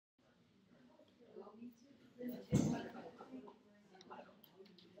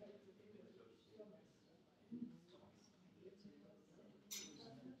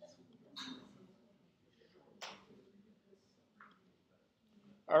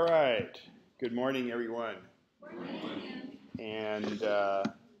All right. Good morning, everyone. And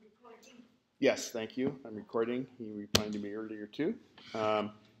yes, thank you. I'm recording. He reminded me earlier too.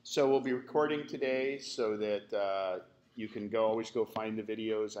 So we'll be recording today so that you can always go find the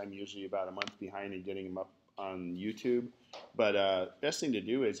videos. I'm usually about a month behind in getting them up on YouTube. But best thing to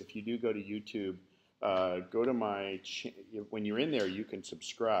do is if you do go to YouTube, go to my when you're in there, you can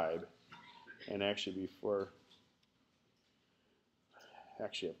subscribe. And actually,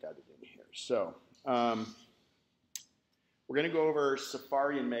 I've got it in here. So we're going to go over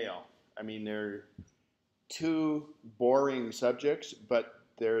Safari and Mail. I mean, they're two boring subjects, but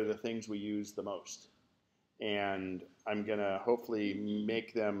they're the things we use the most. And I'm going to hopefully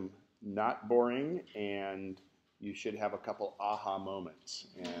make them not boring, and you should have a couple aha moments.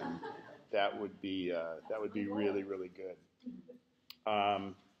 And that would be really, really good.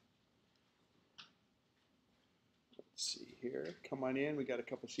 Let's see here. Come on in. We got a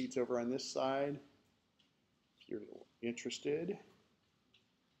couple seats over on this side if you're interested.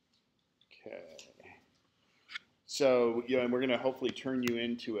 Okay. So, and we're going to hopefully turn you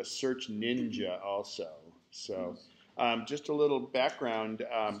into a search ninja also. So, just a little background.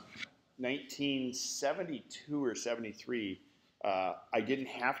 1972 or 73, I didn't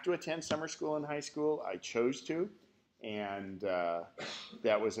have to attend summer school in high school. I chose to, and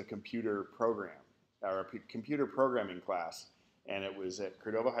that was a computer program, or a computer programming class. And it was at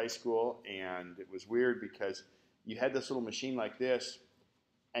Cordova High School, and it was weird because you had this little machine like this,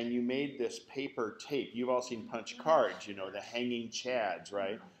 and you made this paper tape. You've all seen punch cards, you know, the hanging chads,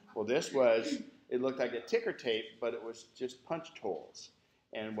 right? Well, it looked like a ticker tape, but it was just punch holes.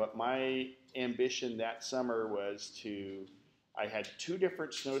 And what my ambition that summer was I had two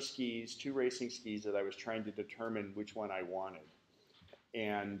different snow skis, two racing skis that I was trying to determine which one I wanted.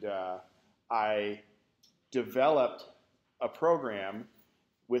 And I developed a program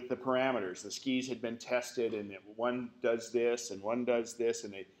with the parameters. The skis had been tested, and one does this and one does this,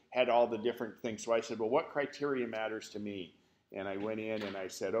 and they had all the different things. So I said, well, what criteria matters to me? And I went in and I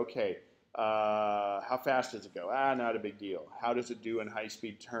said, okay, how fast does it go? Not a big deal. How does it do in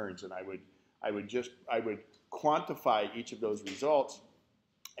high-speed turns? And I would quantify each of those results,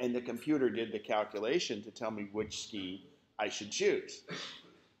 and the computer did the calculation to tell me which ski I should choose.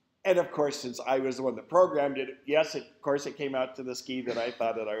 And of course, since I was the one that programmed it, yes, of course, it came out to the ski that I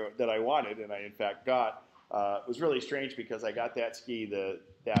thought that I wanted, and I in fact got. It was really strange because I got that ski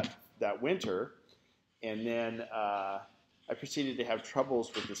that winter, and then I proceeded to have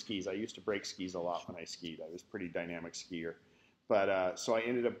troubles with the skis. I used to break skis a lot when I skied. I was a pretty dynamic skier, but so I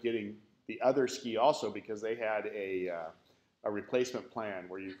ended up getting the other ski also because they had a replacement plan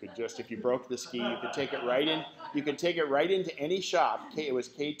where you could just, if you broke the ski, you could take it right in. You could take it right into any shop. It was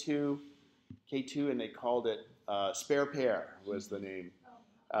K2, and they called it Spare Pair was the name.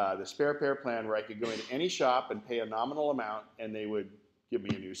 The Spare Pair plan, where I could go into any shop and pay a nominal amount, and they would give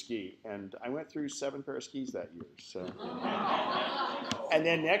me a new ski. And I went through 7 pair of skis that year. So, and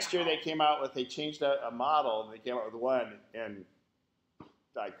then next year they changed a model, and they came out with one, and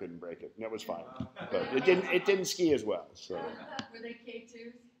I couldn't break it, and it was fine. But it didn't ski as well. So. Were they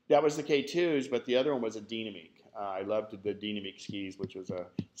K2s? That was the K2s, but the other one was a Dynamique. I loved the Dynamique skis, which was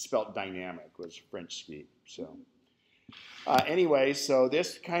spelt dynamic, was French ski. So anyway, so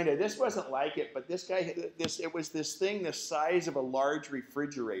this wasn't like it, but it was this thing the size of a large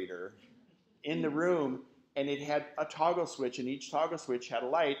refrigerator in the room, and it had a toggle switch, and each toggle switch had a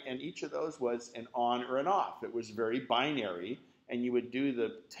light, and each of those was an on or an off. It was very binary. And you would do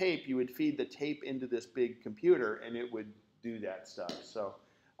the tape, you would feed the tape into this big computer, and it would do that stuff. So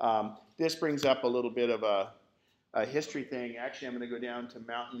this brings up a little bit of a history thing. Actually, I'm going to go down to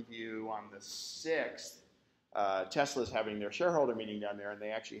Mountain View on the 6th. Tesla's having their shareholder meeting down there, and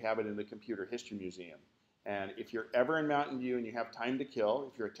they actually have it in the Computer History Museum. And if you're ever in Mountain View and you have time to kill,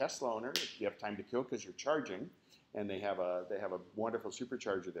 if you're a Tesla owner, if you have time to kill because you're charging, and they have a wonderful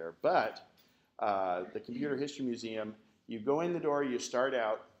supercharger there. But the Computer History Museum, you go in the door, you start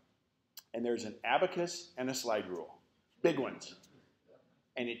out, and there's an abacus and a slide rule, big ones.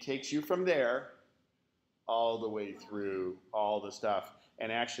 And it takes you from there all the way through all the stuff. And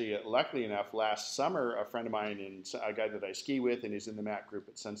actually, luckily enough, last summer, a friend of mine and a guy that I ski with and is in the Mac group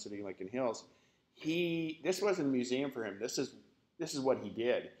at Sun City Lincoln Hills, this wasn't a museum for him. This is what he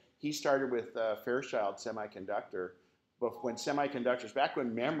did. He started with Fairchild Semiconductor, but when semiconductors, back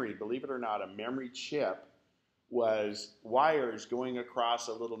when memory, believe it or not, a memory chip was wires going across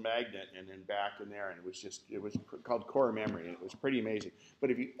a little magnet and then back in there, and it was called core memory, and it was pretty amazing.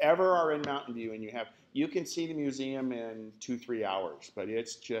 But if you ever are in Mountain View and you can see the museum in 2-3 hours, but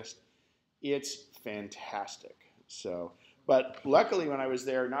it's fantastic. So, but luckily when I was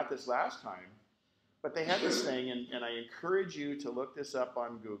there, not this last time, but they had this thing, and I encourage you to look this up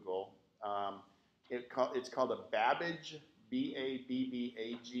on Google. It's called a Babbage, Babbage,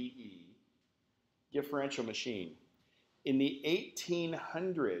 differential machine. In the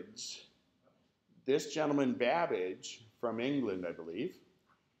 1800s, this gentleman Babbage from England, I believe,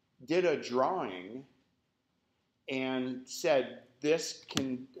 did a drawing and said this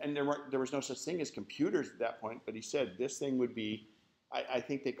can, and there was no such thing as computers at that point, but he said this thing would be, I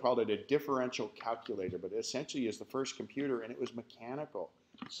think they called it a differential calculator, but it essentially is the first computer, and it was mechanical.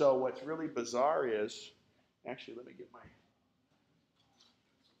 So what's really bizarre is, actually let me get my,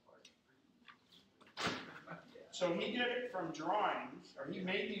 so he did it from drawings, or he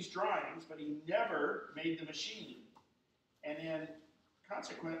made these drawings, but he never made the machine. And then,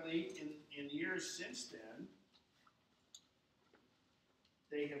 consequently, in years since then,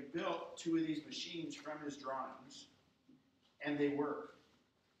 they have built 2 of these machines from his drawings, and they work.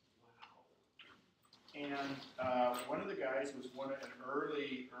 Wow. And one of the guys was an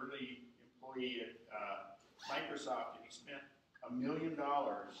early employee at Microsoft, and he spent $1 million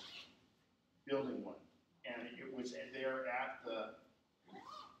building one. And it was there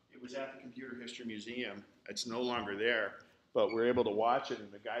it was at the Computer History Museum. It's no longer there, but we're able to watch it,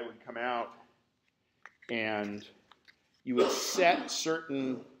 and the guy would come out, and you would set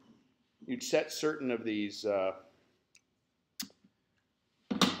certain of these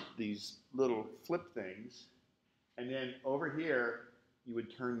little flip things, and then over here you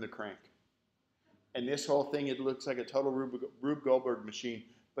would turn the crank. And this whole thing, it looks like a total Rube Goldberg machine,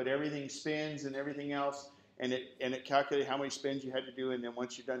 but everything spins and everything else, and it calculated how many spins you had to do, and then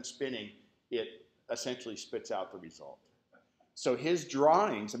once you're done spinning, it essentially spits out the result. So his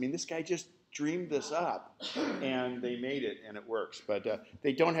drawings, I mean, this guy just dreamed this up, and they made it, and it works. But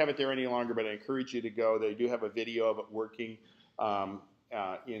they don't have it there any longer, but I encourage you to go. They do have a video of it working on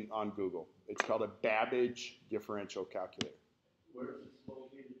Google. It's called a Babbage differential calculator. Where is it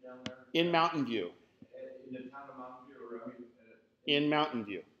located down there? In Mountain View. In the town of Mountain View, or I mean, in Mountain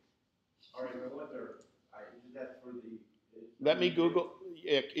View. All right, I went there. Is that for the? Let me Google.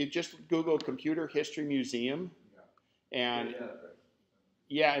 Just Google Computer History Museum, and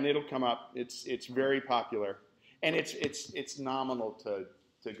yeah, and it'll come up. It's very popular, and it's nominal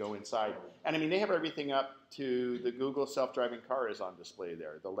to go inside. And I mean, they have everything up to the Google self-driving car is on display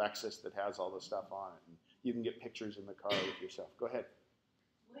there. The Lexus that has all the stuff on it, and you can get pictures in the car with yourself. Go ahead.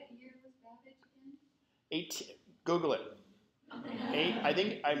 What year was Babbage again? Google it. I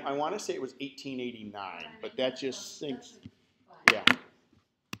think I want to say it was 1889, but that just sinks. Yeah.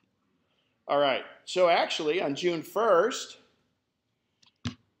 All right. So actually, on June 1st,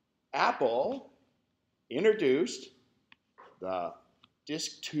 Apple introduced the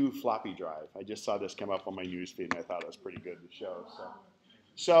Disk 2 floppy drive. I just saw this come up on my newsfeed, and I thought it was pretty good to show.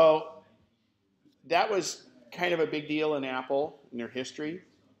 So that was kind of a big deal in Apple in their history.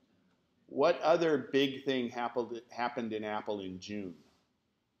 What other big thing happened in Apple in June?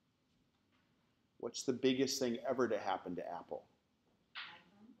 What's the biggest thing ever to happen to Apple?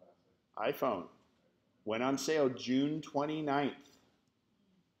 iPhone. Went on sale June 29th.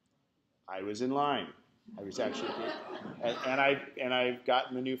 I was in line. I was actually, and I've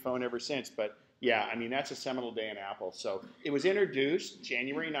gotten the new phone ever since. But yeah, I mean, that's a seminal day in Apple. So it was introduced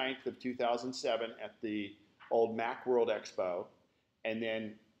January 9th of 2007 at the old Macworld Expo, and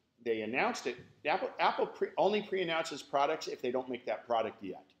then they announced it. Apple only pre-announces products if they don't make that product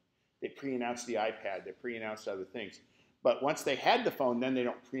yet. They pre-announced the iPad. They pre-announced other things. But once they had the phone, then they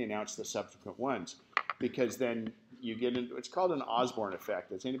don't pre-announce the subsequent ones, because then you get into, it's called an Osborne effect.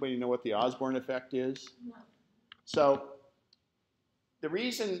 Does anybody know what the Osborne effect is? No. So the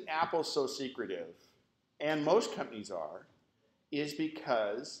reason Apple's so secretive, and most companies are, is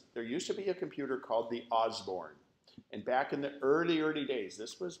because there used to be a computer called the Osborne. And back in the early days,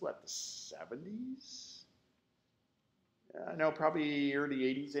 this was what, the 70s? No, probably early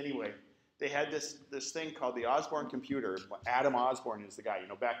 80s anyway. They had this thing called the Osborne computer. Adam Osborne is the guy. You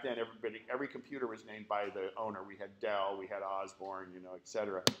know, back then every computer was named by the owner. We had Dell, we had Osborne, you know, et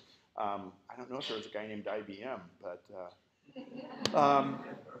cetera. I don't know if there was a guy named IBM, but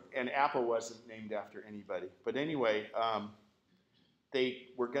and Apple wasn't named after anybody. But anyway, they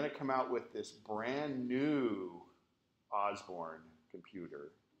were going to come out with this brand new Osborne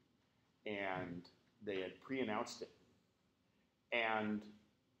computer, and they had pre-announced it. And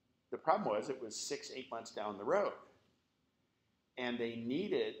The problem was it was 6-8 months down the road. And they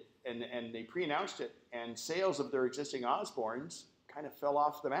needed, and they pre-announced it, and sales of their existing Osbornes kind of fell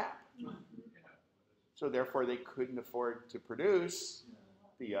off the map. So therefore, they couldn't afford to produce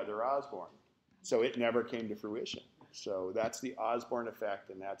the other Osborne. So it never came to fruition. So that's the Osborne effect,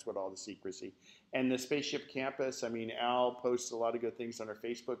 and that's what all the secrecy. And the Spaceship Campus, I mean, Al posts a lot of good things on our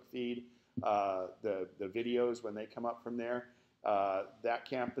Facebook feed, the videos when they come up from there. That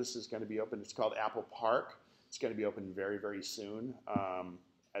campus is going to be open. It's called Apple Park. It's going to be open very, very soon.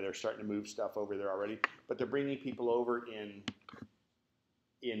 They're starting to move stuff over there already, but they're bringing people over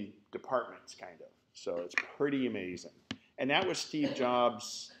in departments, kind of. So it's pretty amazing. And that was Steve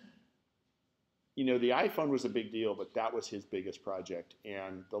Jobs. You know, the iPhone was a big deal, but that was his biggest project.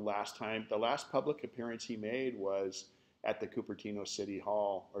 And the last public appearance he made was at the Cupertino City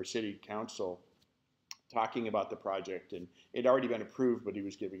Hall or City Council, talking about the project. And it had already been approved, but he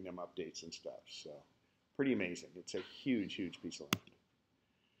was giving them updates and stuff. So pretty amazing. It's a huge, huge piece of land.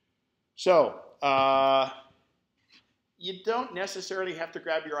 So you don't necessarily have to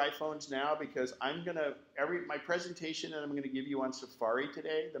grab your iPhones now, because I'm gonna my presentation that I'm gonna give you on Safari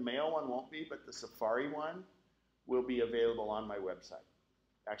today, the mail one won't be, but the Safari one will be available on my website.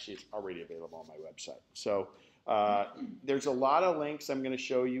 Actually, it's already available on my website. So there's a lot of links I'm gonna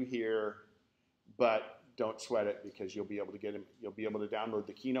show you here, but don't sweat it, because you'll be able to get them. You'll be able to download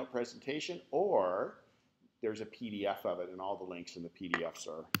the keynote presentation, or there's a PDF of it, and all the links in the PDFs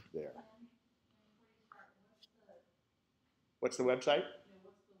are there. What's the website?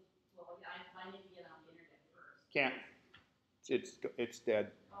 Well, I need to get on the internet first. Can't. It's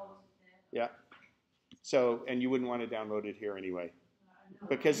dead. Oh, it's dead? Yeah. So, and you wouldn't want to download it here anyway,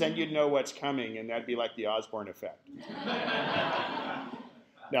 because then you'd know what's coming, and that'd be like the Osborne effect.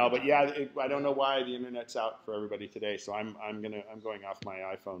 No, but yeah, I don't know why the internet's out for everybody today, so I'm going off my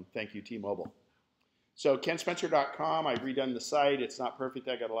iPhone. Thank you, T-Mobile. So kenspencer.com, I've redone the site. It's not perfect.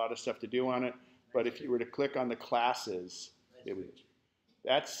 I got a lot of stuff to do on it, but if you were to click on the classes, it would.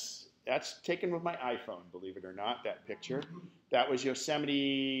 That's taken with my iPhone, believe it or not, that picture. That was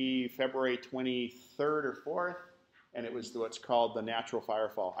Yosemite, February 23rd or 4th, and it was what's called the natural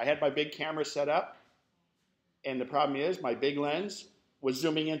firefall. I had my big camera set up, and the problem is my big lens was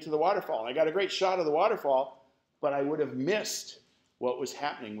zooming into the waterfall. And I got a great shot of the waterfall, but I would have missed what was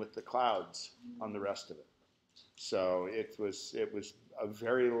happening with the clouds on the rest of it. So it was a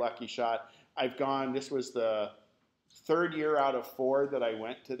very lucky shot. This was the 3rd year out of 4 that I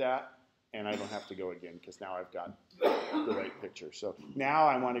went to that, and I don't have to go again, because now I've got the right picture. So now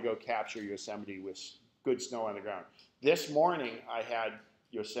I want to go capture Yosemite with good snow on the ground. This morning I had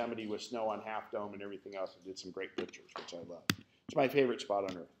Yosemite with snow on Half Dome and everything else. I did some great pictures, which I love. It's my favorite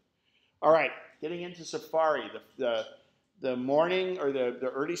spot on Earth. All right, getting into Safari. The morning or the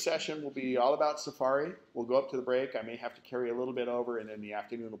early session will be all about Safari. We'll go up to the break. I may have to carry a little bit over, and then the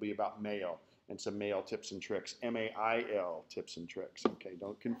afternoon will be about mail and some mail tips and tricks. M-A-I-L, tips and tricks. Okay,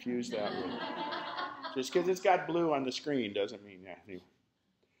 don't confuse that with just because it's got blue on the screen doesn't mean that. Anyway.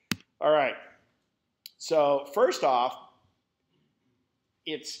 All right. So first off,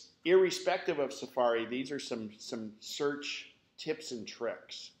 it's irrespective of Safari. These are some search tips and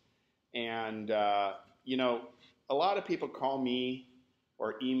tricks. And, you know, a lot of people call me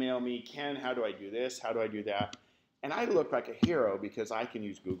or email me, Ken, how do I do this? How do I do that? And I look like a hero because I can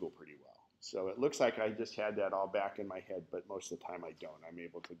use Google pretty well. So it looks like I just had that all back in my head, but most of the time I don't. I'm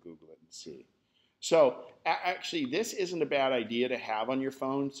able to Google it and see. So actually, this isn't a bad idea to have on your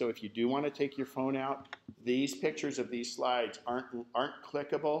phone. So if you do want to take your phone out, these pictures of these slides aren't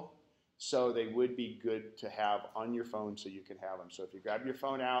clickable. So they would be good to have on your phone so you can have them. So if you grab your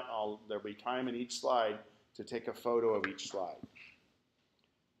phone out, there'll be time in each slide to take a photo of each slide.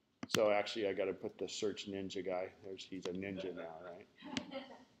 So actually, I got to put the search ninja guy. He's a ninja now, right?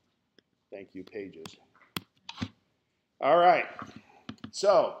 Thank you, Pages. All right.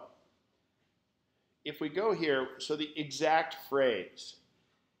 So if we go here, so the exact phrase,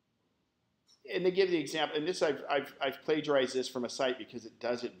 and they give the example, and this I've plagiarized this from a site because it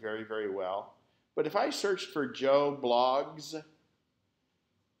does it very, very well. But if I searched for Joe blogs,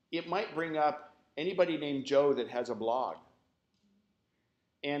 it might bring up anybody named Joe that has a blog.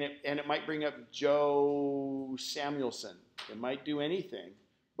 And it might bring up Joe Samuelson. It might do anything.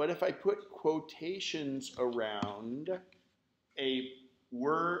 But if I put quotations around a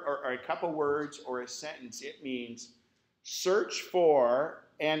word or a couple words or a sentence, it means search for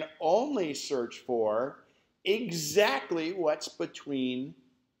and only search for exactly what's between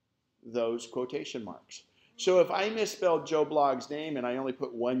those quotation marks. So if I misspelled Joe Blogg's name and I only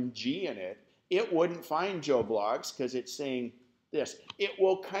put one G in it, it wouldn't find Joe Blogs because it's saying this. It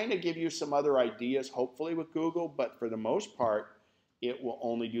will kind of give you some other ideas, hopefully, with Google, but for the most part, it will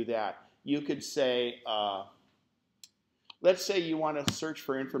only do that. You could say, let's say you want to search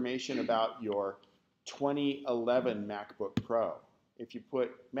for information about your 2011 MacBook Pro. If you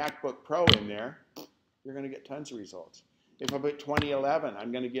put MacBook Pro in there, you're going to get tons of results. If I put 2011,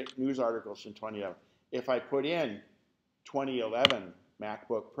 I'm going to get news articles from 2011. If I put in 2011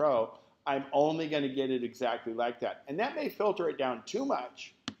 MacBook Pro, I'm only going to get it exactly like that. And that may filter it down too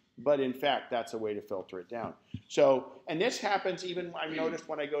much, but in fact, that's a way to filter it down. So, and this happens even, I've noticed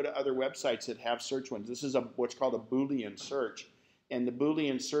when I go to other websites that have search ones. This is what's called a Boolean search. And the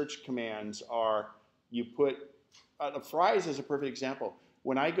Boolean search commands are, you put, the fries is a perfect example.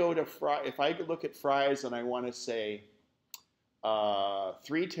 When I go to fry, if I look at fries and I want to say 3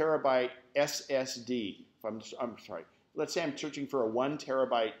 terabyte SSD, I'm sorry, let's say I'm searching for a 1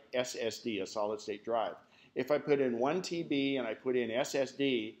 terabyte SSD, a solid state drive. If I put in 1 TB and I put in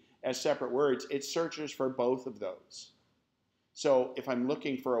SSD as separate words, it searches for both of those. So if I'm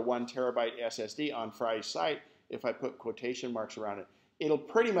looking for a 1 terabyte SSD on Fry's site, if I put quotation marks around it, it'll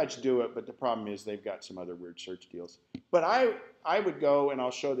pretty much do it, but the problem is they've got some other weird search deals. But I would go, and I'll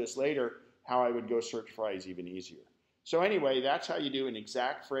show this later, how I would go search Fry's even easier. So anyway, that's how you do an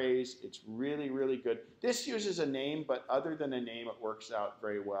exact phrase. It's really, really good. This uses a name, but other than a name, it works out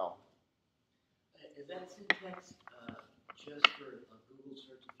very well. Is that syntax just for a Google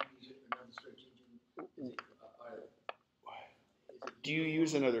search? If you use it for another search engine, Do you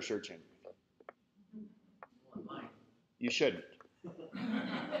use another search engine? Well, mine. You shouldn't.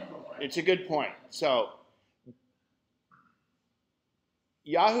 It's a good point. So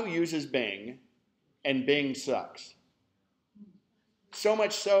Yahoo uses Bing, and Bing sucks. So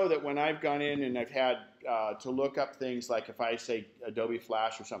much so that when I've gone in and I've had to look up things like if I say Adobe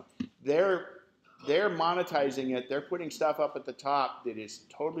Flash or something, they're monetizing it. They're putting stuff up at the top that is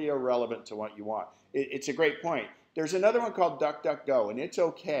totally irrelevant to what you want. It's a great point. There's another one called DuckDuckGo, and it's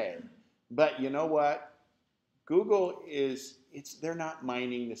okay. But you know what? Google they're not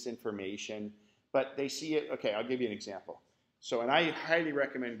mining this information, but they see it. Okay, I'll give you an example. So, and I highly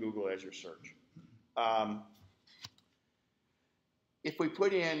recommend Google as your search. If we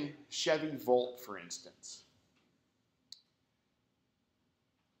put in Chevy Volt, for instance,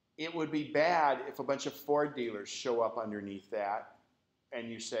 it would be bad if a bunch of Ford dealers show up underneath that and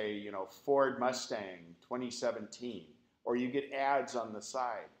you say, you know, Ford Mustang 2017, or you get ads on the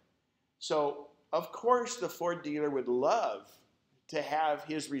side. So, of course, the Ford dealer would love to have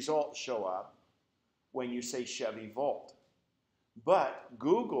his results show up when you say Chevy Volt. But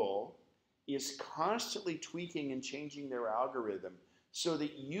Google is constantly tweaking and changing their algorithm so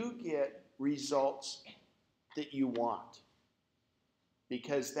that you get results that you want.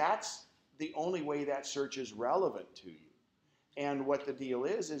 Because that's the only way that search is relevant to you. And what the deal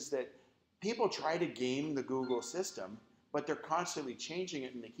is that people try to game the Google system, but they're constantly changing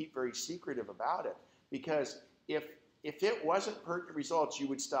it and they keep very secretive about it. Because if it wasn't pertinent results, you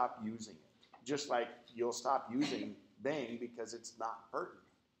would stop using it. Just like you'll stop using Bing because it's not pertinent.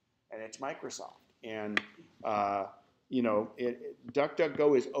 And it's Microsoft. And you know,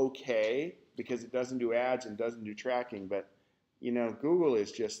 DuckDuckGo is okay because it doesn't do ads and doesn't do tracking, but you know, Google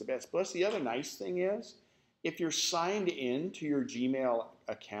is just the best. Plus, the other nice thing is, if you're signed in to your Gmail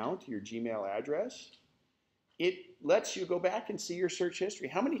account, your Gmail address, it lets you go back and see your search history.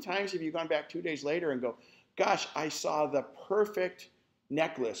 How many times have you gone back 2 days later and go, gosh, I saw the perfect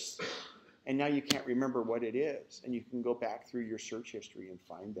necklace, and now you can't remember what it is, and you can go back through your search history and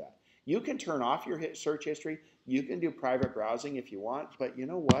find that. You can turn off your search history. You can do private browsing if you want, but you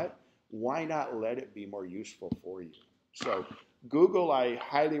know what? Why not let it be more useful for you? So Google, I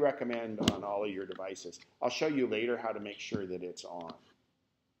highly recommend on all of your devices. I'll show you later how to make sure that it's on.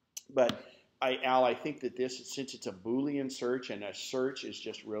 But Al, I think that this, since it's a Boolean search and a search is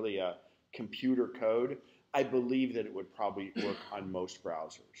just really a computer code, I believe that it would probably work on most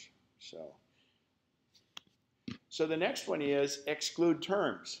browsers. So the next one is exclude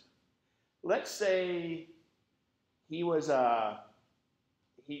terms. Let's say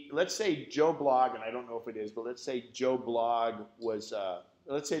let's say Joe Blog, and I don't know if it is, but let's say Joe Blog was,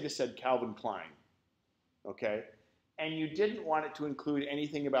 let's say this said Calvin Klein, okay? And you didn't want it to include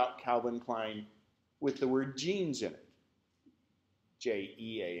anything about Calvin Klein with the word jeans in it,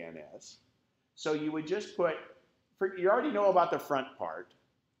 Jeans. So you would just put, you already know about the front part,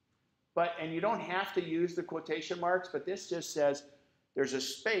 and you don't have to use the quotation marks, but this just says there's a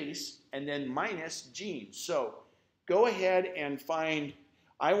space and then minus jeans. So go ahead and find,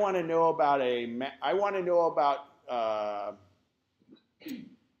 I want to know about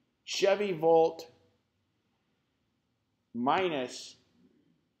Chevy Volt minus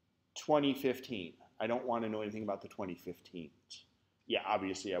 2015. I don't want to know anything about the 2015s. Yeah,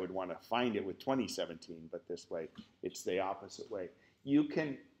 obviously I would want to find it with 2017, but this way it's the opposite way. You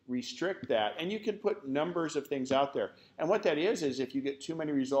can restrict that, and you can put numbers of things out there. And what that is if you get too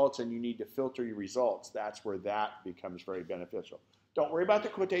many results and you need to filter your results, that's where that becomes very beneficial. Don't worry about the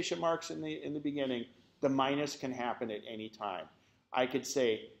quotation marks in the beginning. The minus can happen at any time. I could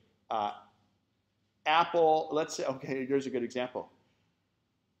say Apple, let's say, okay, here's a good example.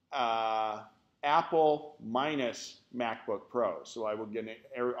 Apple minus MacBook Pro. So I will get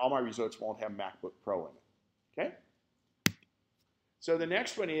all my results won't have MacBook Pro in it. Okay? So the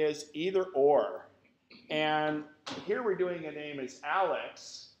next one is either or. And here we're doing a name as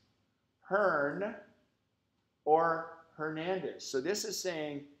Alex, Hearn, or Hernandez. So this is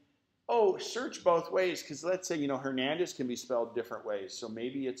saying, oh, search both ways, because let's say, Hernandez can be spelled different ways. So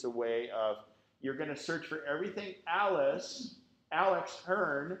maybe it's a way of, you're going to search for everything Alex,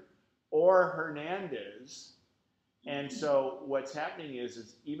 Hearn, or Hernandez. And so what's happening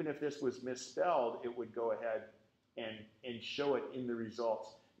is even if this was misspelled, it would go ahead and show it in the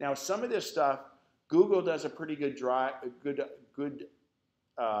results. Now, some of this stuff, Google does a pretty good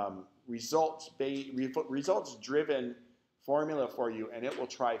results-driven formula for you, and it will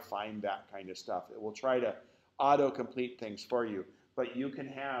try find that kind of stuff. It will try to auto-complete things for you, but you can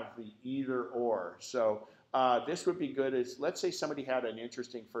have the either or. So this would be good as, let's say somebody had an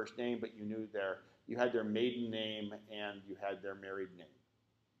interesting first name, but you had their maiden name and you had their married name.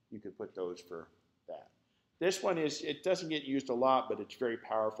 You could put those for that. This one it doesn't get used a lot, but it's very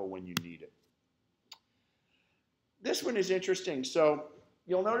powerful when you need it. This one is interesting. So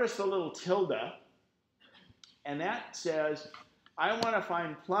you'll notice the little tilde, and that says, I want to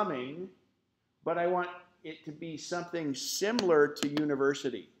find plumbing, but I want it to be something similar to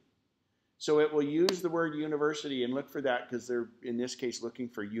university. So it will use the word university and look for that because they're, in this case, looking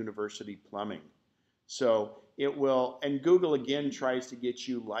for university plumbing. So it will, and Google again tries to get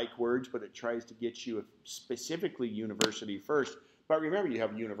you like words, but it tries to get you specifically university first. But remember, you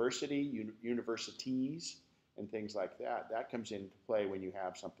have university, universities, and things like that. That comes into play when you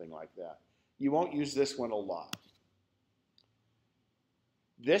have something like that. You won't use this one a lot.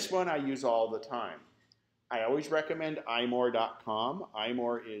 This one I use all the time. I always recommend imore.com.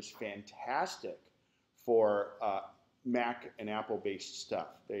 Imore is fantastic for Mac and Apple-based stuff.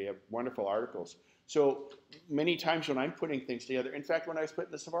 They have wonderful articles. So many times when I'm putting things together, in fact, when I was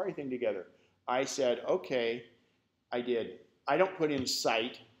putting the Safari thing together, I said, okay, I don't put in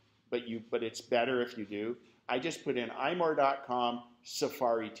site, but it's better if you do. I just put in imore.com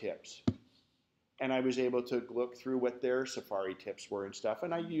Safari tips. And I was able to look through what their Safari tips were and stuff,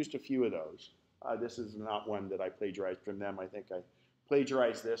 and I used a few of those. This is not one that I plagiarized from them. I think I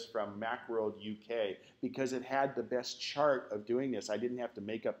plagiarized this from Macworld UK because it had the best chart of doing this. I didn't have to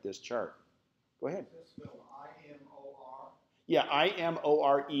make up this chart. Go ahead. Is this spelled I-M-O-R? Yeah,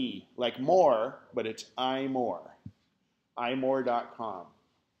 I-M-O-R-E, like more, but it's imore. imore.com.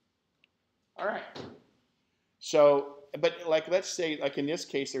 All right. So, but like, let's say, like in this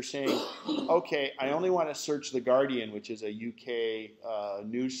case, they're saying, okay, I only want to search The Guardian, which is a UK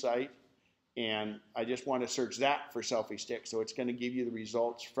news site, and I just want to search that for selfie stick. So it's going to give you the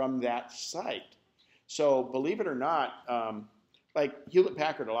results from that site. So believe it or not, like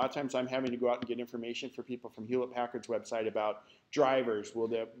Hewlett-Packard, a lot of times I'm having to go out and get information for people from Hewlett-Packard's website about drivers. Will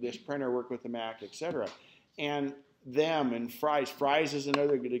this printer work with the Mac, etc. And them and Fry's. Fry's is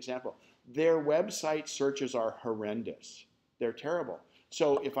another good example. Their website searches are horrendous. They're terrible.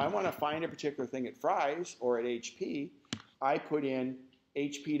 So if I want to find a particular thing at Fry's or at HP, I put in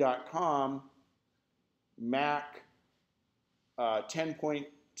hp.com Mac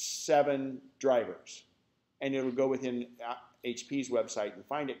 10.7 drivers. And it'll go within HP's website and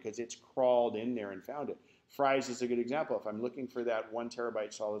find it because it's crawled in there and found it. Fry's is a good example. If I'm looking for that 1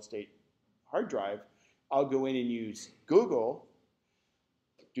 terabyte solid state hard drive, I'll go in and use Google,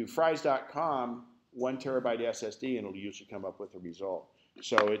 do Fry's.com 1 terabyte SSD, and it'll usually come up with a result.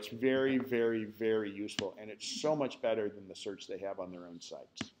 So it's very, very, very useful, and it's so much better than the search they have on their own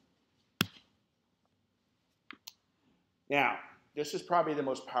sites. Now, this is probably the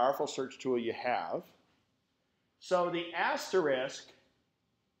most powerful search tool you have. So the asterisk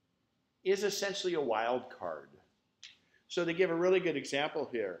is essentially a wild card. So they give a really good example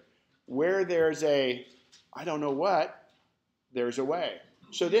here. Where there's a, I don't know what, there's a way.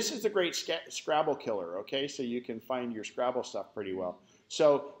 So this is the great Scrabble killer, okay? So you can find your Scrabble stuff pretty well.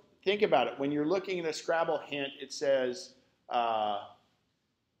 So think about it. When you're looking at a Scrabble hint, it says,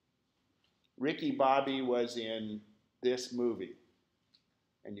 Ricky Bobby was in this movie.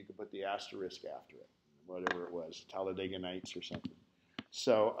 And you can put the asterisk after it. whatever it was, Talladega Nights or something.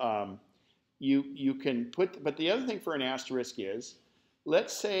 So you can put, but the other thing for an asterisk is,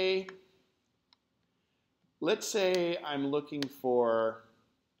 let's say I'm looking for,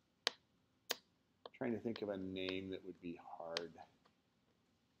 trying to think of a name that would be hard.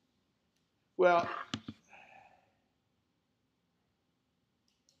 Well,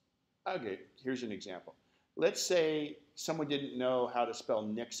 okay, here's an example. Let's say someone didn't know how to spell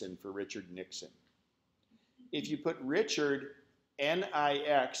Nixon for Richard Nixon. If you put Richard,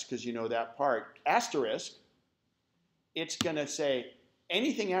 N-I-X, because you know that part, asterisk, it's going to say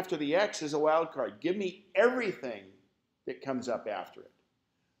anything after the X is a wild card. Give me everything that comes up after it.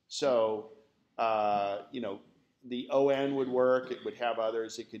 So, you know, the O-N would work. It would have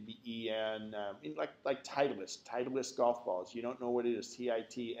others. It could be E-N, like Titleist golf balls. You don't know what it is,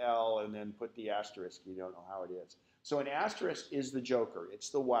 T-I-T-L, and then put the asterisk. You don't know how it is. So an asterisk is the joker. It's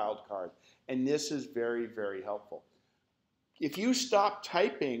the wild card. And this is very, very helpful. If you stop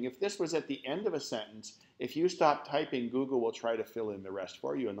typing, if this was at the end of a sentence, if you stop typing, Google will try to fill in the rest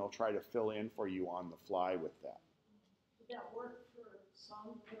for you, and they'll try to fill in for you on the fly with that. Would that work for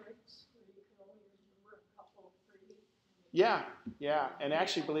song lyrics where you can only remember a couple of three? Yeah, yeah. And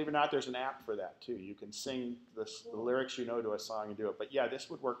actually, believe it or not, there's an app for that too. You can sing the lyrics you know to a song and do it. But yeah,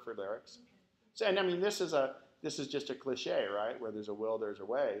 this would work for lyrics. So, and I mean, this is just a cliche, right? Where there's a will, there's a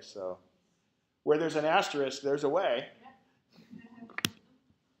way. So where there's an asterisk, there's a way.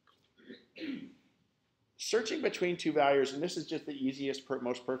 Searching between two values, and this is just the easiest,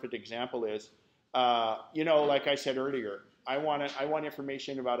 most perfect example is, you know, like I said earlier, I want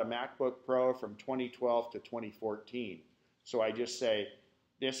information about a MacBook Pro from 2012 to 2014. So I just say,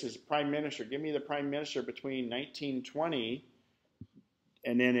 this is Prime Minister. Give me the Prime Minister between 1920,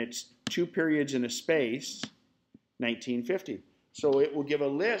 and then it's 2 periods in a space, 1950. So it will give a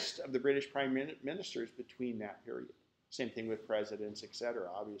list of the British Prime Ministers between that period. Same thing with presidents, et cetera,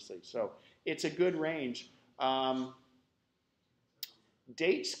 obviously. So it's a good range.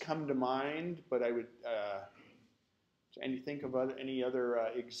 Dates come to mind, but I would, and you think of any other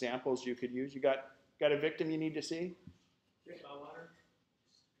examples you could use? You got a victim you need to see? Dick Bauwater?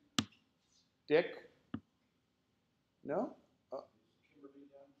 Dick? No? Oh.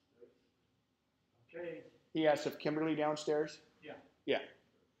 Okay. He asked if Kimberly downstairs? Yeah. Yeah.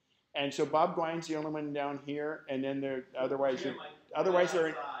 And so Bob Gwine's the only one down here, and then they're otherwise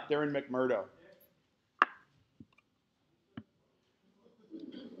they're in McMurdo.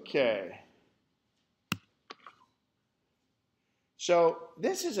 Okay. So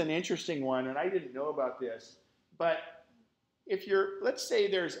this is an interesting one, and I didn't know about this, but if let's say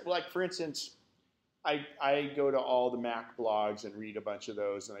there's, like for instance, I go to all the Mac blogs and read a bunch of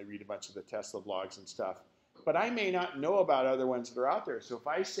those, and I read a bunch of the Tesla blogs and stuff. But I may not know about other ones that are out there. So if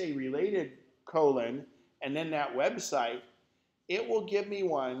I say related : and then that website, it will give me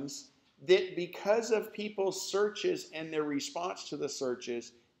ones that because of people's searches and their response to the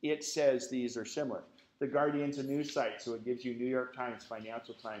searches, it says these are similar. The Guardian's a news site, so it gives you New York Times,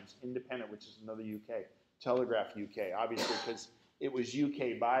 Financial Times, Independent, which is another UK, Telegraph UK, obviously because it was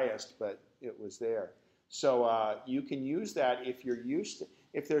UK biased, but it was there. So you can use that if you're used to.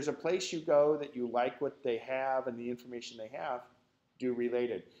 If there's a place you go that you like what they have and the information they have, do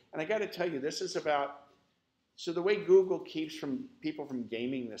related. And I got to tell you, this is about, so the way Google keeps people from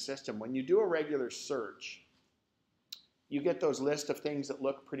gaming the system, when you do a regular search, you get those lists of things that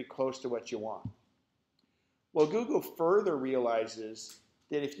look pretty close to what you want. Well, Google further realizes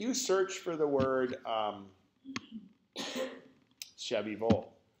that if you search for the word Chevy Volt,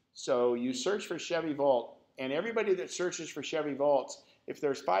 so you search for Chevy Volt, and everybody that searches for Chevy Volts, if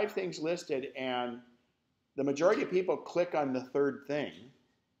there's 5 things listed and the majority of people click on the third thing,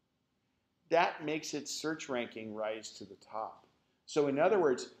 that makes its search ranking rise to the top. So in other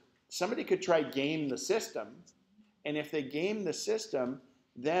words, somebody could try game the system, and if they game the system,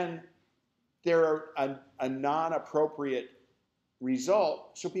 then they're a non-appropriate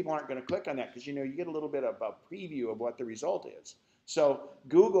result, so people aren't going to click on that because you get a little bit of a preview of what the result is. So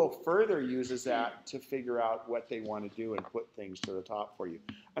Google further uses that to figure out what they want to do and put things to the top for you.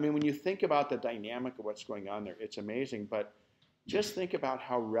 I mean, when you think about the dynamic of what's going on there, it's amazing, but just think about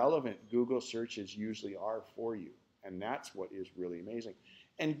how relevant Google searches usually are for you, and that's what is really amazing.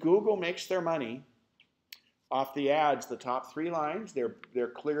 And Google makes their money off the ads, the top 3 lines. They're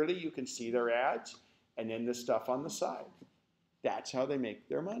clearly, you can see their ads, and then the stuff on the side. That's how they make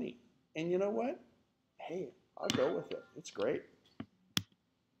their money. And you know what? Hey, I'll go with it. It's great.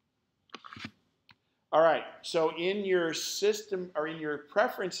 All right, so in your system, or in your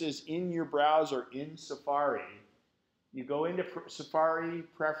preferences in your browser in Safari, You go into Safari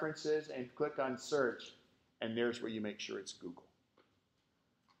preferences and click on search, and there's where you make sure it's Google.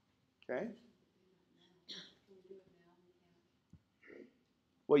 Okay?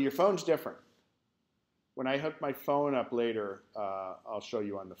 Well, your phone's different. When I hook my phone up later, I'll show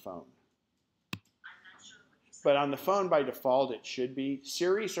you on the phone. But on the phone, by default, it should be.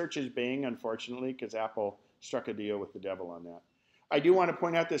 Siri searches Bing, unfortunately, because Apple struck a deal with the devil on that. I do want to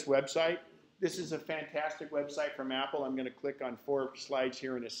point out this website. This is a fantastic website from Apple. I'm going to click on 4 slides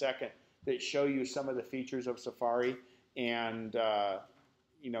here in a second that show you some of the features of Safari. And,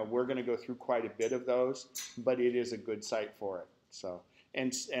 you know, we're going to go through quite a bit of those, but it is a good site for it. So,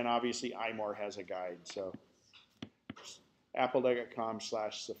 and obviously, iMore has a guide. So,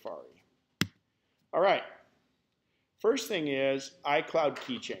 apple.com/Safari. All right. First thing is iCloud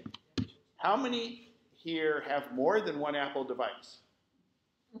Keychain. How many here have more than one Apple device?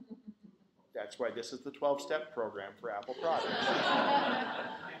 That's why this is the 12-step program for Apple products.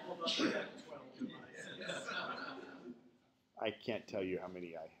 I can't tell you how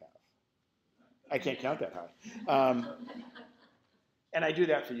many I have. I can't count that high. And I do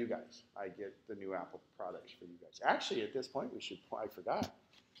that for you guys. I get the new Apple products for you guys. Actually, at this point, I forgot.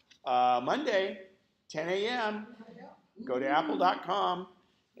 Monday, 10 a.m., go to apple.com,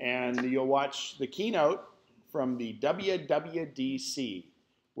 and you'll watch the keynote from the WWDC,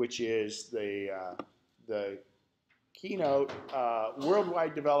 which is the keynote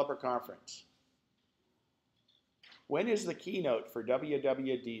Worldwide Developer Conference. When is the keynote for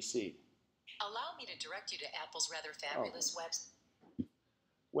WWDC? Allow me to direct you to Apple's rather fabulous website.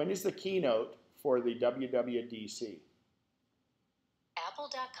 When is the keynote for the WWDC?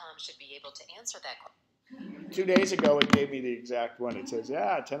 Apple.com should be able to answer that question. 2 days ago, it gave me the exact one. It says,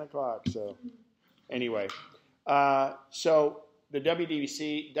 yeah, 10 o'clock. So anyway, so the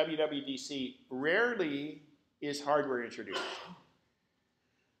WWDC rarely is hardware introduced.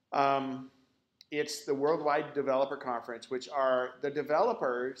 It's the Worldwide Developer Conference, which are the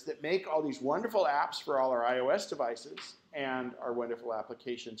developers that make all these wonderful apps for all our iOS devices and our wonderful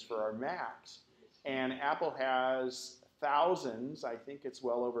applications for our Macs. And Apple has thousands, I think it's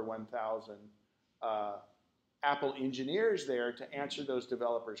well over 1,000, Apple engineers there to answer those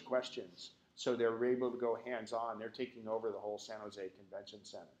developers' questions. So they're able to go hands-on. They're taking over the whole San Jose Convention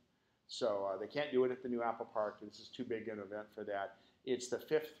Center. So they can't do it at the new Apple Park. This is too big an event for that. It's the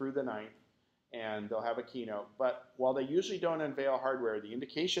 5th through the 9th, and they'll have a keynote. But while they usually don't unveil hardware, the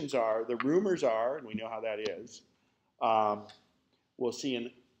indications are, the rumors are, and we know how that is, we'll see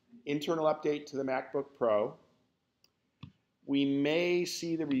an internal update to the MacBook Pro. We may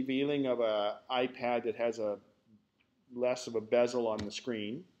see the revealing of an iPad that has a less of a bezel on the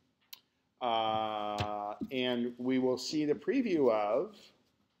screen. And we will see the preview of,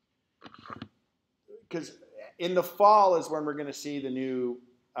 because in the fall is when we're going to see the new,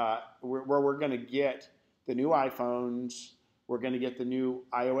 where we're going to get the new iPhones. We're going to get the new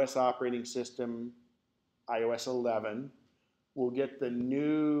iOS operating system, iOS 11. We'll get the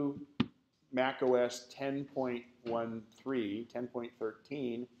new macOS 10.13,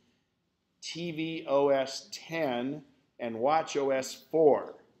 10.13, tvOS 10, and watchOS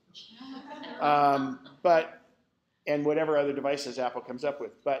 4. And whatever other devices Apple comes up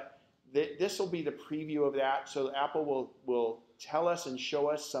with. But this will be the preview of that. So Apple will tell us and show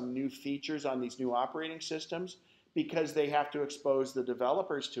us some new features on these new operating systems because they have to expose the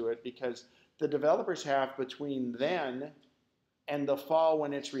developers to it, because the developers have between then and the fall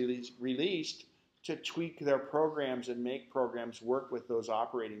when it's released to tweak their programs and make programs work with those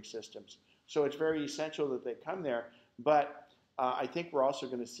operating systems. So it's very essential that they come there. But I think we're also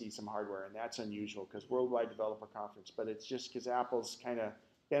going to see some hardware, and that's unusual because Worldwide Developer Conference. But it's just because Apple's kind of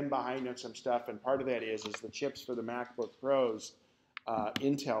been behind on some stuff, and part of that is the chips for the MacBook Pros.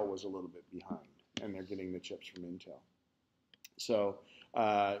 Intel was a little bit behind, and they're getting the chips from Intel. So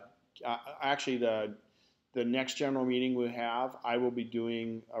actually, the next general meeting we have, I will be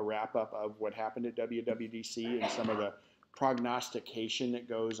doing a wrap-up of what happened at WWDC and some of the prognostication that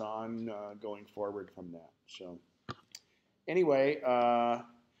goes on going forward from that. So anyway,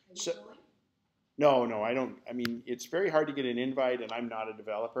 so no, I don't. I mean, it's very hard to get an invite, and I'm not a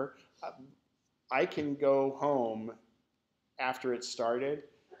developer. I can go home after it started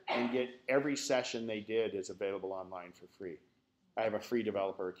and get every session they did is available online for free. I have a free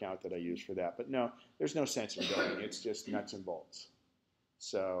developer account that I use for that. But no, there's no sense in going. It's just nuts and bolts.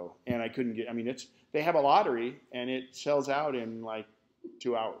 So, and I couldn't get, I mean, they have a lottery, and it sells out in like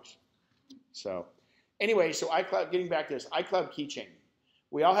 2 hours. So anyway, so iCloud, getting back to this, iCloud Keychain.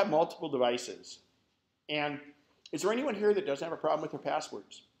 We all have multiple devices. And is there anyone here that doesn't have a problem with their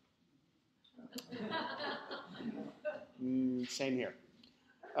passwords? Same here.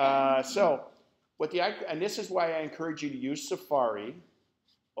 So, and this is why I encourage you to use Safari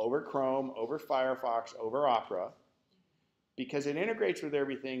over Chrome, over Firefox, over Opera, because it integrates with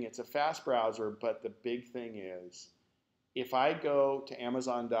everything. It's a fast browser, but the big thing is, if I go to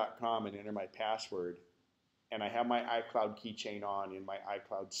Amazon.com and enter my password, and I have my iCloud keychain on in my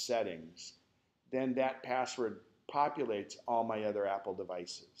iCloud settings, then that password populates all my other Apple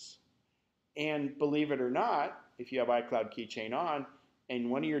devices. And believe it or not, if you have iCloud keychain on, and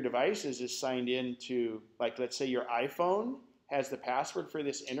one of your devices is signed in to, like, let's say your iPhone has the password for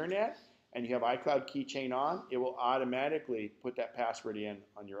this internet, and you have iCloud keychain on, it will automatically put that password in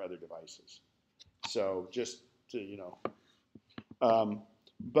on your other devices. So just to,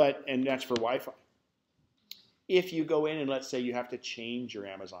 and that's for Wi-Fi. If you go in and let's say you have to change your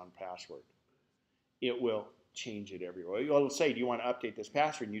Amazon password, it will change it everywhere. It'll say, do you want to update this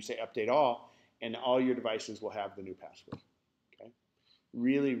password? And you say update all, and all your devices will have the new password. Okay?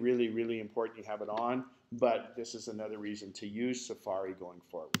 Really, really, really important you have it on, but this is another reason to use Safari going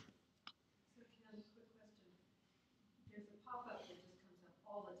forward. So Ken, quick question. There's a pop-up that just comes up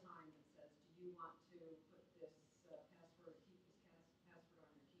all the time that says, do you want to put this password, keep this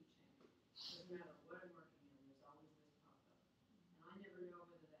password on your keychain? Doesn't matter what I'm working in, there's always this pop-up. And I never know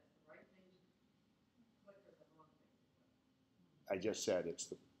whether that's the right thing to click or the wrong thing to click. I just said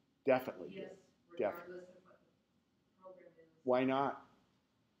it's definitely. Yes, regardless of what the program is. Why not?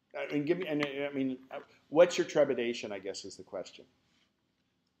 I mean, what's your trepidation, I guess, is the question.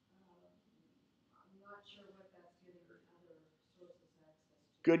 I'm not sure what that's giving other sources access to.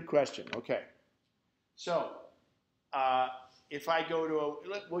 Good question. Okay. So if I go to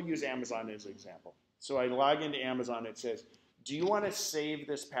we'll use Amazon as an example. So I log into Amazon. It says, do you want to save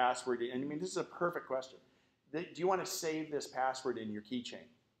this password? And I mean, this is a perfect question. Do you want to save this password in your keychain?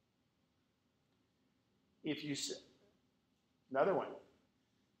 If you another one.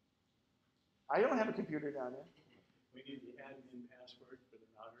 I don't have a computer down there. We need the admin password for the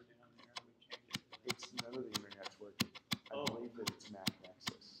router down there. We change it. It's none of the internet's working. I believe that it's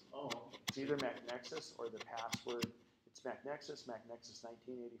MacNexus. Oh, It's either MacNexus or the password. It's MacNexus, MacNexus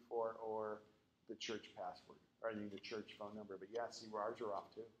 1984, or the church password, or the church phone number. But yeah, see, ours are off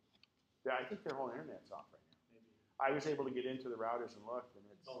too. Yeah, I think their whole internet's off right now. maybe. I was able to get into the routers and look, and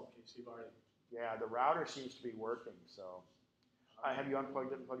it's Oh, okay, so you've already. yeah, the router seems to be working. So have you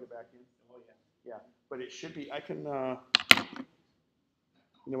unplugged it and plugged it back in? Oh, yeah. Yeah, but it should be. I can. You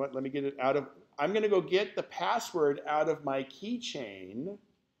know what? Let me get it out of. I'm going to go get the password out of my keychain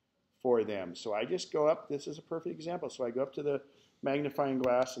for them. So I just go up. This is a perfect example. So I go up to the magnifying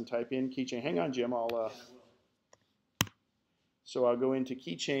glass and type in keychain. Hang on, Jim. So I'll go into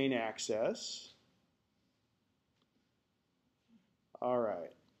keychain access. All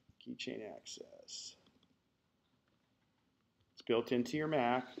right, keychain access. It's built into your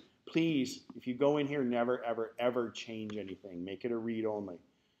Mac. Please, if you go in here, never, ever, ever change anything. Make it a read only.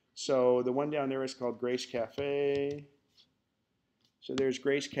 So the one down there is called Grace Cafe. So there's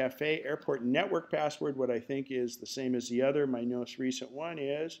Grace Cafe Airport Network password, what I think is the same as the other. My most recent one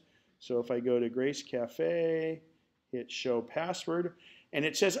is. So if I go to Grace Cafe, hit show password, and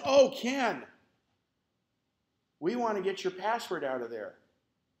it says, oh, Ken, we want to get your password out of there.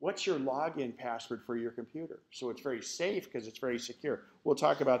 What's your login password for your computer? So it's very safe because it's very secure. We'll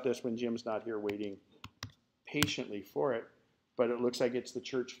talk about this when Jim's not here waiting patiently for it, but it looks like it's the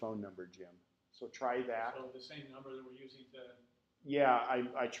church phone number, Jim. So try that. So the same number that we're using to. Yeah,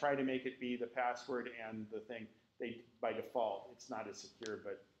 I try to make it be the password and the thing. By default, it's not as secure,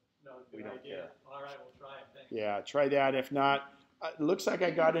 but No, we good don't idea. care. All right, we'll try it. Thanks. Yeah, try that. If not, it looks like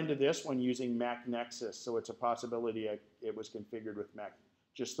I got into this one using MacNexus, so it's a possibility it was configured with Mac.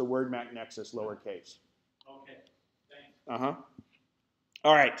 Just the word MacNexus, lowercase. Okay, thanks. Uh-huh.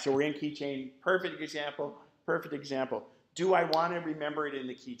 All right, so we're in keychain. Perfect example. Perfect example. Do I want to remember it in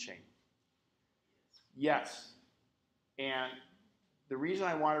the keychain? Yes. And the reason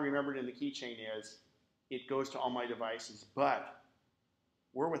I want to remember it in the keychain is it goes to all my devices, but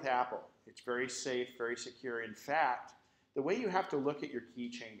we're with Apple. It's very safe, very secure. In fact, the way you have to look at your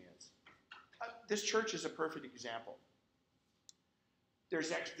keychain is, this church is a perfect example.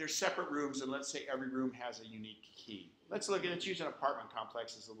 There's separate rooms, and let's say every room has a unique key. Let's use an apartment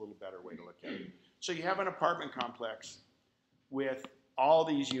complex as a little better way to look at it. So you have an apartment complex with all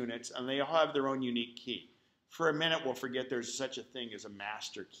these units, and they all have their own unique key. For a minute, we'll forget there's such a thing as a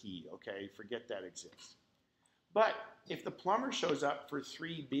master key, okay? Forget that exists. But if the plumber shows up for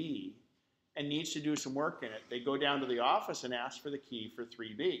 3B and needs to do some work in it, they go down to the office and ask for the key for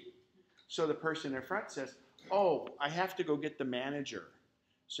 3B. So the person in front says, oh, I have to go get the manager.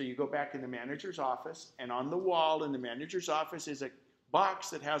 So you go back in the manager's office, and on the wall in the manager's office is a box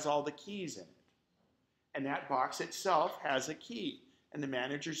that has all the keys in it. And that box itself has a key, and the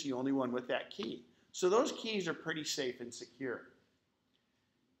manager's the only one with that key. So those keys are pretty safe and secure.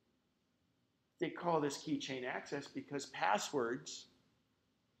 They call this keychain access because passwords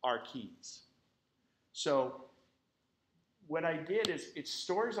are keys. So what I did is it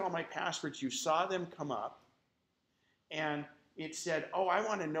stores all my passwords. You saw them come up, and it said, oh, I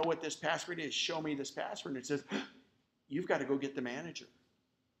want to know what this password is. Show me this password. And it says, you've got to go get the manager.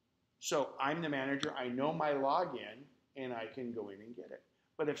 So I'm the manager. I know my login, and I can go in and get it.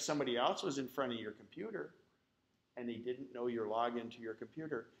 But if somebody else was in front of your computer and they didn't know your login to your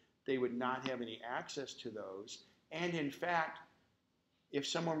computer, they would not have any access to those. And in fact, if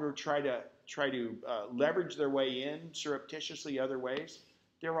someone were to try to leverage their way in surreptitiously other ways,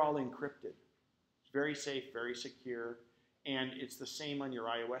 they're all encrypted. It's very safe, very secure, and it's the same on your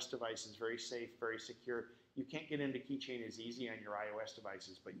iOS devices. Very safe, very secure. You can't get into Keychain as easy on your iOS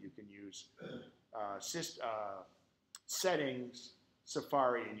devices, but you can use settings,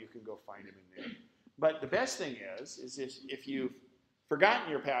 Safari, and you can go find them in there. But the best thing is if you've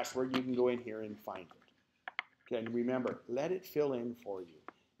forgotten your password, you can go in here and find it. Okay, and remember, let it fill in for you.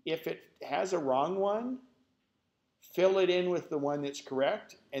 If it has a wrong one, fill it in with the one that's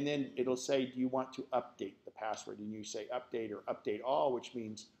correct, and then it'll say, do you want to update the password? And you say update or update all, which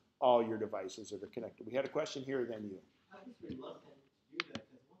means all your devices that are connected. We had a question here, then you. I was reluctant to do that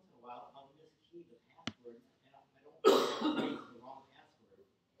because once in a while I'll miskey the password and I don't want to the wrong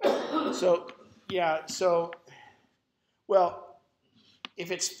password. So, yeah, well,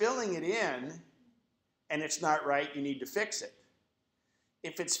 if it's filling it in and it's not right, you need to fix it.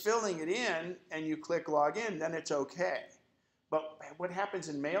 If it's filling it in and you click log in, then it's okay. But what happens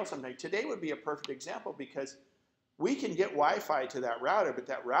in mail sometimes, today would be a perfect example because we can get Wi-Fi to that router, but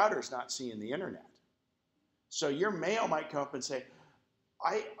that router's not seeing the internet. So your mail might come up and say,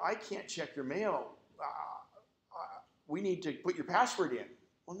 I can't check your mail. We need to put your password in.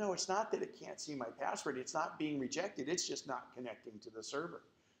 Well, no, it's not that it can't see my password. It's not being rejected. It's just not connecting to the server.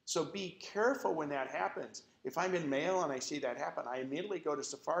 So be careful when that happens. If I'm in mail and I see that happen, I immediately go to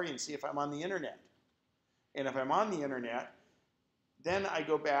Safari and see if I'm on the internet. And if I'm on the internet, then I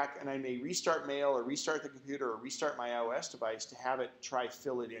go back and I may restart mail or restart the computer or restart my iOS device to have it try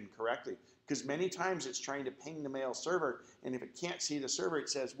fill it in correctly. Because many times it's trying to ping the mail server, and if it can't see the server, it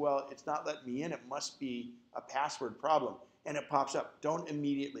says, well, it's not letting me in. It must be a password problem. And it pops up. Don't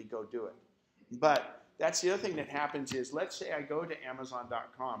immediately go do it. But that's the other thing that happens is, let's say I go to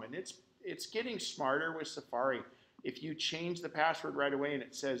Amazon.com, and it's getting smarter with Safari. If you change the password right away and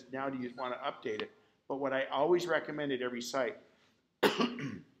it says, now do you want to update it? But what I always recommend at every site,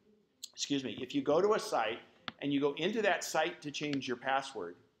 excuse me, if you go to a site and you go into that site to change your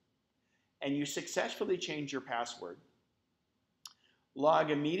password, and you successfully change your password,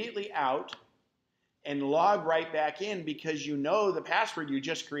 log immediately out and log right back in because you know the password you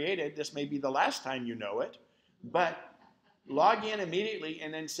just created. This may be the last time you know it, but log in immediately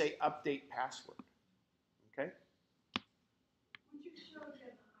and then say update password. Okay? Would you show them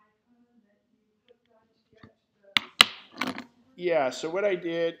the icon that you clicked on to get the Yeah, so what I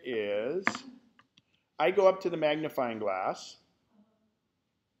did is I go up to the magnifying glass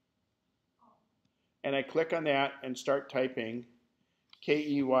and I click on that and start typing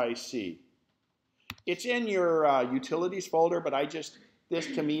KEYC. It's in your utilities folder, but this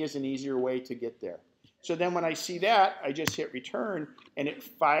to me is an easier way to get there. So then when I see that, I just hit return and it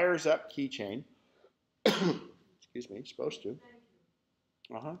fires up Keychain. Excuse me, it's supposed to.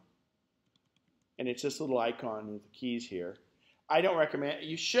 And it's this little icon with the keys here. I don't recommend,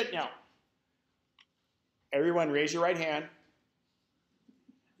 you should now. Everyone raise your right hand.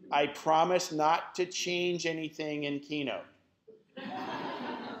 I promise not to change anything in Keynote.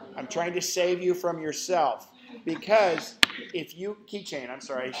 I'm trying to save you from yourself. Because if you, Keychain, I'm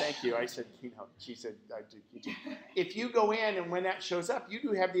sorry, thank you. I said Keynote. She said I did Keychain. If you go in and when that shows up, you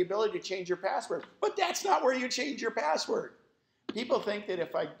do have the ability to change your password. But that's not where you change your password. People think that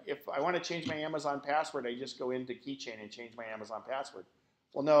if I want to change my Amazon password, I just go into Keychain and change my Amazon password.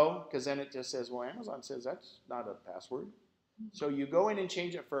 Well, no, because then it just says, well, Amazon says that's not a password. So you go in and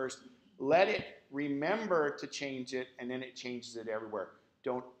change it first. Let it remember to change it, and then it changes it everywhere.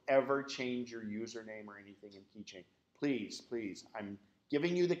 Don't ever change your username or anything in Keychain. Please, please. I'm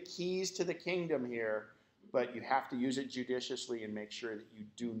giving you the keys to the kingdom here, but you have to use it judiciously and make sure that you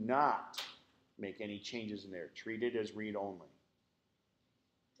do not make any changes in there. Treat it as read-only.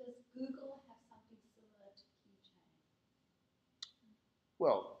 Does Google have something similar to Keychain?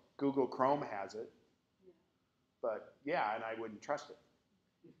 Well, Google Chrome has it. But yeah, and I wouldn't trust it.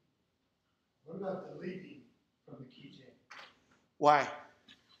 What about deleting from the keychain? Why?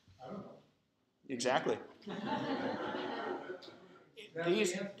 I don't know. Exactly. That's the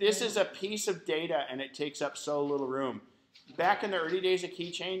answer. This is a piece of data, and it takes up so little room. Back in the early days of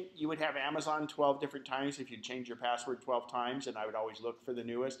keychain, you would have Amazon 12 different times if you'd change your password 12 times, and I would always look for the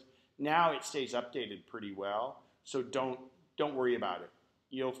newest. Now it stays updated pretty well, so don't worry about it.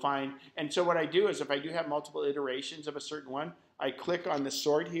 You'll find, and so what I do is if I do have multiple iterations of a certain one, I click on the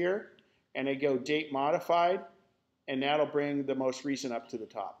sort here, and I go date modified, and that'll bring the most recent up to the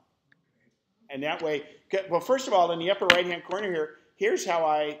top. And that way, well, first of all, in the upper right-hand corner here, here's how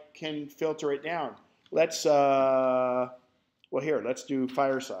I can filter it down. Let's, well, here, let's do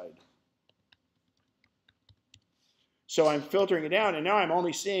Fireside. So I'm filtering it down, and now I'm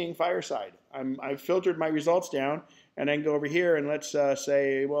only seeing Fireside. I've filtered my results down, and I can go over here and let's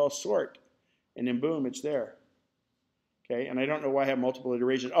say, well, sort. And then boom, it's there. Okay, and I don't know why I have multiple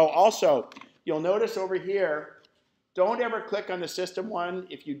iterations. Oh, also, you'll notice over here, don't ever click on the system one.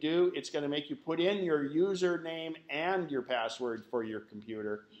 If you do, it's going to make you put in your username and your password for your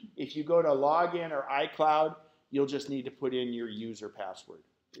computer. If you go to login or iCloud, you'll just need to put in your user password,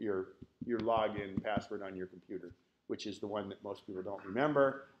 your login password on your computer, which is the one that most people don't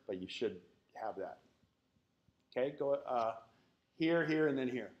remember, but you should have that. Okay, go here, here, and then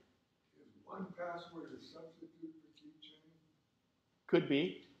here. Is one password a substitute for keychain? Could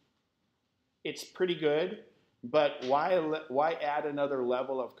be. It's pretty good, but why add another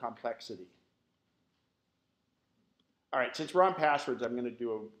level of complexity? All right, since we're on passwords, I'm going to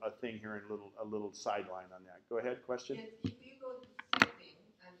do a thing here and a little sideline on that. Go ahead, question? Yes, if you go to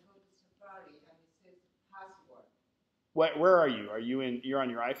settings and go to Safari and it says password. Where are you? You're on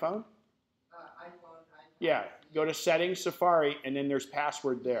your iPhone? iPhone. Yeah, go to settings, Safari, and then there's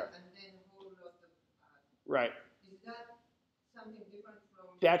password there. And then a whole lot of Right. Is that something different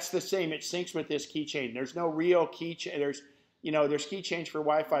from? That's the same. It syncs with this keychain. There's no real keychain. There's keychains for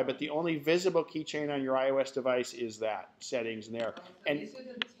Wi-Fi, but the only visible keychain on your iOS device is that settings in there. So And you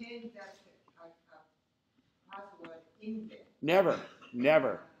shouldn't change that password in there.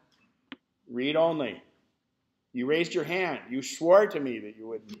 never. Read only. You raised your hand. You swore to me that you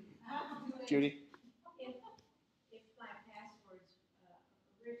wouldn't. Judy? If my passwords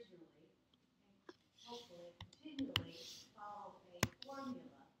originally and hopefully continually follow a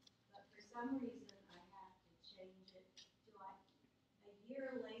formula, but for some reason I have to change it, a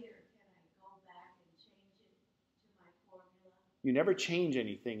year later, can I go back and change it to my formula? You never change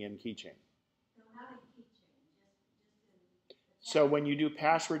anything in keychain. No, not in keychain, just in the So when you do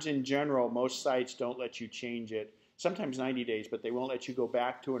passwords in general, most sites don't let you change it. Sometimes 90 days, but they won't let you go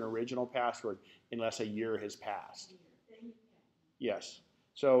back to an original password unless a year has passed. Yes.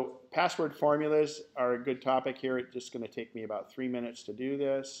 So password formulas are a good topic here. It's just going to take me about 3 minutes to do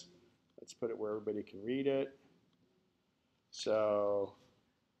this. Let's put it where everybody can read it. So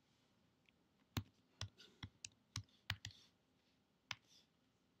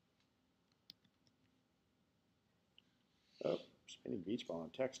oh, spinning beach ball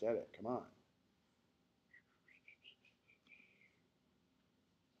and text edit. Come on.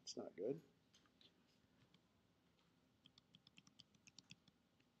 That's not good.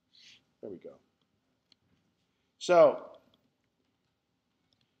 There we go. So,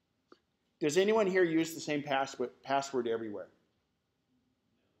 does anyone here use the same password everywhere?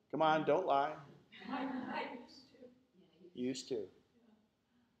 Come on, don't lie. I Used to.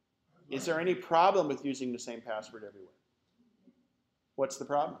 Is there any problem with using the same password everywhere? What's the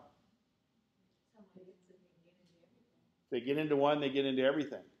problem? They get into one, they get into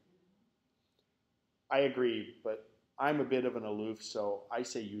everything. I agree, but I'm a bit of an aloof, so I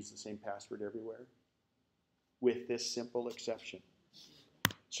say use the same password everywhere with this simple exception.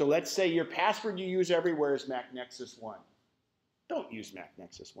 So let's say your password you use everywhere is MacNexus 1. Don't use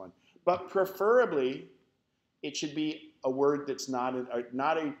MacNexus 1, but preferably it should be a word that's not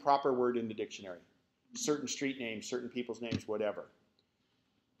a proper word in the dictionary. Certain street names, certain people's names, whatever.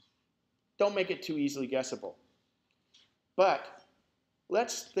 Don't make it too easily guessable. But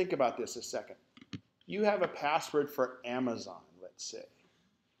let's think about this a second. You have a password for Amazon, let's say.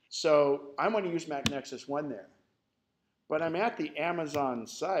 So I'm going to use MacNexus 1 there. But I'm at the Amazon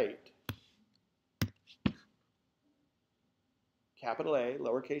site, capital A,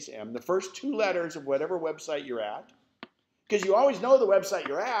 lowercase m, the first two letters of whatever website you're at, because you always know the website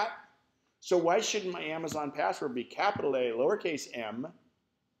you're at. So why shouldn't my Amazon password be capital A, lowercase m,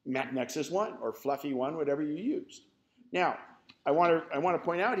 MacNexus 1, or Fluffy 1, whatever you used? Now, I want to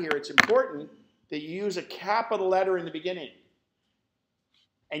point out here, it's important that you use a capital letter in the beginning.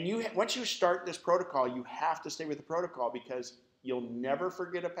 And once you start this protocol, you have to stay with the protocol because You'll never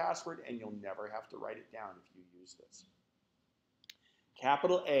forget a password, and you'll never have to write it down if you use this.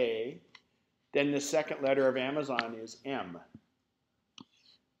 Capital A, then the second letter of Amazon is M.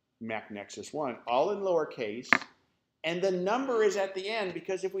 MacNexus 1, all in lowercase, and the number is at the end,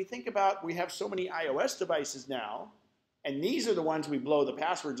 because if we think about, we have so many iOS devices now, and these are the ones we blow the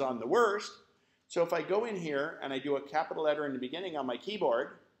passwords on the worst. So if I go in here and I do a capital letter in the beginning on my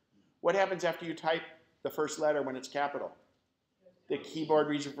keyboard, what happens after you type the first letter when it's capital? The keyboard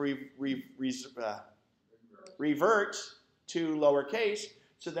reverts to lowercase.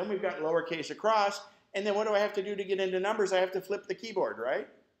 So then we've got lowercase across. And then what do I have to do to get into numbers? I have to flip the keyboard, right?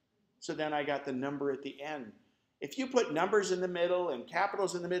 So then I got the number at the end. If you put numbers in the middle and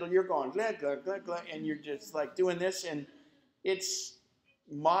capitals in the middle, you're going blah, blah, blah, blah, and you're just like doing this. And it's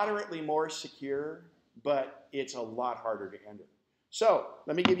moderately more secure, but it's a lot harder to enter. So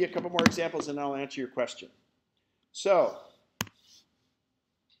let me give you a couple more examples and I'll answer your question. So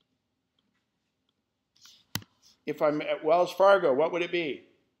if I'm at Wells Fargo, what would it be?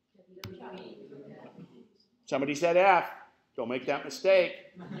 Somebody said F. Don't make that mistake.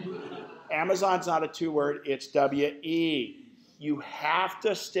 Amazon's not a two-word, it's W-E. You have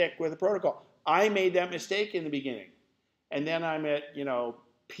to stick with the protocol. I made that mistake in the beginning. And then I'm at,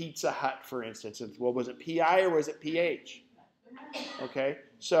 Pizza Hut, for instance. And, well, was it P-I or was it P-H? Okay,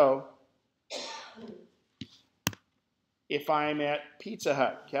 so if I'm at Pizza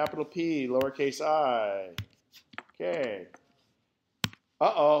Hut, capital P, lowercase I. Okay.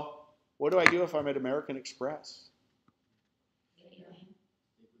 Uh-oh. What do I do if I'm at American Express?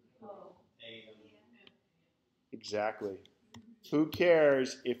 Exactly. Who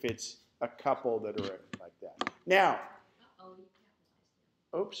cares if it's a couple that are like that? Now,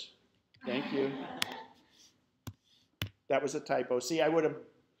 oops, thank you. That was a typo. See, I would have, do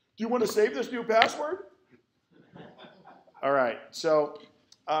you want to save this new password? All right, so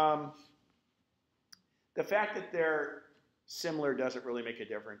the fact that they're similar doesn't really make a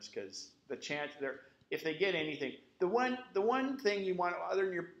difference because the chance if they get anything, the one thing you want, other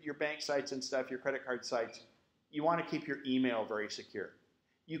than your bank sites and stuff, your credit card sites, you want to keep your email very secure.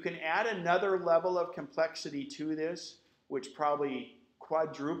 You can add another level of complexity to this, which probably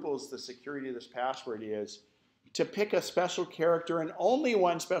quadruples the security of this password, is to pick a special character and only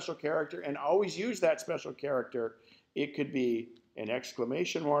one special character and always use that special character. It could be an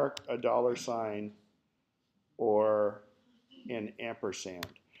exclamation mark, a $, or an ampersand.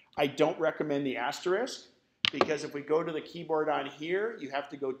 I don't recommend the asterisk because if we go to the keyboard on here, you have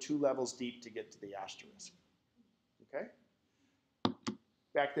to go 2 levels deep to get to the asterisk. Okay?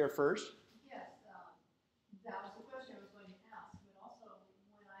 Back there first. Yes, that was the question I was going to ask, but also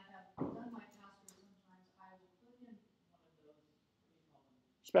when I have done my password, sometimes I will put in one of those, what do you call them?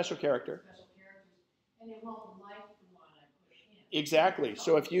 Special characters, and it won't like the one I put in. Exactly.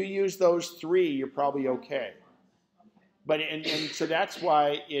 So if you use those 3, you're probably okay. But and so that's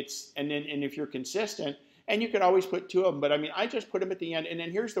why it's, and if you're consistent, and you could always put 2 of them, but I mean, I just put them at the end. And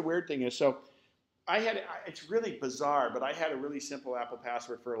then here's the weird thing is, so it's really bizarre, but I had a really simple Apple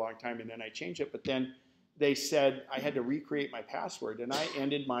password for a long time, and then I changed it. But then they said I had to recreate my password, and I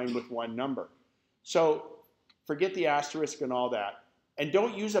ended mine with 1 number. So forget the asterisk and all that. And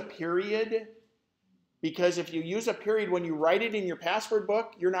don't use a period, because if you use a period when you write it in your password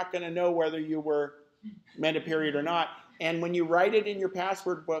book, you're not going to know whether you were meant a period or not. And when you write it in your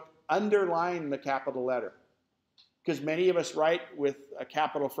password book, underline the capital letter, because many of us write with a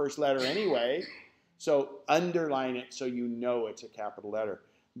capital first letter anyway. So underline it so you know it's a capital letter.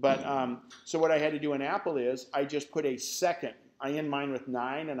 But so what I had to do in Apple is I just put a second. I end mine with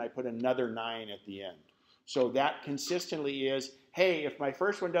 9, and I put another 9 at the end. So that consistently is, hey, if my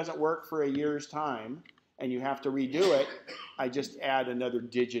first one doesn't work for a year's time and you have to redo it, I just add another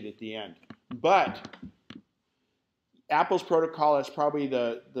digit at the end. But Apple's protocol is probably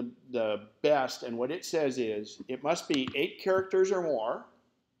the best, and what it says is it must be 8 characters or more.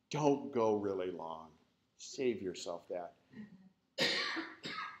 Don't go really long. Save yourself that.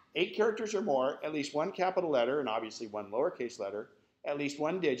 8 characters or more, at least 1 capital letter, and obviously 1 lowercase letter, at least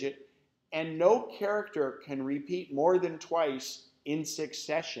 1 digit, and no character can repeat more than twice in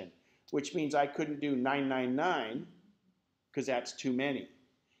succession, which means I couldn't do 999 because that's too many.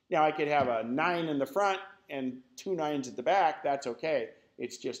 Now I could have a 9 in the front and 2 9s at the back. That's okay.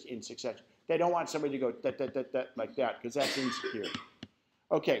 It's just in succession. They don't want somebody to go like that because that's insecure.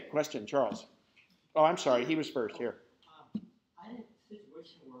 Okay, question, Charles. Oh, I'm sorry. He was first. Here. I had a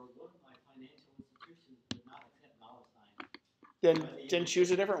situation where one of my financial institutions did not accept $sign. Then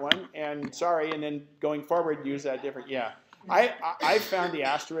choose a different one. And sorry, and then going forward, use that different. Yeah, I found the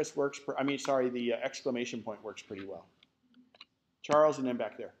asterisk works. The exclamation point works pretty well. Charles, and then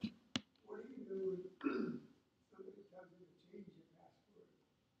back there. What do you do when somebody tells you to change your password?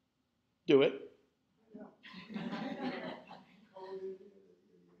 Do it.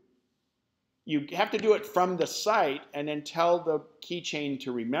 You have to do it from the site and then tell the keychain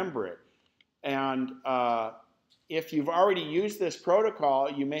to remember it. And if you've already used this protocol,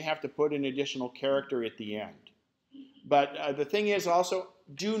 you may have to put an additional character at the end. But the thing is also,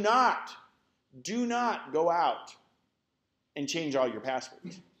 do not go out and change all your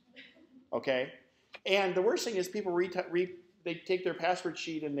passwords. Okay? And the worst thing is people they take their password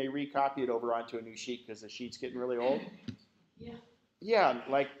sheet and they recopy it over onto a new sheet because the sheet's getting really old. Yeah. Yeah,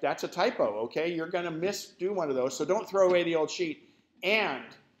 like that's a typo, okay? You're going to misdo one of those, so don't throw away the old sheet. And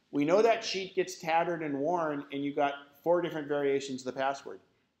we know that sheet gets tattered and worn, and you got 4 different variations of the password.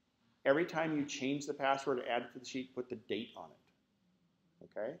 Every time you change the password or add it to the sheet, put the date on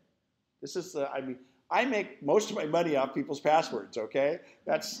it, okay? This is the, I mean, I make most of my money off people's passwords, okay?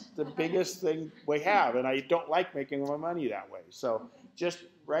 That's the biggest thing we have, and I don't like making my money that way. So just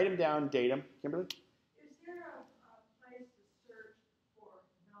write them down, date them. Kimberly? Is there a place to search for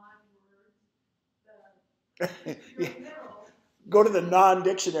non-words? Yeah. Your middle. Go to the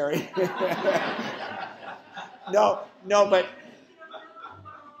non-dictionary. No, but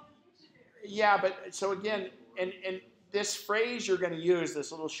yeah, but so again, and this phrase you're going to use,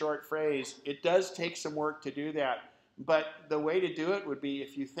 this little short phrase, it does take some work to do that. But the way to do it would be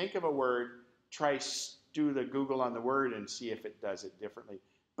if you think of a word, try do the Google on the word and see if it does it differently.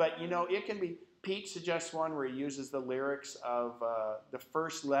 But you know, it can be. Pete suggests one where he uses the lyrics of the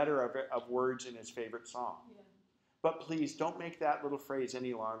first letter of words in his favorite song. Yeah. But please don't make that little phrase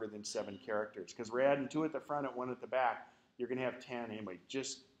any longer than 7 characters because we're adding 2 at the front and 1 at the back. You're going to have 10 anyway.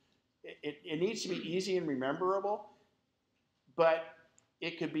 Just it needs to be easy and rememberable, but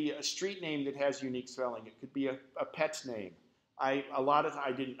it could be a street name that has unique spelling. It could be a pet's name. I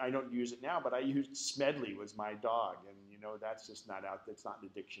don't use it now, but I used Smedley was my dog, and you know that's just not out. That's not in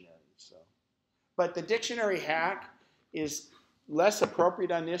the dictionary. So, but the dictionary hack is less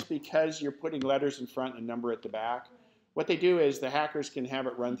appropriate on this because you're putting letters in front and a number at the back. What they do is the hackers can have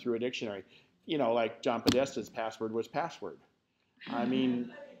it run through a dictionary. You know, like John Podesta's password was password. I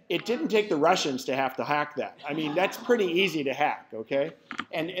mean, it didn't take the Russians to have to hack that. I mean, that's pretty easy to hack, okay?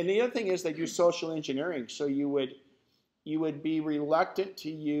 And the other thing is they do social engineering. So you would be reluctant to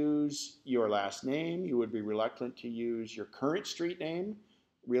use your last name. You would be reluctant to use your current street name,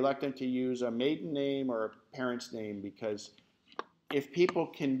 reluctant to use a maiden name or a parent's name because if people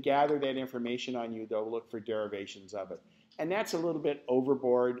can gather that information on you, they'll look for derivations of it. And that's a little bit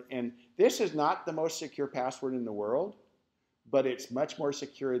overboard. And this is not the most secure password in the world, but it's much more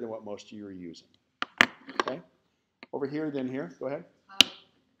secure than what most of you are using. Okay? Over here, then here. Go ahead.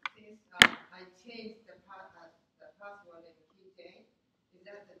 Since I changed the password and keychain, is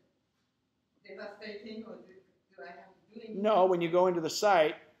that the devastating or do I have to do anything? No, when you go into the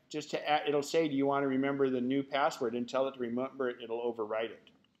site, just to add, it'll say, do you want to remember the new password? And tell it to remember it, it'll overwrite it.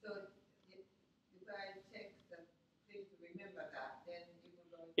 So if I check the thing to remember that, then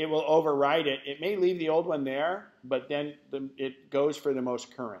it will overwrite it. It may leave the old one there, but then it goes for the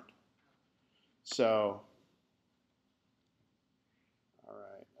most current. So, all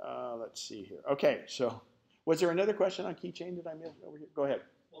right, let's see here. Okay, so was there another question on keychain that I missed over here? Go ahead.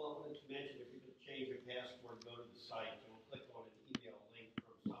 Well, I wanted to mention if you could change your password, go to the site, and click on an email link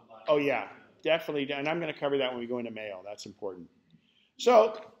from somebody. Oh yeah, definitely, and I'm going to cover that when we go into mail. That's important.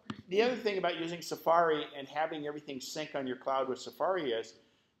 So the other thing about using Safari and having everything sync on your cloud with Safari is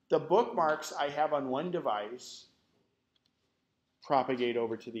the bookmarks I have on one device propagate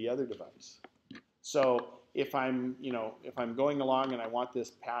over to the other device. So if I'm going along and I want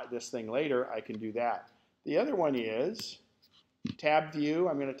this thing later, I can do that. The other one is tab view.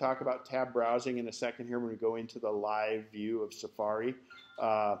 I'm going to talk about tab browsing in a second here when we go into the live view of Safari.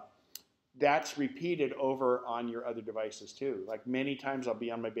 That's repeated over on your other devices too. Like many times I'll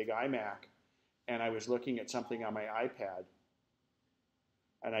be on my big iMac and I was looking at something on my iPad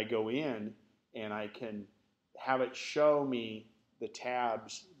and I go in and I can have it show me the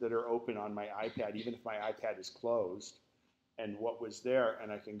tabs that are open on my iPad, even if my iPad is closed, and what was there,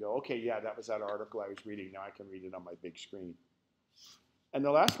 and I can go, okay, yeah, that was that article I was reading. Now I can read it on my big screen. And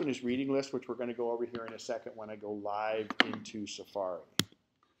the last one is reading list, which we're going to go over here in a second when I go live into Safari.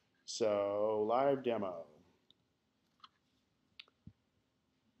 So live demo.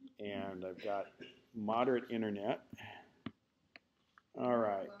 And I've got moderate internet. All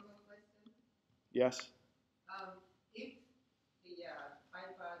right. One more question. Yes? If the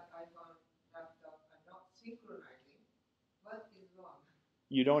iPad, iPhone, laptop are not synchronizing, what is wrong?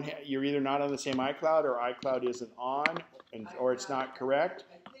 You're either not on the same iCloud or iCloud isn't on, or it's not correct,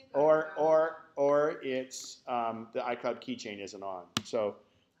 or it's the iCloud keychain isn't on. So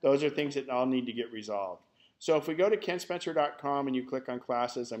those are things that all need to get resolved. So if we go to kenspencer.com and you click on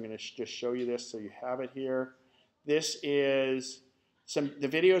classes, I'm going to just show you this so you have it here. This is the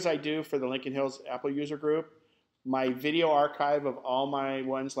videos I do for the Lincoln Hills Apple user group. My video archive of all my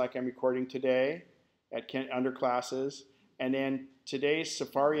ones like I'm recording today under classes. And then today's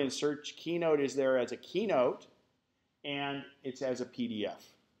Safari and Search keynote is there as a keynote, and it's as a PDF.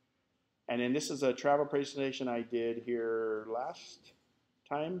 And then this is a travel presentation I did here last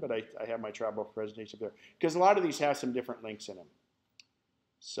time, but I have my travel presentation up there. Because a lot of these have some different links in them.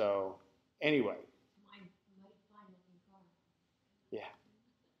 So anyway. Yeah,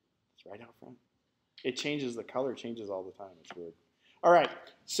 it's right out front. It changes, the color changes all the time. It's weird. All right,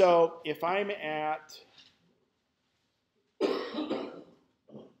 so if I'm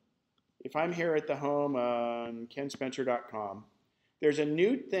here at the home on kenspencer.com, there's a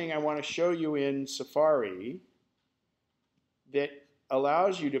new thing I want to show you in Safari that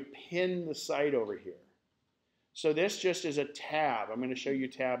allows you to pin the site over here. So this just is a tab. I'm going to show you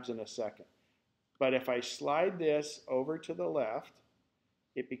tabs in a second. But if I slide this over to the left,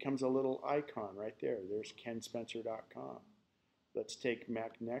 it becomes a little icon right there. There's kenspencer.com. Let's take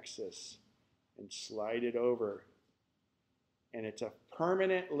MacNexus and slide it over. And it's a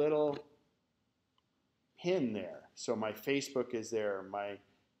permanent little pin there. So my Facebook is there, my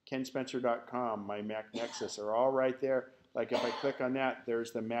kenspencer.com, my MacNexus are all right there. Like if I click on that,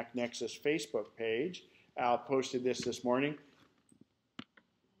 there's the MacNexus Facebook page. Al posted this morning.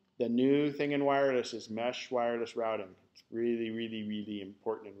 The new thing in wireless is mesh wireless routing. It's really, really, really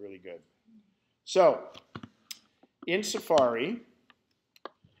important and really good. So in Safari,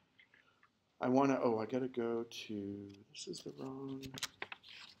 I want to, I got to go to, this is the wrong,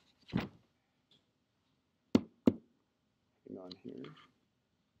 hang on here.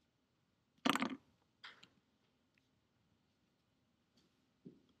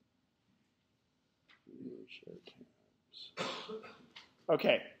 Share tabs.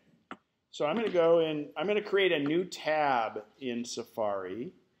 Okay, so I'm going to go in, I'm going to create a new tab in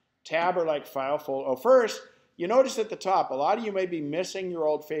Safari. Tab are like file folder. Oh, first, you notice at the top, a lot of you may be missing your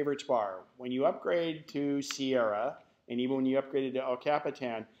old favorites bar. When you upgrade to Sierra, and even when you upgraded to El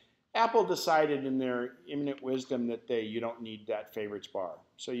Capitan, Apple decided in their infinite wisdom that you don't need that favorites bar.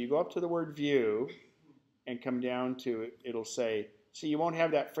 So you go up to the word view and come down to it, it'll say, so you won't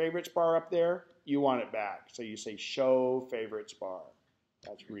have that favorites bar up there, you want it back. So you say show favorites bar.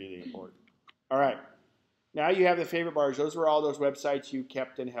 That's really important. All right, now you have the favorite bars. Those were all those websites you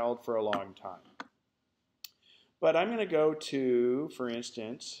kept and held for a long time. But I'm going to go to, for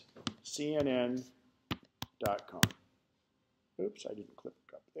instance, CNN.com. Oops, I didn't click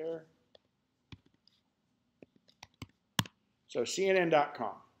up there. So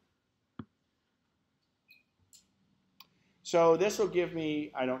CNN.com. So this will give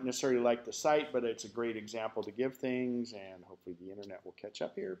me, I don't necessarily like the site, but it's a great example to give things, and hopefully the internet will catch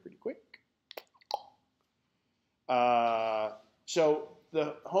up here pretty quick. So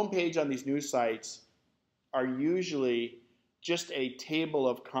the homepage on these news sites are usually just a table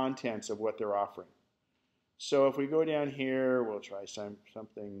of contents of what they're offering. So if we go down here, we'll try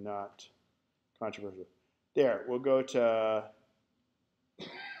something not controversial. There, we'll go to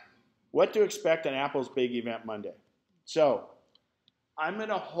what to expect on Apple's big event Monday. So I'm going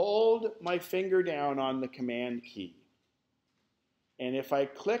to hold my finger down on the command key. And if I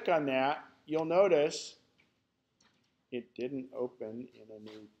click on that, you'll notice it didn't open in a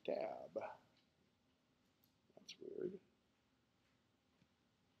new tab. That's weird.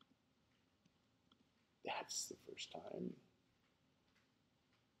 That's the first time.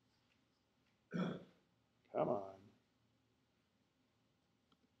 Come on.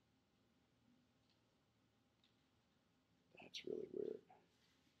 That's really weird.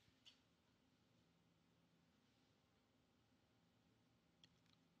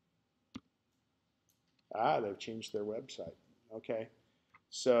 Ah, they've changed their website. Okay.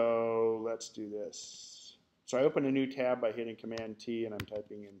 So let's do this. So I open a new tab by hitting Command T and I'm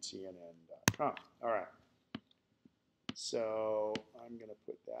typing in CNN.com. All right. So I'm going to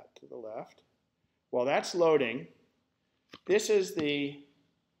put that to the left. While that's loading, this is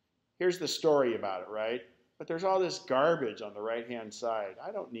here's the story about it, right? But there's all this garbage on the right-hand side.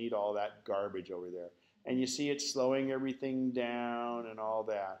 I don't need all that garbage over there. And you see it's slowing everything down and all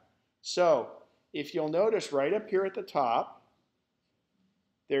that. So if you'll notice right up here at the top,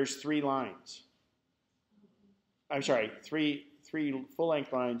 there's 3 lines. I'm sorry, three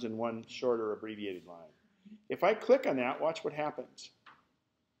full-length lines and 1 shorter abbreviated line. If I click on that, watch what happens.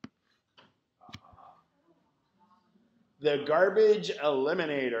 The garbage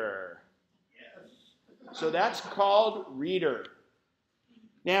eliminator. So that's called Reader.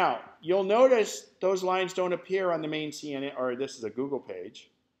 Now, you'll notice those lines don't appear on the main CNN, or this is a Google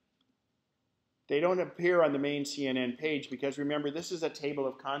page. They don't appear on the main CNN page because remember, this is a table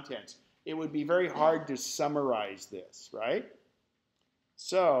of contents. It would be very hard to summarize this, right?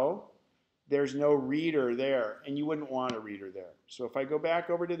 So there's no reader there, and you wouldn't want a reader there. So if I go back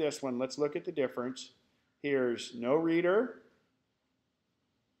over to this one, let's look at the difference. Here's no reader.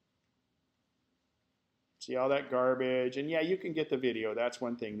 See all that garbage? And yeah, you can get the video. That's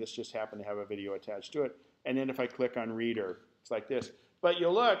one thing. This just happened to have a video attached to it. And then if I click on reader, it's like this. But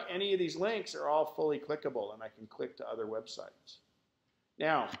you'll look, any of these links are all fully clickable, and I can click to other websites.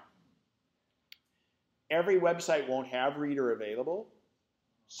 Now, every website won't have reader available.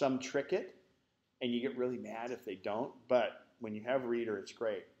 Some trick it, and you get really mad if they don't. But when you have reader, it's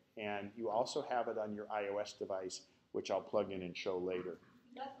great. And you also have it on your iOS device, which I'll plug in and show later.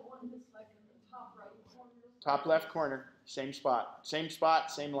 That's the one that's like in the top right corner. Top left corner, same spot, same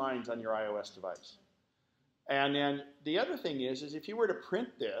lines on your iOS device. And then the other thing is if you were to print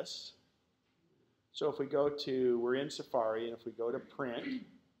this, so if we go to, we're in Safari, and if we go to print,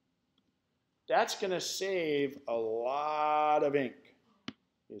 that's going to save a lot of ink,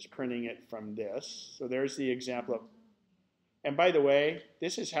 is printing it from this. So there's the example of, and by the way,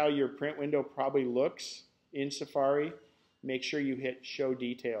 this is how your print window probably looks in Safari. Make sure you hit Show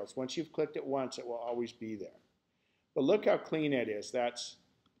Details. Once you've clicked it once, it will always be there. But look how clean it is. That's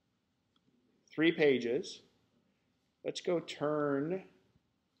 3 pages. Let's go turn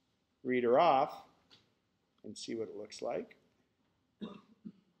Reader off and see what it looks like.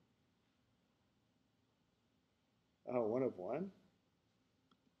 Oh, 1 of 1.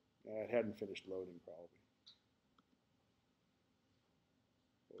 It hadn't finished loading probably.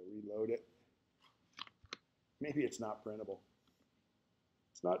 We'll reload it. Maybe it's not printable.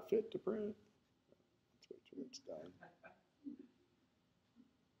 It's not fit to print. Let's wait till it's done.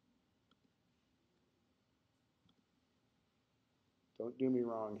 Don't do me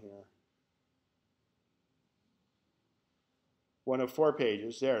wrong here. 1 of 4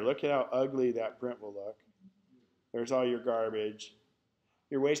 pages. There, look at how ugly that print will look. There's all your garbage.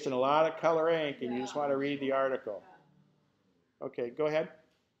 You're wasting a lot of color ink and you just want to read the article. Okay, go ahead.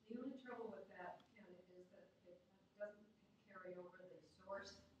 The only trouble with that, Ken, is that it doesn't carry over the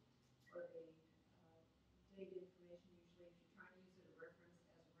source or the data information. Usually, if you're trying to use it as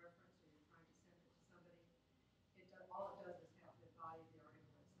a reference, or you're trying to send it to somebody, all it does is have the body of the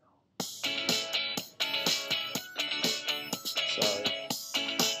article Sorry.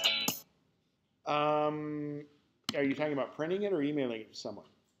 Are you talking about printing it or emailing it to someone?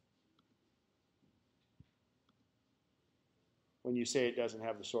 When you say it doesn't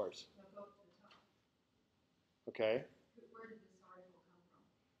have the source. Okay. Where did this article come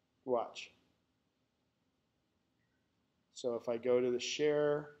from? Watch. So if I go to the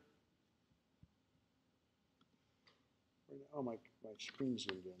share, oh my screen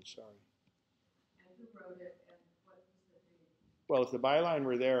zoomed in, sorry. And who wrote it and what was the thing? Well, if the byline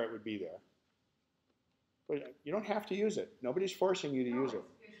were there, it would be there. But you don't have to use it. Nobody's forcing you to use it.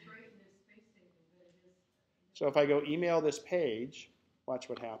 It's great in this space station, but it is. So if I go email this page, watch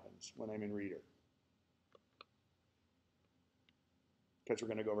what happens when I'm in Reader. Because we're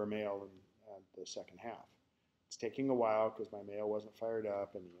going to go over mail in the second half. It's taking a while because my mail wasn't fired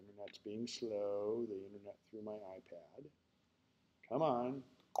up and the internet's being slow. The internet through my iPad. Come on.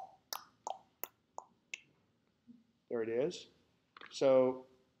 There it is. So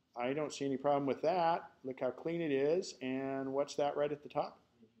I don't see any problem with that. Look how clean it is. And what's that right at the top?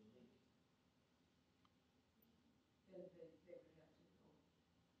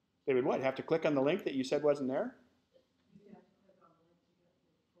 They would what? Have to click on the link that you said wasn't there?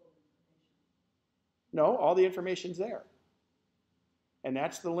 No, all the information's there. And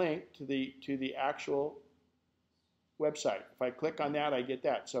that's the link to the actual website. If I click on that, I get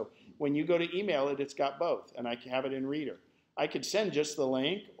that. So when you go to email it, it's got both, and I can have it in Reader. I could send just the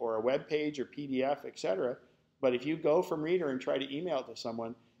link or a web page or PDF, etc. But if you go from Reader and try to email it to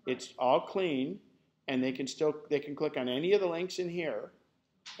someone, it's all clean, and they can click on any of the links in here,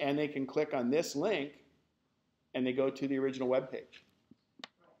 and they can click on this link, and they go to the original web page.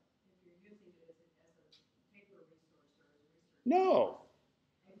 No.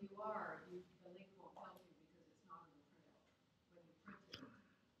 If you are, the link won't help you because it's not in the printout. When you print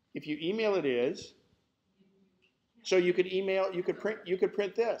it. If you email it is, so you could email, you could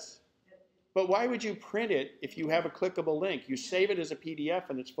print this. But why would you print it if you have a clickable link? You save it as a PDF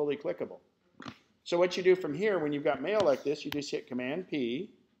and it's fully clickable. So what you do from here, when you've got mail like this, you just hit Command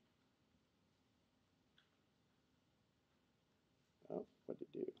P.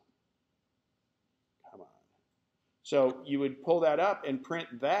 So you would pull that up and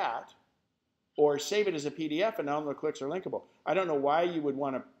print that, or save it as a PDF, and all the clicks are linkable. I don't know why you would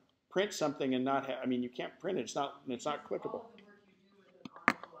want to print something and not have. I mean, you can't print it. It's not clickable. All of the work you do with an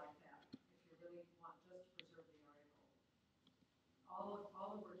article like that, if you really want just to preserve the article,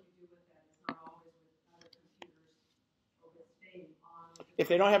 all the work you do with that is not always with other computers or with staying on. If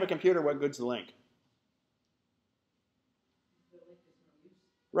they don't have a computer, what good's the link? The link is no use.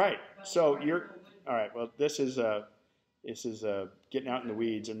 Right. But So the you're article would be. all right. Well, this is getting out in the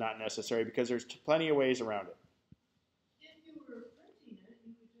weeds and not necessary because there's plenty of ways around it. If you were printing it,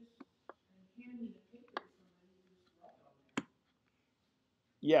 you could just hand me the paper to somebody and just write on there.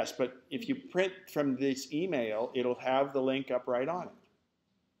 Yes, but if you print from this email, it'll have the link up right on it.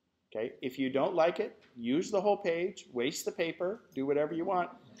 Okay. If you don't like it, use the whole page, waste the paper, do whatever you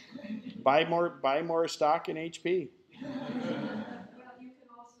want. Buy more stock in HP. Well, you can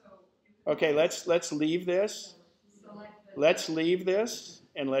also. Okay, let's leave this. Select the. Let's leave this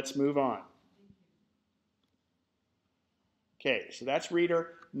and let's move on. Okay, so that's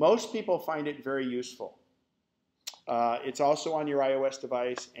Reader. Most people find it very useful. It's also on your iOS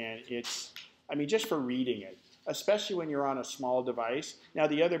device, and it's, I mean, just for reading it, especially when you're on a small device. Now,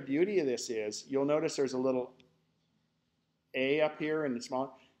 the other beauty of this is, you'll notice there's a little A up here in the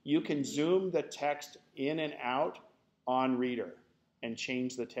small. You can zoom the text in and out on Reader and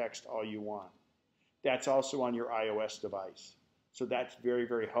change the text all you want. That's also on your iOS device. So that's very,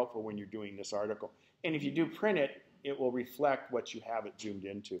 very helpful when you're doing this article. And if you do print it, it will reflect what you have it zoomed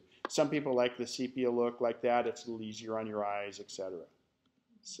into. Some people like the sepia look like that. It's a little easier on your eyes, etc.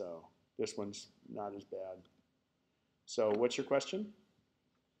 So this one's not as bad. So what's your question?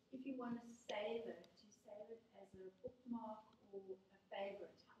 If you want to save it, do you save it as a bookmark or a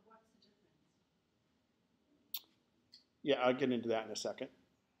favorite? What's the difference? Yeah, I'll get into that in a second.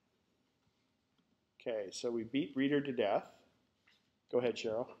 Okay, so we beat Reader to death. Go ahead,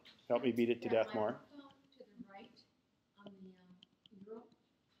 Cheryl. Help me beat it to death more. To the right on the mural,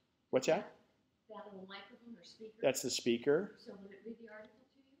 What's that? that little microphone or speaker. That's the speaker. So would it read the article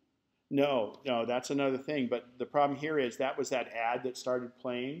to you? No, that's another thing. But the problem here is that was that ad that started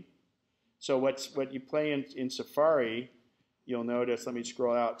playing. So what you play in Safari, you'll notice, let me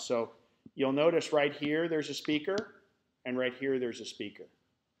scroll out. So you'll notice right here there's a speaker, and right here there's a speaker.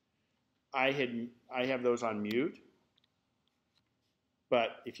 I have those on mute,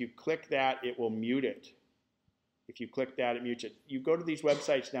 but if you click that, it will mute it. If you click that, it mutes it. You go to these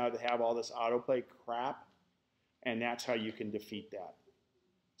websites now that have all this autoplay crap, and that's how you can defeat that.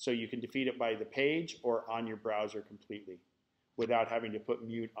 So you can defeat it by the page or on your browser completely without having to put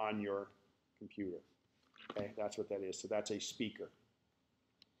mute on your computer. Okay, that's what that is. So that's a speaker.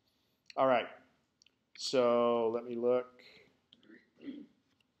 All right, so let me look.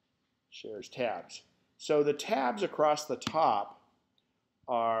 Shares tabs. So the tabs across the top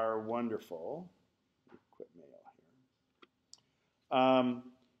are wonderful. Quit mail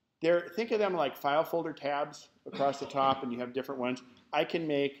here. Think of them like file folder tabs across the top, and you have different ones. I can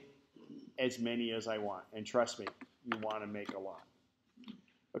make as many as I want, and trust me, you want to make a lot.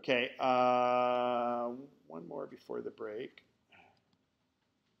 Okay, one more before the break.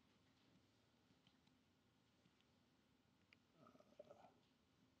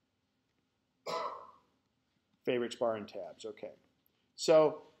 Favorites bar and tabs, okay.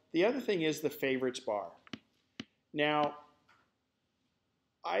 So the other thing is the favorites bar. Now,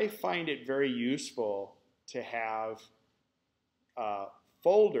 I find it very useful to have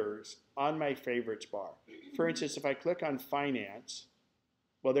folders on my favorites bar. For instance, if I click on finance,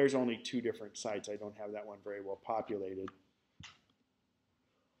 well, there's only 2 different sites. I don't have that one very well populated.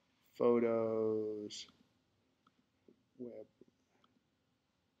 Photos, web.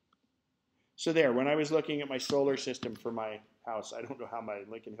 So there, when I was looking at my solar system for my house, I don't know how my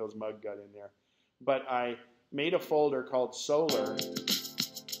Lincoln Hills mug got in there, but I made a folder called Solar.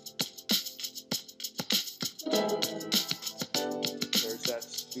 There's that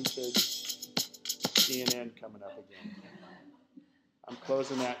stupid CNN coming up again. I'm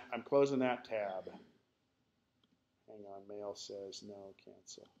closing that tab. Hang on, mail says no,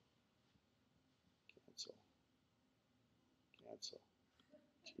 cancel. Cancel.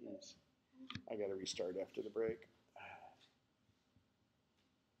 Jeez. I got to restart after the break.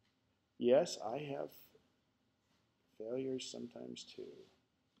 Yes, I have failures sometimes too.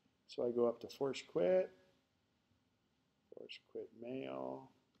 So I go up to force quit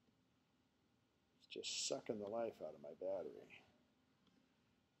mail. It's just sucking the life out of my battery.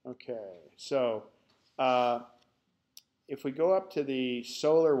 Okay, so if we go up to the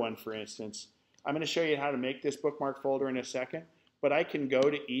solar one, for instance, I'm going to show you how to make this bookmark folder in a second. But I can go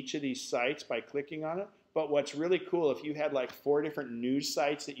to each of these sites by clicking on it. But what's really cool, if you had like 4 different news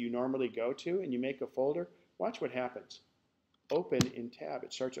sites that you normally go to and you make a folder, watch what happens. Open in tab.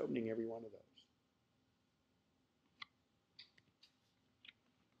 It starts opening every one of those.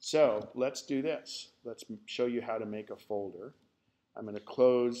 So let's do this. Let's show you how to make a folder. I'm going to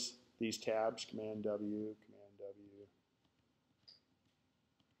close these tabs, Command W, Command W.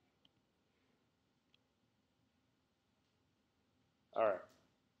 All right.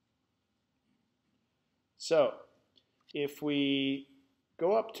 So if we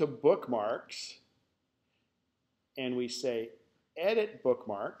go up to bookmarks and we say edit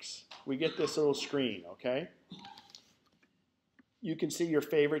bookmarks, we get this little screen, okay? You can see your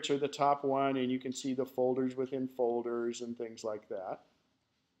favorites are the top one, and you can see the folders within folders and things like that.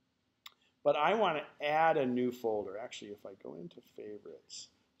 But I want to add a new folder. Actually, if I go into favorites,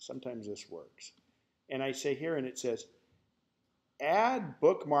 sometimes this works. And I say here, and it says add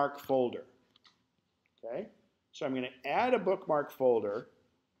bookmark folder. Okay? So I'm going to add a bookmark folder,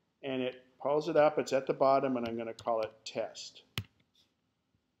 and it pulls it up. It's at the bottom, and I'm going to call it test.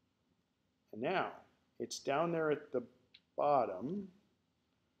 And now it's down there at the bottom,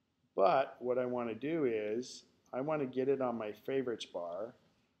 but what I want to do is I want to get it on my favorites bar,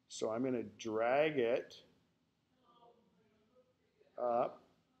 so I'm going to drag it up.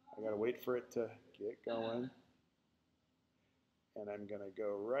 I got to wait for it to get going, and I'm going to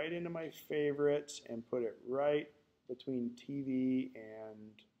go right into my favorites and put it right between TV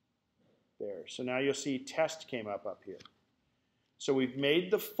and there. So now you'll see test came up here. So we've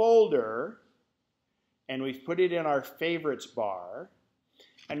made the folder and we've put it in our favorites bar.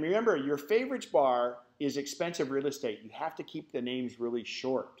 And remember, your favorites bar is expensive real estate. You have to keep the names really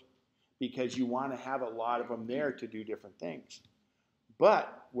short because you want to have a lot of them there to do different things.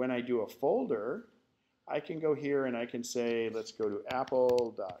 But when I do a folder, I can go here and I can say, let's go to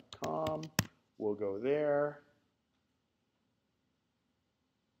apple.com. We'll go there.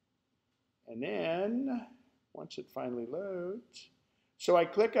 And then, once it finally loads, so I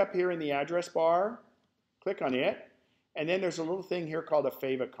click up here in the address bar, click on it, and then there's a little thing here called a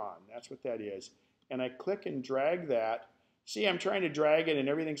favicon. That's what that is. And I click and drag that. See, I'm trying to drag it and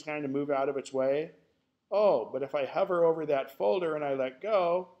everything's trying to move out of its way. Oh, but if I hover over that folder and I let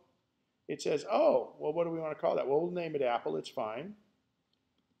go, it says, oh, well, what do we want to call that? Well, we'll name it Apple. It's fine.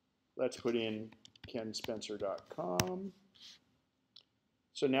 Let's put in kenspencer.com.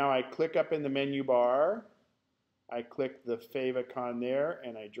 So now I click up in the menu bar. I click the favicon there,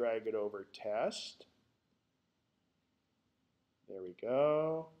 and I drag it over test. There we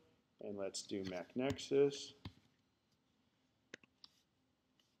go. And let's do MacNexus.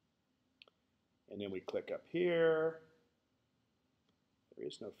 And then we click up here. There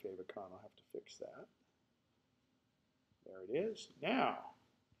is no favicon. I'll have to fix that. There it is. Now,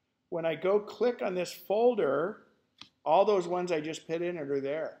 when I go click on this folder, all those ones I just put in are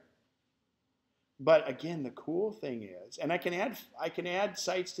there. But again, the cool thing is, and I can add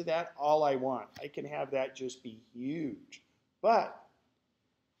sites to that all I want. I can have that just be huge. But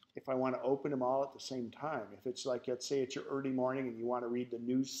if I want to open them all at the same time, if it's like, let's say it's your early morning and you want to read the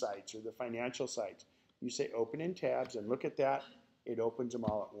news sites or the financial sites, you say open in tabs and look at that. It opens them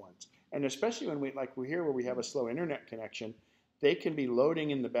all at once. And especially when we're here where we have a slow internet connection, they can be loading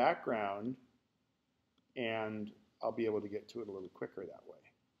in the background, and I'll be able to get to it a little quicker that way.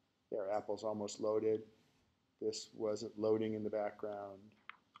 There, Apple's almost loaded. This wasn't loading in the background.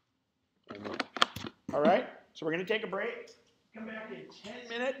 And then, all right, so we're going to take a break. Come back in 10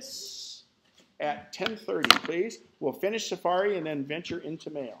 minutes at 10:30, please. We'll finish Safari and then venture into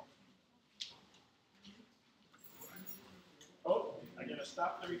Mail. Oh, I'm going to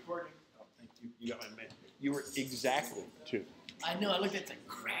stop the recording. Oh, thank you. You got my mail. You were exactly 2. I know, I looked at the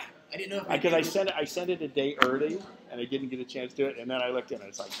crap. I didn't know if Because I sent it a day early, and I didn't get a chance to do it, and then I looked in, and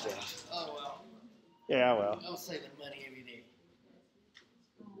it's like, damn. Oh, well. Yeah, well. I'll save the money every day.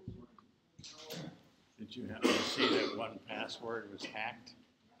 Did you happen to see that one password was hacked?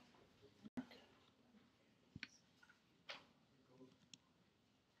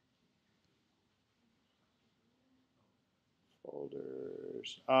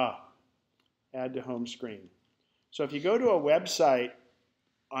 Folders. Add to home screen. So if you go to a website,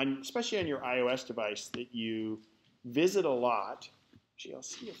 especially on your iOS device that you visit a lot, actually, I'll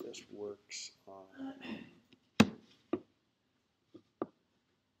see if this works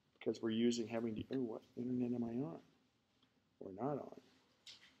because we're having to, what internet am I on? We're not on.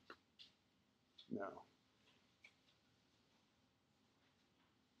 No.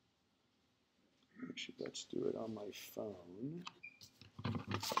 Actually, let's do it on my phone.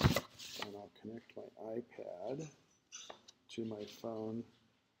 And I'll connect my iPad to my phone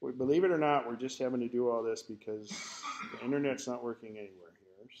Believe it or not, we're just having to do all this because the internet's not working anywhere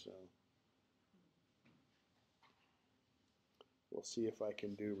here. So we'll see if I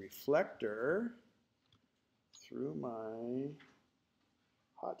can do reflector through my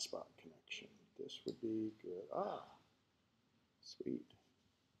hotspot connection. This would be good. Ah, sweet.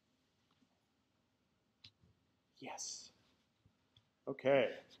 Yes. Okay.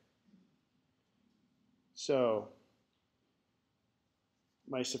 So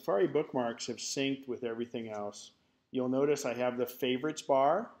my Safari bookmarks have synced with everything else. You'll notice I have the favorites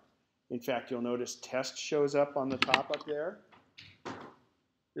bar. In fact, you'll notice test shows up on the top up there.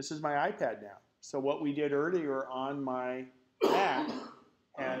 This is my iPad now. So what we did earlier on my Mac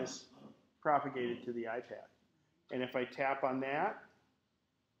has propagated to the iPad. And if I tap on that,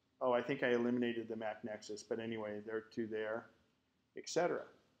 oh, I think I eliminated the MacNexus, but anyway, there are two there, etc.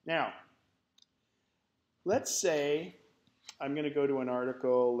 Now, let's say I'm going to go to an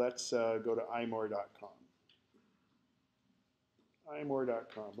article. Let's go to imore.com.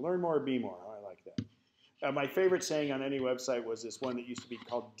 imore.com. Learn more, be more. I like that. My favorite saying on any website was this one that used to be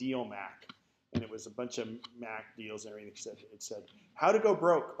called Deal Mac. And it was a bunch of Mac deals and everything. It said, how to go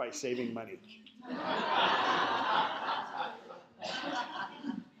broke by saving money.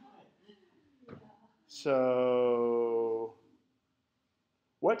 So,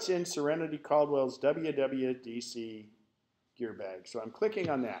 what's in Serenity Caldwell's WWDC gear bag? So I'm clicking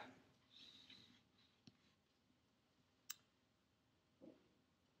on that.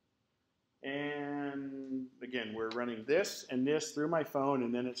 And again, we're running this and this through my phone,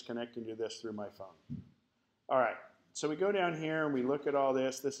 and then it's connecting to this through my phone. All right, so we go down here and we look at all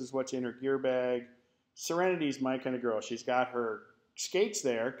this. This is what's in her gear bag. Serenity's my kind of girl. She's got her skates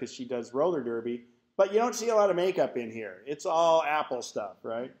there because she does roller derby, but you don't see a lot of makeup in here. It's all Apple stuff,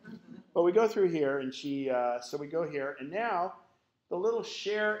 right? But we go through here, and so we go here, and now the little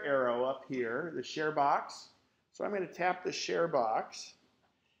share arrow up here, the share box. So I'm going to tap the share box.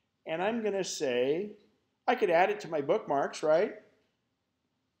 And I'm going to say, I could add it to my bookmarks, right?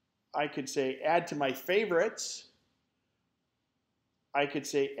 I could say add to my favorites. I could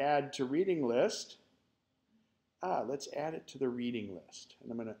say add to reading list. Let's add it to the reading list. And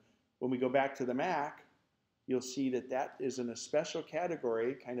I'm going to, when we go back to the Mac, you'll see that that is in a special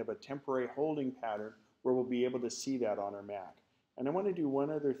category, kind of a temporary holding pattern, where we'll be able to see that on our Mac. And I want to do one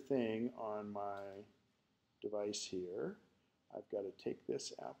other thing on my device here. I've got to take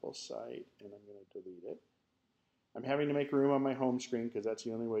this Apple site and I'm going to delete it. I'm having to make room on my home screen because that's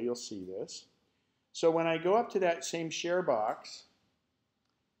the only way you'll see this. So when I go up to that same share box,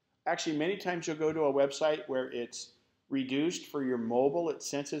 actually many times you'll go to a website where it's reduced for your mobile. It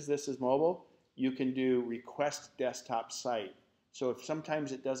senses this is mobile. You can do request desktop site. So if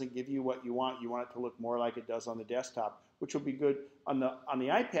sometimes it doesn't give you what you want it to look more like it does on the desktop, which will be good. On the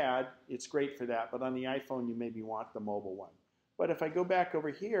iPad, it's great for that, but on the iPhone, you maybe want the mobile one. But if I go back over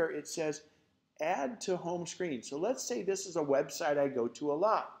here, it says add to home screen. So let's say this is a website I go to a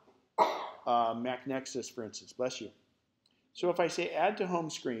lot. MacNexus, for instance, bless you. So if I say add to home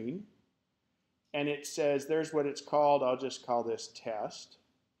screen, and it says there's what it's called, I'll just call this test,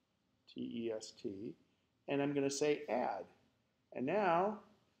 T-E-S-T, and I'm going to say add. And now,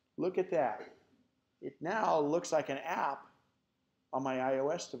 look at that. It now looks like an app on my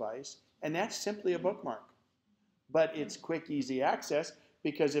iOS device, and that's simply a bookmark. But it's quick, easy access,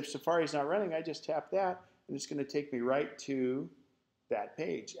 because if Safari's not running, I just tap that, and it's going to take me right to that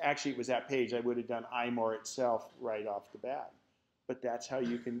page. Actually, it was that page. I would have done iMore itself right off the bat. But that's how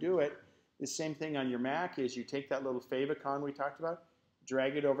you can do it. The same thing on your Mac is you take that little favicon we talked about,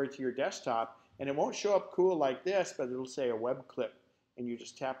 drag it over to your desktop, and it won't show up cool like this, but it'll say a web clip, and you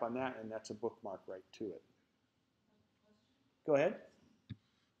just tap on that, and that's a bookmark right to it. Go ahead.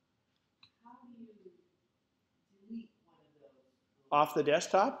 How do you delete one of those? Off the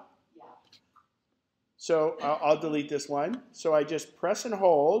desktop? Yeah. So I'll delete this one. So I just press and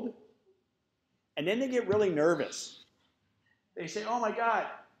hold, and then they get really nervous. They say, oh my God,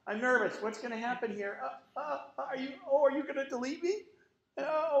 I'm nervous. What's going to happen here? Are you going to delete me?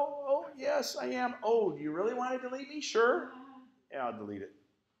 Oh, yes, I am. Oh, do you really want to delete me? Sure. Yeah, I'll delete it.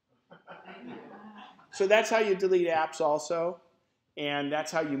 So that's how you delete apps also, and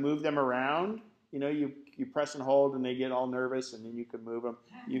that's how you move them around. You know, you press and hold, and they get all nervous, and then you can move them.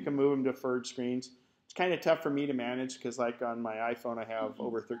 You can move them to deferred screens. It's kind of tough for me to manage because, like on my iPhone, I have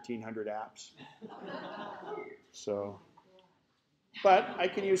over 1,300 apps. So, but I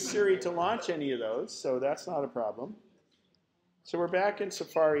can use Siri to launch any of those, so that's not a problem. So we're back in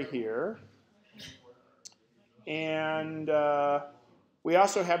Safari here. And we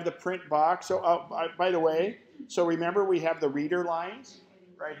also have the print box. So by the way, so remember we have the reader lines.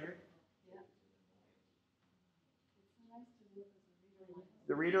 right here.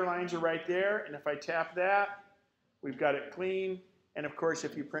 The reader lines are right there, and if I tap that, we've got it clean. And of course,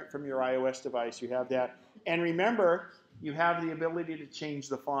 if you print from your iOS device, you have that. And remember, you have the ability to change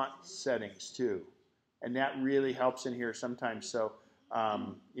the font settings too. And that really helps in here sometimes. So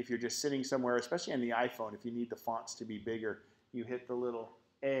if you're just sitting somewhere, especially on the iPhone, if you need the fonts to be bigger, you hit the little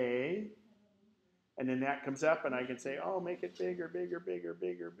A, and then that comes up, and I can say, oh, make it bigger, bigger, bigger,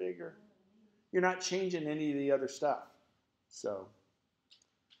 bigger, bigger. You're not changing any of the other stuff. So,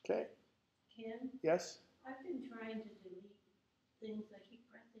 okay. Ken? Yes? I've been trying to delete things. I keep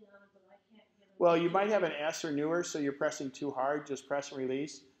pressing on them, but I can't get them. Well, you might have an S or newer, so you're pressing too hard. Just press and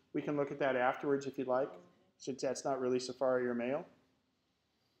release. We can look at that afterwards if you'd like, since that's not really Safari or Mail.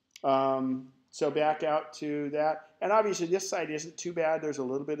 So back out to that. And obviously this side isn't too bad. There's a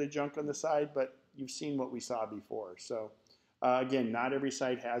little bit of junk on the side, but you've seen what we saw before. So again, not every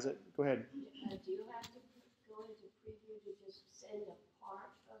site has it. Go ahead. Do you have to go into preview to just send a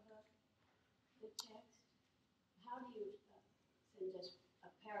part of the text? How do you send just a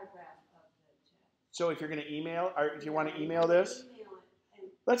paragraph of the text? So if you're going to email, or if you want to email this,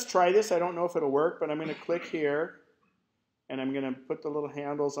 let's try this. I don't know if it'll work, but I'm going to click here. And I'm going to put the little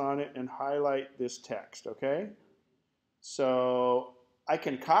handles on it and highlight this text, okay? So I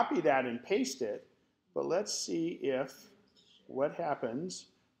can copy that and paste it, but let's see what happens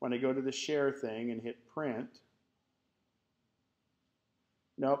when I go to the share thing and hit print.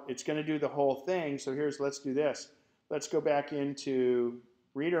 Nope, it's going to do the whole thing. So let's do this. Let's go back into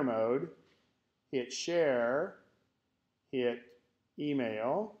reader mode, hit share, hit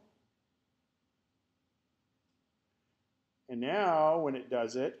email. And now, when it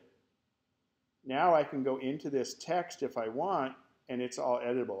does it, now I can go into this text if I want, and it's all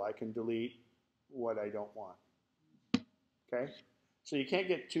editable. I can delete what I don't want. Okay? So you can't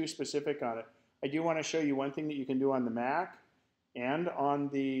get too specific on it. I do want to show you one thing that you can do on the Mac and on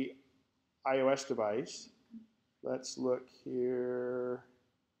the iOS device. Let's look here.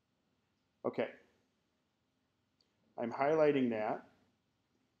 Okay. I'm highlighting that.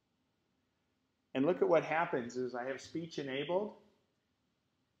 And look at what happens is I have speech enabled.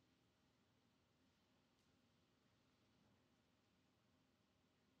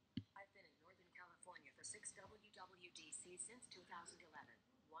 I've been in Northern California for 6 WWDC since 2011,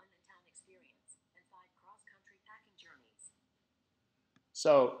 1 in-town experience, and 5 cross-country packing journeys.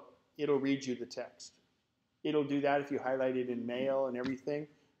 So it'll read you the text. It'll do that if you highlight it in Mail and everything.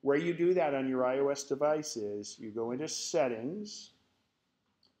 Where you do that on your iOS device is you go into Settings,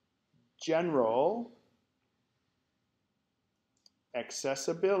 General,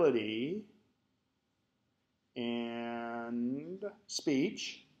 Accessibility, and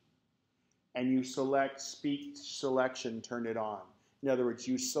Speech, and you select Speech Selection, turn it on. In other words,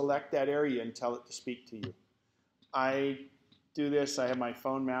 you select that area and tell it to speak to you. I do this, I have my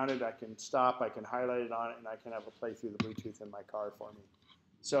phone mounted, I can stop, I can highlight it on it, and I can have it play through the Bluetooth in my car for me.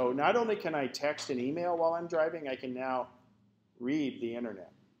 So not only can I text and email while I'm driving, I can now read the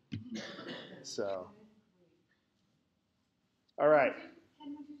internet. So, all right.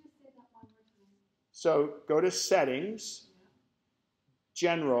 So go to Settings,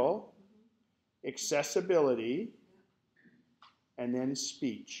 General, Accessibility, and then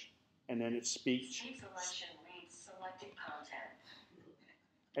Speech. And then it's Speech. Speech selection reads selected content.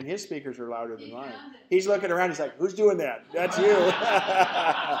 And his speakers are louder than mine. He's looking around, he's like, who's doing that? That's you.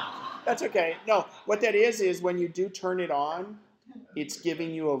 That's okay. No, what that is when you do turn it on, it's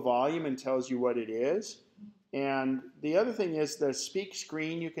giving you a volume and tells you what it is. And the other thing is the speak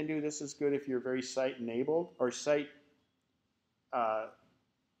screen you can do. This is good if you're very sight enabled or sight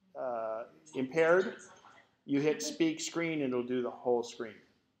impaired. You hit speak screen and it'll do the whole screen.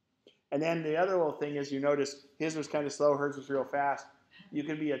 And then the other little thing is you notice his was kind of slow, hers was real fast. You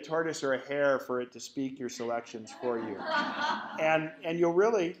can be a tortoise or a hare for it to speak your selections for you. And you'll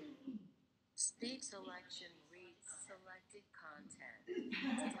really... Speech selection reads selected content.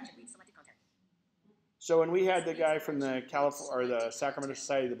 So when we had the guy from the the Sacramento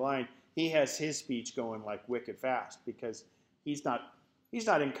Society of the Blind, he has his speech going like wicked fast because he's not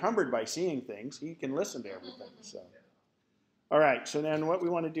encumbered by seeing things. He can listen to everything. So, all right. So then what we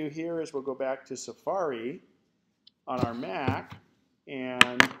want to do here is we'll go back to Safari on our Mac,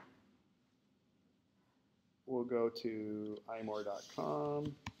 and we'll go to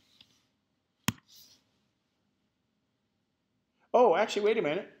imore.com. Oh, actually, wait a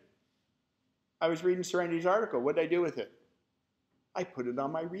minute. I was reading Serenity's article. What did I do with it? I put it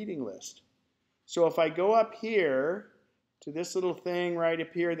on my reading list. So if I go up here to this little thing right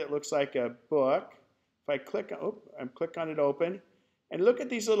up here that looks like a book, if I click, click on it open, And look at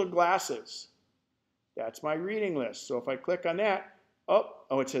these little glasses. That's my reading list. So if I click on that, oh,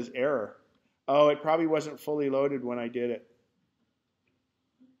 it says error. Oh, it probably wasn't fully loaded when I did it.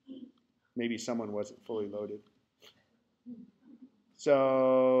 Maybe someone wasn't fully loaded.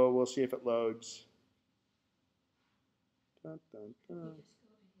 So we'll see if it loads. Dun, dun, dun.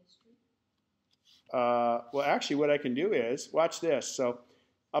 Well, actually, what I can do is, watch this. So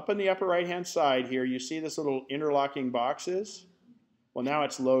up in the upper right-hand side here, you see this little interlocking boxes? Well, now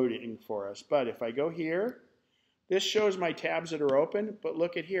it's loading for us. But if I go here, this shows my tabs that are open. But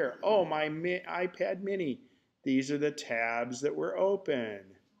look at here. Oh, my iPad mini. These are the tabs that were open.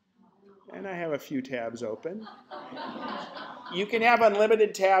 And I have a few tabs open. You can have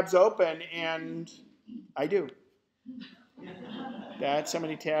unlimited tabs open, and I do. That's how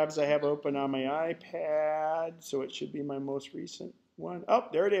many tabs I have open on my iPad, so it should be my most recent one. Oh,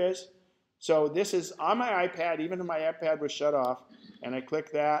 there it is. So this is on my iPad, even if my iPad was shut off, and I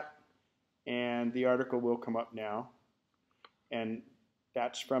click that, and the article will come up now. And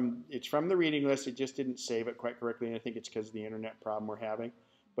it's from the reading list. It just didn't save it quite correctly, and I think it's because of the internet problem we're having.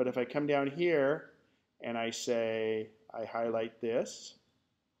 But if I come down here and I say, I highlight this.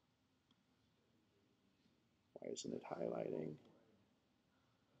 Why isn't it highlighting?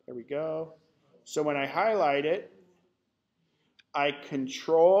 There we go. So when I highlight it, I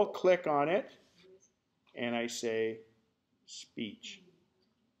control click on it, and I say speech.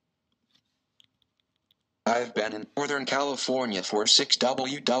 I've been in Northern California for 6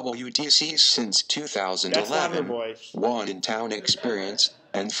 WWDCs since 2011, That's not her voice. 1 in-town experience,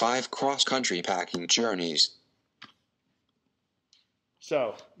 and 5 cross-country packing journeys.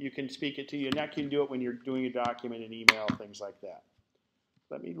 So you can speak it to you, and that can do it when you're doing a document and email, things like that.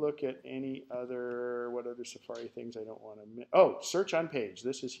 Let me look at what other Safari things I don't want to miss. Oh, search on page.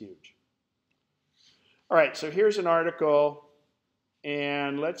 This is huge. All right, so here's an article,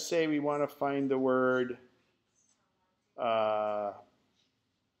 and let's say we want to find the word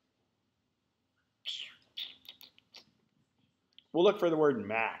we'll look for the word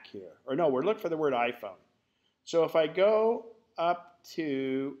Mac here. Or no, we'll look for the word iPhone. So if I go up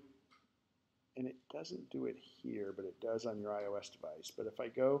to, and it doesn't do it here, but it does on your iOS device. But if I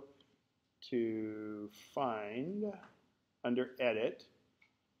go to find, under edit,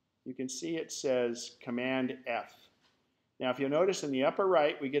 you can see it says Command F. Now if you'll notice in the upper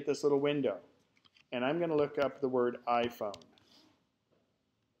right, we get this little window. And I'm going to look up the word iPhone.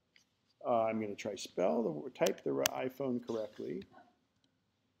 I'm going to try type the iPhone correctly.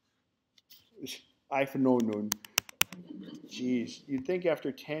 iPhone. Geez, you'd think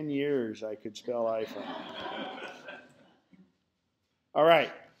after 10 years I could spell iPhone. All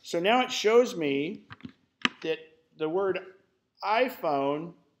right, so now it shows me that the word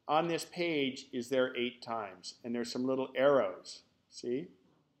iPhone on this page is there 8 times, and there's some little arrows. See?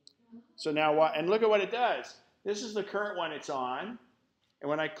 So now, and look at what it does. This is the current one it's on. And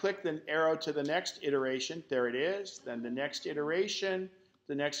when I click the arrow to the next iteration, there it is. Then the next iteration,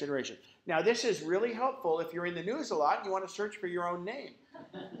 the next iteration. Now, this is really helpful if you're in the news a lot and you want to search for your own name.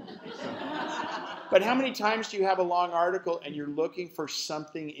 But how many times do you have a long article and you're looking for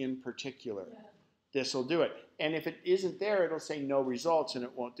something in particular? This will do it. And if it isn't there, it'll say no results and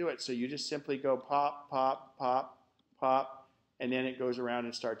it won't do it. So you just simply go pop, pop, pop, pop. And then it goes around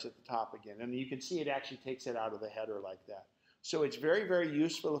and starts at the top again. And you can see it actually takes it out of the header like that. So it's very, very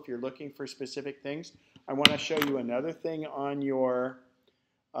useful if you're looking for specific things. I want to show you another thing on your,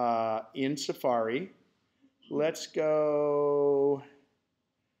 in Safari. Let's go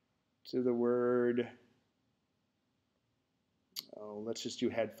to the word, let's just do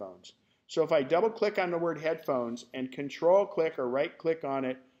headphones. So if I double click on the word headphones and control click or right click on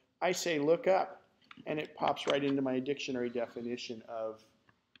it, I say look up. And it pops right into my dictionary definition of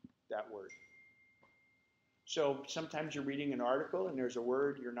that word. So sometimes you're reading an article and there's a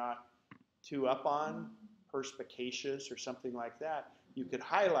word you're not too up on, perspicacious or something like that. You could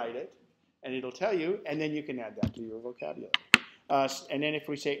highlight it and it'll tell you, and then you can add that to your vocabulary. And then if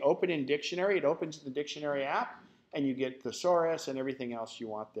we say open in dictionary, it opens the dictionary app and you get thesaurus and everything else you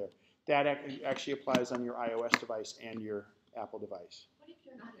want there. That actually applies on your iOS device and your Apple device. What if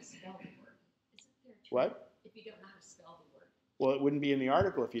you're not a spell the word? What? If you don't know how to spell the word. Well, it wouldn't be in the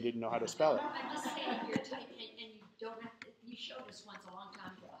article if you didn't know how to spell it. I'm just saying, you're typing, and you don't have to, you showed us once a long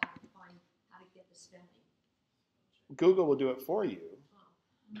time ago how to find, how to get the spelling. Google will do it for you.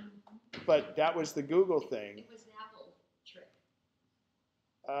 Oh. But that was the Google thing. It was an Apple trick.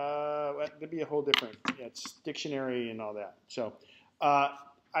 That'd be a whole different, it's dictionary and all that. So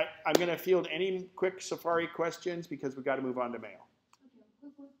I'm going to field any quick Safari questions because we've got to move on to mail. Okay,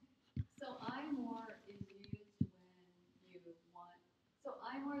 quick one. So iMore is used when you want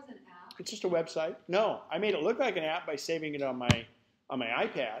online or as an app? It's just a website. No, I made it look like an app by saving it on my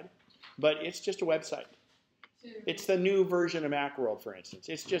iPad, but it's just a website. It's the new version of Macworld, for instance.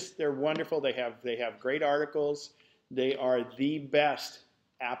 It's just, they're wonderful. They have great articles. They are the best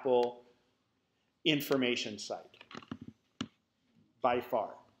Apple information site by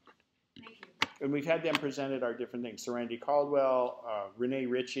far. Thank you. And we've had them present at our different things. Serenity Caldwell, Renee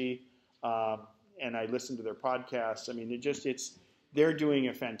Ritchie, and I listen to their podcasts. I mean, they're doing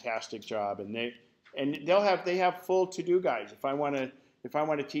a fantastic job, and they have full to-do guides. If I want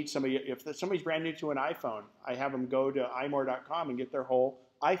to teach somebody, if somebody's brand new to an iPhone, I have them go to imore.com and get their whole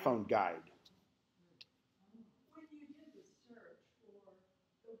iPhone guide. When you did the search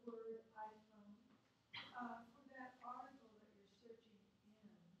for the word iPhone, for that article that you're searching in,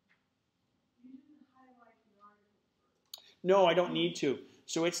 you didn't highlight the article first. No, I don't need to.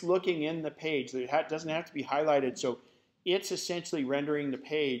 So it's looking in the page. It doesn't have to be highlighted. So it's essentially rendering the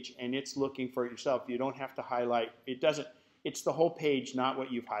page, and it's looking for it yourself. You don't have to highlight. It doesn't. It's the whole page, not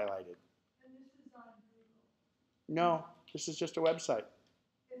what you've highlighted. And this is on Google? No, this is just a website.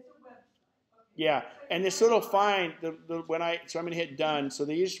 It's a website. Okay. Yeah, and this little find, so I'm going to hit done. So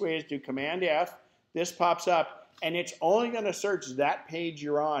the easiest way is do Command F. This pops up, and it's only going to search that page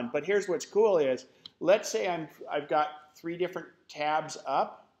you're on. But here's what's cool is, let's say I've got 3 different tabs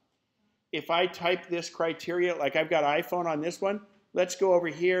up. If I type this criteria, like I've got iPhone on this one, let's go over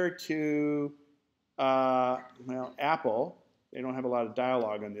here to, Apple. They don't have a lot of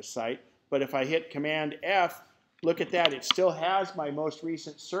dialogue on this site. But if I hit Command F, look at that. It still has my most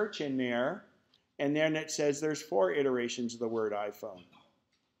recent search in there. And then it says there's 4 iterations of the word iPhone.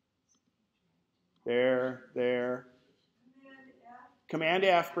 There. Command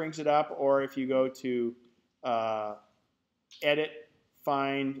F brings it up. Or if you go to Edit,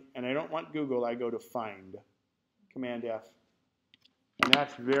 Find, and I don't want Google, I go to Find. Command F. And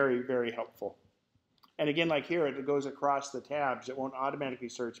that's very, very helpful. And again, like here, it goes across the tabs. It won't automatically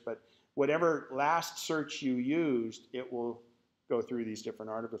search, but whatever last search you used, it will go through these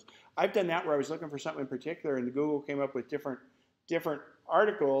different articles. I've done that where I was looking for something in particular, and Google came up with different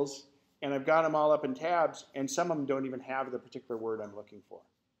articles, and I've got them all up in tabs, and some of them don't even have the particular word I'm looking for.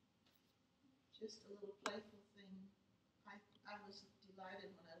 Just a little playful thing. I was delighted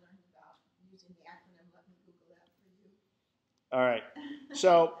when I learned about using the acronym Let Me Google That for You. All right.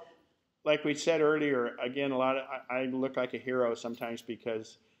 So, like we said earlier, again, I look like a hero sometimes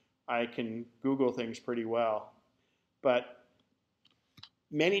because I can Google things pretty well. But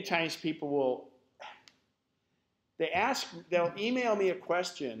many times people they'll email me a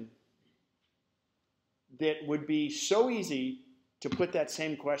question that would be so easy to put that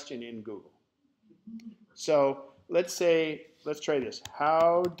same question in Google. So let's try this.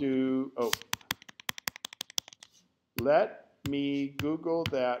 Let me Google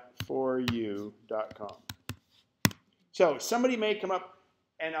that for you.com. So somebody may come up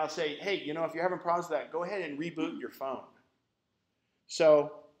and I'll say, hey, if you're having problems with that, go ahead and reboot your phone.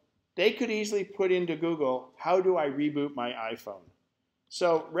 So they could easily put into Google, how do I reboot my iPhone?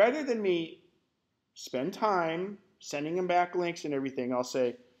 So rather than me spend time sending them back links and everything, I'll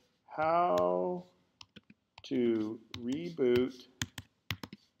say, how to reboot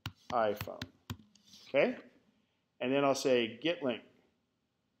iPhone. Okay? And then I'll say, get link.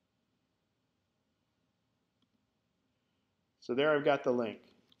 So there I've got the link.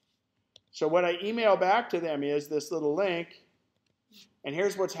 So what I email back to them is this little link, and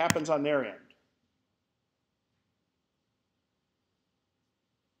here's what happens on their end.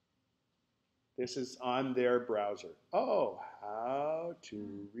 This is on their browser. Oh, how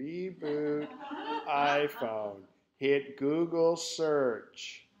to reboot iPhone. Hit Google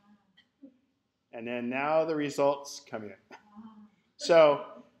search. And then now the results come in. So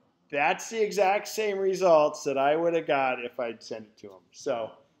that's the exact same results that I would have got if I'd sent it to them.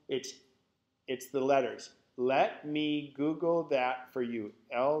 So it's the letters. Let me Google that for you.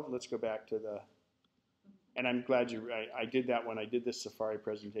 Let's go back to the, and I'm glad I did that when I did this Safari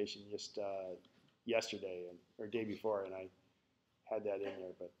presentation just yesterday or day before, and I had that in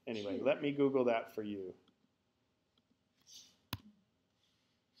there. But anyway, let me Google that for you.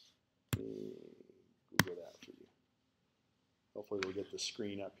 Google that for you. Hopefully we'll get the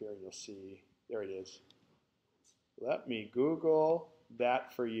screen up here and you'll see. There it is. Let me Google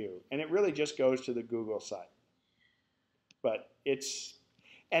that for you. And it really just goes to the Google site. But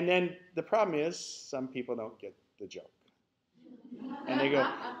and then the problem is some people don't get the joke. And they go,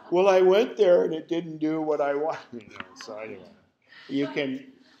 well, I went there and it didn't do what I wanted. So anyway, you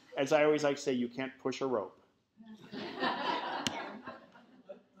can, as I always like to say, you can't push a rope. I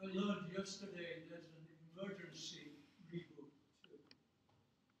learned yesterday there's an emergency reboot too.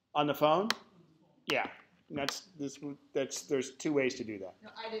 On the phone? Yeah. There's two ways to do that. No,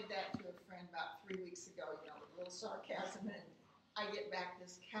 I did that to a friend about 3 weeks ago, with a little sarcasm, and I get back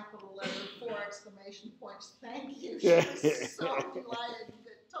this capital letter, 4 exclamation points, thank you. She was so delighted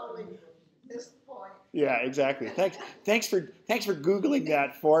that totally missed the point. Yeah, exactly. Thanks for Googling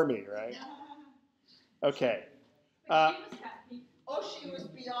that for me, right? Okay. But she was happy. Oh, she was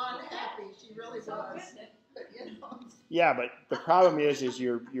beyond happy. She really was. But, Yeah, but the problem is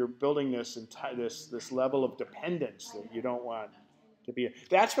you're building this level of dependence that you don't want to be.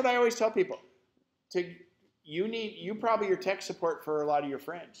 That's what I always tell people. You probably your tech support for a lot of your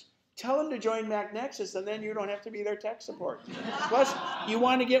friends. Tell them to join MacNexus, and then you don't have to be their tech support. Plus, you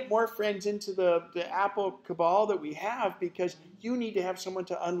want to get more friends into the Apple cabal that we have, because you need to have someone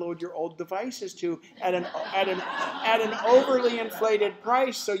to unload your old devices to at an overly inflated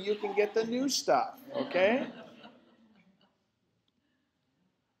price, so you can get the new stuff. Okay.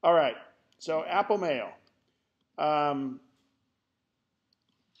 All right. So Apple Mail. I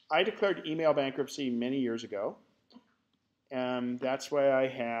declared email bankruptcy many years ago. And that's why I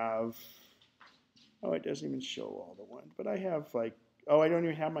have, it doesn't even show all the ones, but I have I don't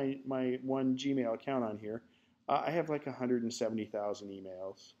even have my one Gmail account on here. I have 170,000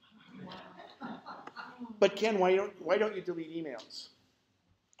 emails. But Ken, why don't you delete emails?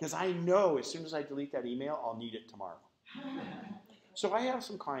 Because I know as soon as I delete that email, I'll need it tomorrow. So I have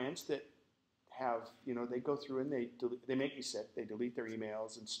some clients that have, they go through and they make me sick. They delete their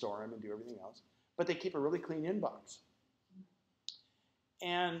emails and store them and do everything else. But they keep a really clean inbox.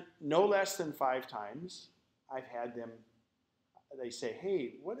 And no less than 5 times, I've had them, they say,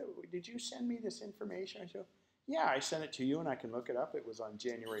 hey, did you send me this information? I say, yeah, I sent it to you and I can look it up. It was on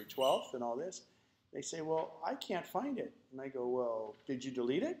January 12th and all this. They say, well, I can't find it. And I go, well, did you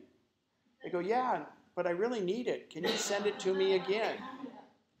delete it? They go, yeah, but I really need it. Can you send it to me again?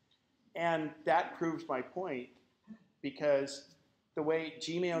 And that proves my point, because the way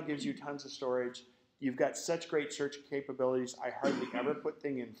Gmail gives you tons of storage, you've got such great search capabilities. I hardly ever put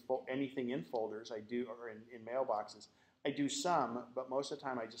anything in folders. I do, or in mailboxes. I do some, but most of the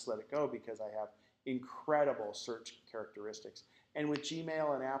time I just let it go because I have incredible search characteristics. And with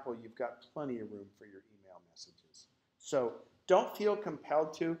Gmail and Apple, you've got plenty of room for your email messages. So don't feel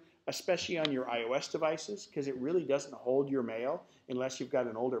compelled to, especially on your iOS devices, because it really doesn't hold your mail unless you've got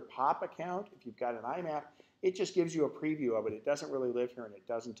an older POP account. If you've got an iMac, it just gives you a preview of it. It doesn't really live here, and it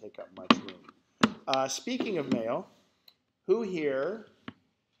doesn't take up much room. Speaking of mail, who here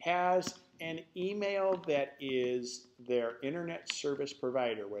has an email that is their internet service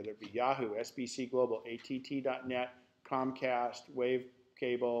provider, whether it be Yahoo, SBC Global, ATT.net, Comcast, Wave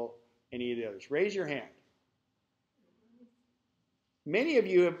Cable, any of the others? Raise your hand. Many of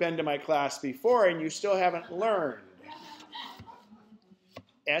you have been to my class before and you still haven't learned.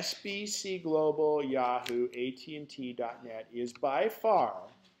 SBC Global, Yahoo, AT&T.net is by far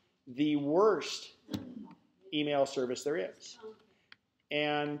the worst email service there is.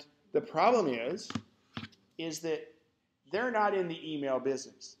 And the problem is that they're not in the email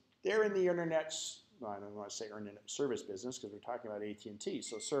business. They're in the internet, well, I don't want to say internet service business because we're talking about AT&T,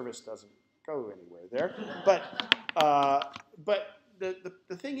 so service doesn't go anywhere there. But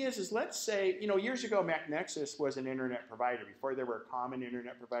the thing is let's say, years ago MacNexus was an internet provider. Before there were common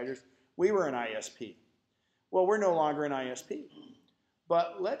internet providers, we were an ISP. Well, we're no longer an ISP.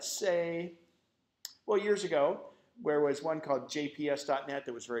 But let's say, well, years ago, there was one called JPS.net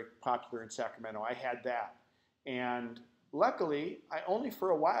that was very popular in Sacramento. I had that. And luckily, I only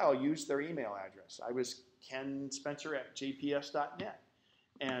for a while used their email address. I was Ken Spencer at JPS.net.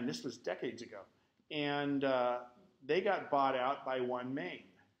 And this was decades ago. And they got bought out by OneMain.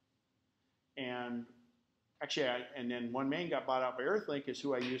 And actually, and then OneMain got bought out by Earthlink, is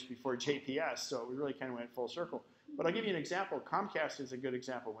who I used before JPS. So we really kind of went full circle. But I'll give you an example. Comcast is a good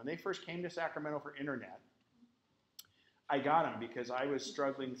example. When they first came to Sacramento for internet, I got them because I was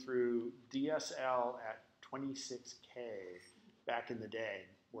struggling through DSL at 26K back in the day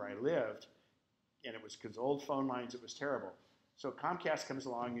where I lived. And it was because old phone lines, it was terrible. So Comcast comes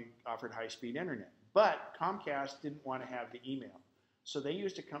along and offered high-speed internet. But Comcast didn't want to have the email. So they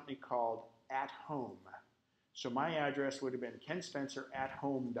used a company called At Home. So my address would have been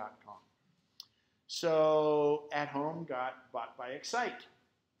kenspencer@home.com. So At Home got bought by Excite.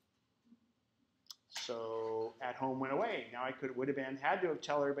 So At Home went away. Now I would have had to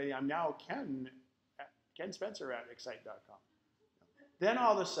tell everybody I'm now Ken Spencer at Excite.com. Then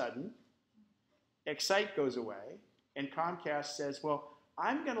all of a sudden, Excite goes away, and Comcast says, well,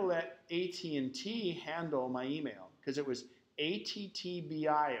 I'm going to let AT&T handle my email, because it was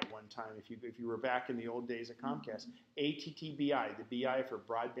ATTBI at one time, if you were back in the old days of Comcast, ATTBI, the BI for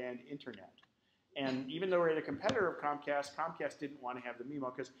broadband internet. And even though we're a competitor of Comcast, Comcast didn't want to have the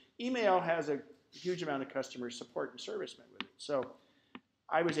email because email has a huge amount of customer support and service met with it. So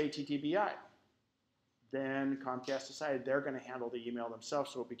I was ATTBI. Then Comcast decided they're going to handle the email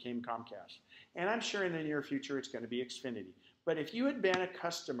themselves, so it became Comcast. And I'm sure in the near future it's going to be Xfinity. But if you had been a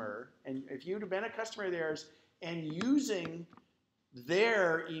customer, and if you'd have been a customer of theirs and using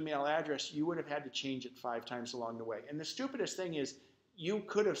their email address, you would have had to change it 5 times along the way. And the stupidest thing is, you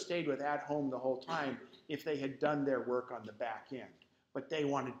could have stayed with At Home the whole time if they had done their work on the back end. But they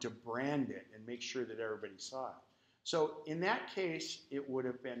wanted to brand it and make sure that everybody saw it. So in that case, it would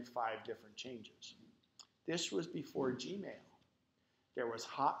have been 5 different changes. This was before Gmail. There was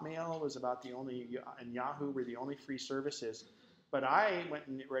Hotmail, was about the only, and Yahoo were the only free services. But I went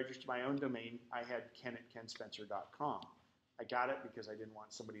and registered my own domain. I had ken@kenspencer.com. I got it because I didn't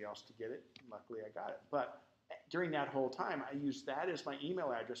want somebody else to get it. Luckily, I got it. But during that whole time, I used that as my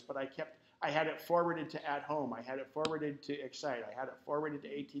email address, but I had it forwarded to At Home. I had it forwarded to Excite. I had it forwarded to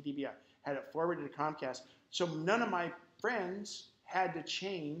ATDBI. I had it forwarded to Comcast. So none of my friends had to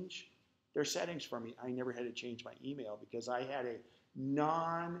change their settings for me. I never had to change my email because I had a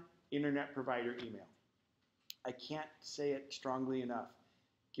non-internet provider email. I can't say it strongly enough.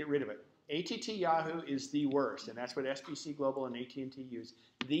 Get rid of it. ATT Yahoo is the worst, and that's what SBC Global and AT&T use.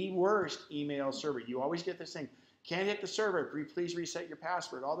 The worst email server. You always get this thing, can't hit the server, please reset your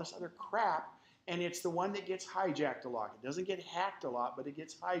password, all this other crap, and it's the one that gets hijacked a lot. It doesn't get hacked a lot, but it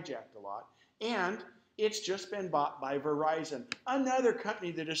gets hijacked a lot. And it's just been bought by Verizon, another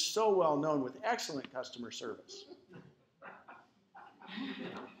company that is so well known with excellent customer service.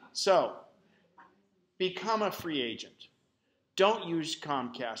 So, become a free agent. Don't use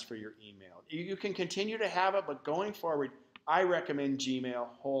Comcast for your email. You can continue to have it, but going forward, I recommend Gmail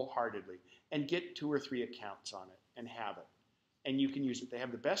wholeheartedly. And get 2 or 3 accounts on it and have it. And you can use it. They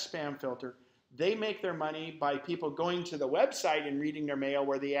have the best spam filter. They make their money by people going to the website and reading their mail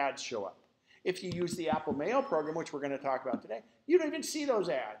where the ads show up. If you use the Apple Mail program, which we're going to talk about today, you don't even see those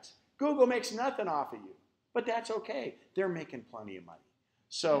ads. Google makes nothing off of you. But that's okay. They're making plenty of money.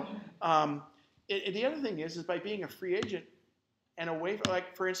 So the other thing is by being a free agent and away from,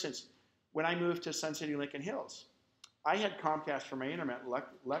 like, for instance, when I moved to Sun City, Lincoln Hills, I had Comcast for my internet.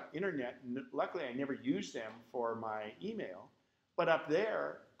 Luckily, I never used them for my email. But up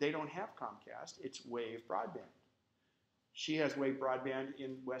there, they don't have Comcast. It's Wave Broadband. She has Wave Broadband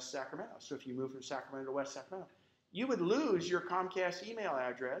in West Sacramento. So if you move from Sacramento to West Sacramento, you would lose your Comcast email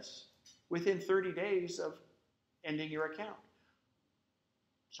address within 30 days of ending your account.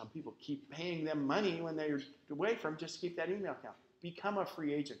 Some people keep paying them money when they're away from just to keep that email account. Become a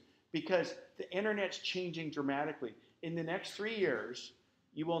free agent because the internet's changing dramatically. In the next 3 years,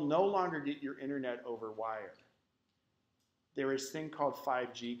 you will no longer get your internet over wire. There is a thing called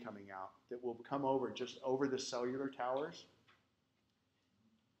 5G coming out that will come over just over the cellular towers.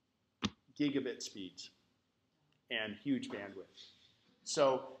 Gigabit speeds and huge bandwidth.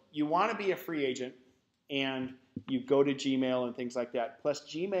 So you want to be a free agent and you go to Gmail and things like that. Plus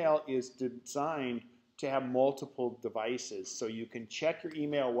Gmail is designed to have multiple devices so you can check your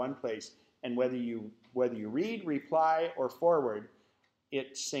email one place and whether you read, reply, or forward,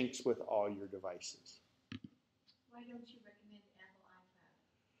 it syncs with all your devices. Why don't you recommend Apple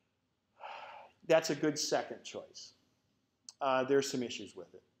iCloud? That's a good second choice. There's some issues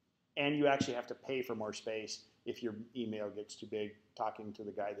with it. And you actually have to pay for more space if your email gets too big, talking to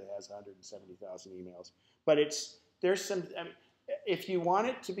the guy that has 170,000 emails. But there's some, I mean, if you want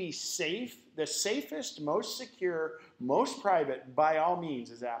it to be safe, the safest, most secure, most private, by all means,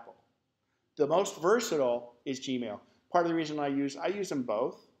 is Apple. The most versatile is Gmail. Part of the reason I use them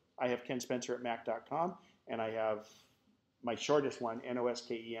both. I have KenSpencer@Mac.com, and I have my shortest one,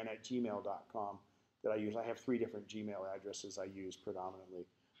 nosken@gmail.com, that I use. I have 3 different Gmail addresses I use predominantly.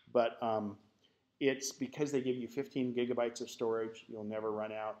 But it's because they give you 15 gigabytes of storage. You'll never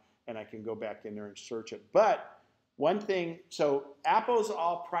run out, and I can go back in there and search it. But one thing, so Apple's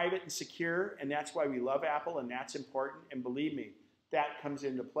all private and secure, and that's why we love Apple, and that's important. And believe me, that comes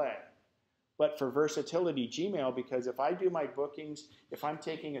into play. But for versatility, Gmail, because if I do my bookings, if I'm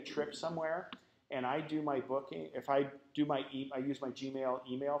taking a trip somewhere and I do my booking, if I use my Gmail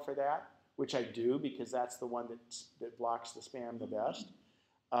email for that, which I do because that's the one that blocks the spam the best,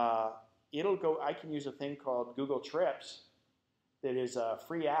 it'll go. I can use a thing called Google Trips that is a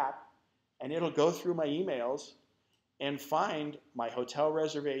free app, and it'll go through my emails and find my hotel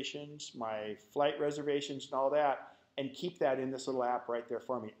reservations, my flight reservations, and all that, and keep that in this little app right there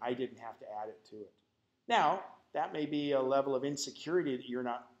for me. I didn't have to add it to it. Now, that may be a level of insecurity that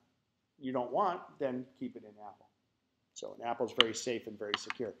you don't want, then keep it in Apple. So Apple's very safe and very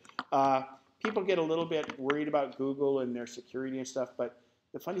secure. People get a little bit worried about Google and their security and stuff, but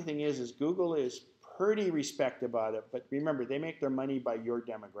the funny thing is Google is pretty respectful about it. But remember, they make their money by your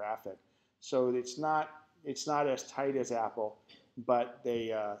demographic, so it's not as tight as Apple, but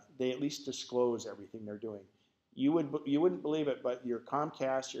they at least disclose everything they're doing. You wouldn't believe it, but your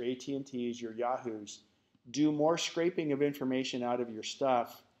Comcast, your AT&Ts, your Yahoos do more scraping of information out of your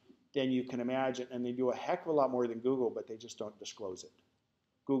stuff than you can imagine, and they do a heck of a lot more than Google, but they just don't disclose it.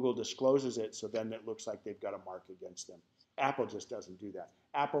 Google discloses it, so then it looks like they've got a mark against them. Apple just doesn't do that.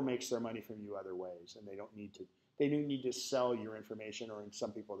 Apple makes their money from you other ways, and they don't need to. They don't need to sell your information, or in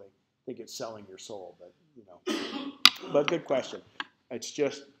some people they think it's selling your soul. But but good question. It's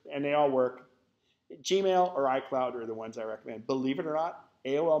just, and they all work. Gmail or iCloud are the ones I recommend. Believe it or not,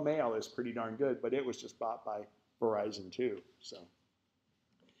 AOL Mail is pretty darn good, but it was just bought by Verizon too. So,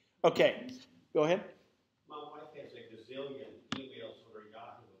 okay, go ahead. My wife has a gazillion emails on her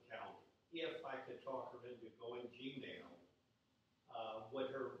Yahoo account. If I could talk her into going Gmail, would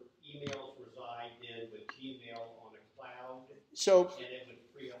her emails reside in with Gmail on a cloud? So, and it would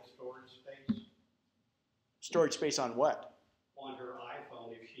free up storage space? Storage space on what? On her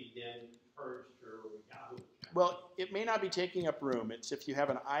iPhone if she then purged her Yahoo account. Well, it may not be taking up room. It's if you have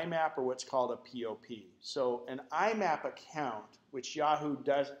an IMAP or what's called a POP. So an IMAP account, which Yahoo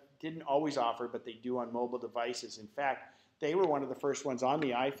didn't always offer, but they do on mobile devices. In fact, they were one of the first ones on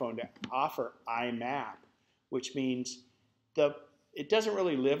the iPhone to offer IMAP, which means it doesn't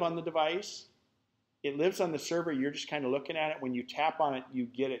really live on the device. It lives on the server. You're just kind of looking at it. When you tap on it, you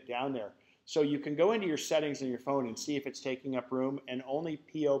get it down there. So you can go into your settings on your phone and see if it's taking up room, and only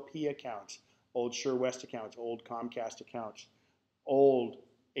POP accounts, old Sure West accounts, old Comcast accounts, old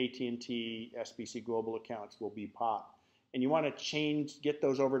AT&T, SBC Global accounts will be POP. And you want to get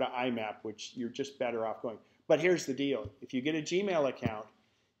those over to IMAP, which you're just better off going. But here's the deal. If you get a Gmail account,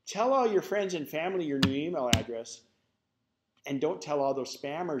 tell all your friends and family your new email address, and don't tell all those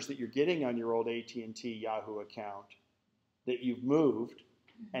spammers that you're getting on your old AT&T Yahoo account that you've moved,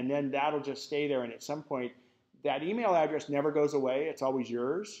 and then that'll just stay there. And at some point, that email address never goes away. It's always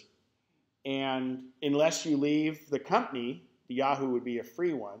yours. And unless you leave the company, the Yahoo would be a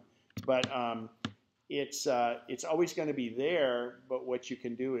free one. But it's always going to be there. But what you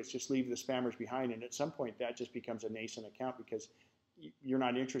can do is just leave the spammers behind. And at some point, that just becomes a nascent account because you're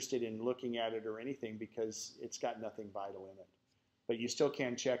not interested in looking at it or anything because it's got nothing vital in it. But you still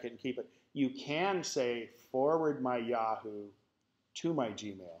can check it and keep it. You can say, forward my Yahoo to my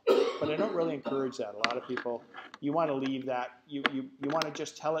Gmail. But I don't really encourage that. A lot of people, you want to leave that. You want to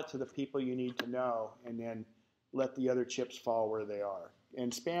just tell it to the people you need to know and then let the other chips fall where they are.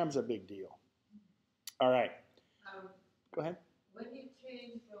 And spam's a big deal. All right. Go ahead. When you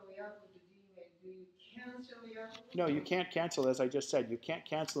change from Yahoo to Gmail, do you cancel Yahoo? No, you can't cancel, as I just said. You can't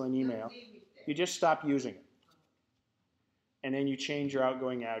cancel an email. You just stop using it. And then you change your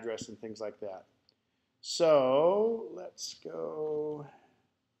outgoing address and things like that. So let's go,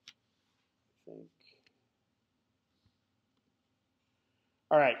 I think.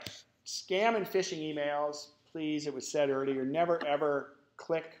 All right, scam and phishing emails, please, it was said earlier, never ever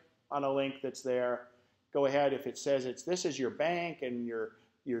click on a link that's there. Go ahead, if it says this is your bank and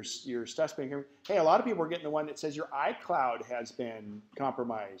your stuff's being, hey, a lot of people are getting the one that says your iCloud has been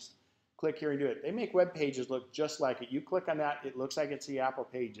compromised. Click here and do it. They make web pages look just like it. You click on that, it looks like it's the Apple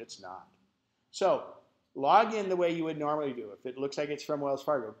page. It's not. So log in the way you would normally do. If it looks like it's from Wells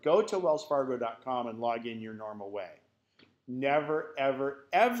Fargo, go to wellsfargo.com and log in your normal way. Never, ever,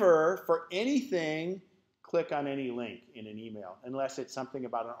 ever for anything click on any link in an email unless it's something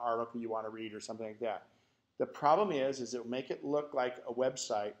about an article you want to read or something like that. The problem is it'll make it look like a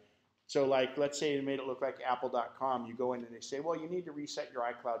website. So like, let's say it made it look like apple.com. You go in and they say, well, you need to reset your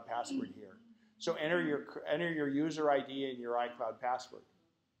iCloud password here. So enter your user ID and your iCloud password.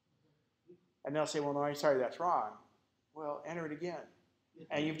 And they'll say, well, no, I'm sorry, that's wrong. Well, enter it again.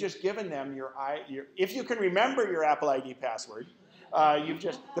 And you've just given them if you can remember your Apple ID password,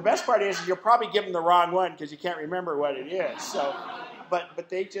 the best part is you'll probably give them the wrong one because you can't remember what it is. So, but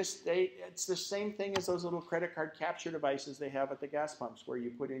it's the same thing as those little credit card capture devices they have at the gas pumps where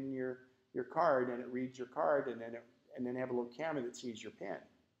you put in your card and it reads your card and then have a little camera that sees your PIN.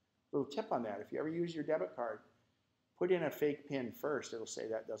 Little tip on that, if you ever use your debit card, put in a fake PIN first. It'll say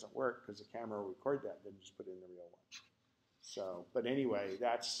that doesn't work because the camera will record that, then just put in the real one. So, but anyway,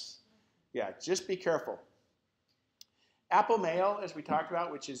 just be careful. Apple Mail, as we talked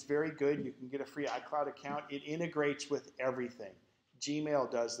about, which is very good. You can get a free iCloud account. It integrates with everything.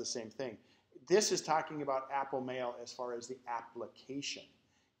 Gmail does the same thing. This is talking about Apple Mail as far as the application.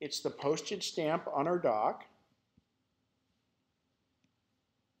 It's the postage stamp on our dock,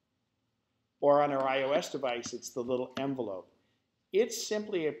 or on our iOS device, it's the little envelope. It's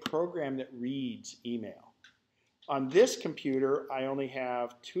simply a program that reads email. On this computer, I only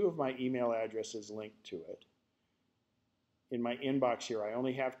have 2 of my email addresses linked to it. In my inbox here, I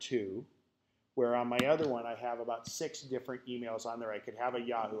only have 2, where on my other one, I have about 6 different emails on there. I could have a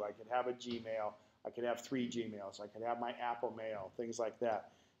Yahoo, I could have a Gmail, I could have 3 Gmails, I could have my Apple Mail, things like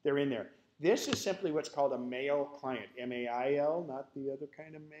that. They're in there. This is simply what's called a mail client, M-A-I-L, not the other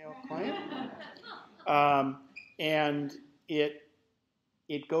kind of mail client. And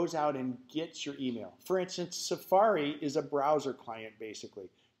it goes out and gets your email. For instance, Safari is a browser client,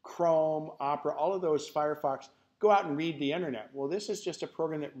 basically. Chrome, Opera, all of those, Firefox, go out and read the internet. Well, this is just a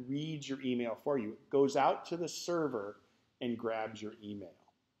program that reads your email for you. It goes out to the server and grabs your email.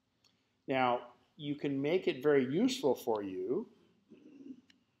 Now, you can make it very useful for you.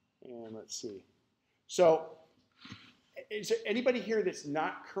 And let's see. So, is there anybody here that's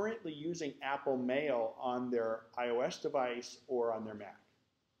not currently using Apple Mail on their iOS device or on their Mac?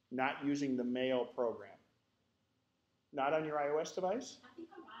 Not using the Mail program? Not on your iOS device? I think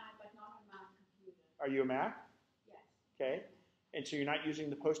I'm on, but not on my computer. Are you a Mac? Yes. Okay. And so you're not using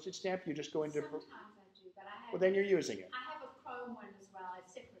the postage stamp? You just go into... Sometimes I do, but I have... Well, then you're using it. I have a Chrome one as well.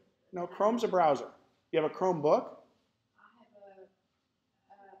 It's separate. No, Chrome's a browser. You have a Chromebook?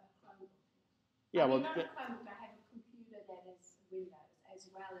 Yeah, well, not a Chromebook, I have a computer that is Windows as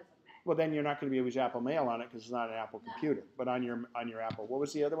well as a Mac. well, then you're not going to be able to use Apple Mail on it because it's not an Apple computer. But on your Apple, what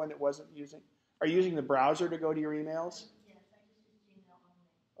was the other one that wasn't using? Are you using the browser to go to your emails? Yes, I just use Gmail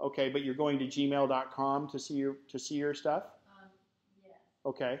only. Okay, but you're going to gmail.com to see your stuff? Yes.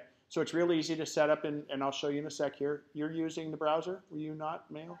 Okay, so it's real easy to set up, and I'll show you in a sec here. You're using the browser? Were you not,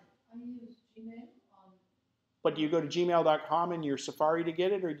 Mail? I use Gmail. But do you go to gmail.com in your Safari to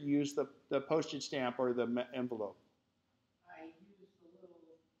get it, or do you use the postage stamp or the envelope? I use the little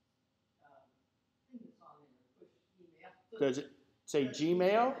thing that's on there, push email. Does it say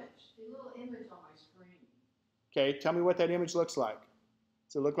Gmail? The little image on my screen. Okay, tell me what that image looks like.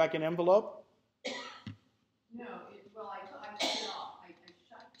 Does it look like an envelope? No, well, I took it off. I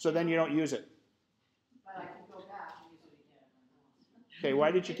shut it. So then you don't use it. But I can go back and use it again if I want. Okay, why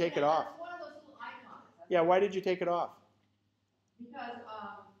did you take it off? It's one of those little icons. Yeah, why did you take it off? Because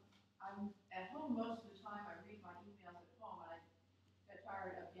I'm at home most of the time. I read my emails at home, and I got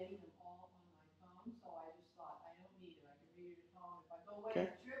tired of getting them all on my phone. So I just thought, I don't need it. I can read it at home. If I go away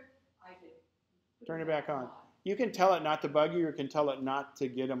on a trip, I could Turn it back on. You can tell it not to bug you, or can tell it not to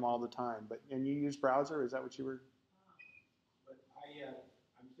get them all the time. And you use browser? Is that what you were? But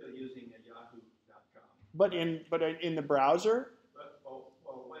I'm still using yahoo.com. But in the browser? Well,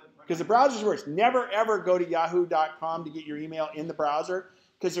 because the browser's worse. Never ever go to yahoo.com to get your email in the browser,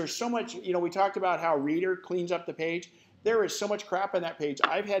 because there's so much, we talked about how Reader cleans up the page. There is so much crap on that page.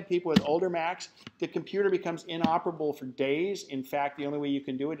 I've had people with older Macs, the computer becomes inoperable for days. In fact, the only way you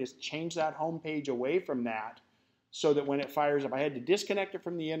can do it is change that home page away from that so that when it fires up, I had to disconnect it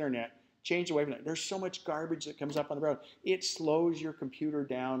from the internet, change away from it. There's so much garbage that comes up on the browser. It slows your computer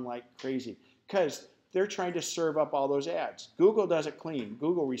down like crazy because they're trying to serve up all those ads. Google does it clean.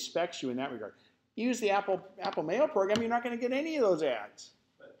 Google respects you in that regard. Use the Apple Mail program, you're not going to get any of those ads.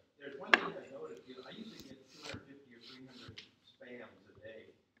 But there's one thing I noticed. I usually get 250 or 300 spams a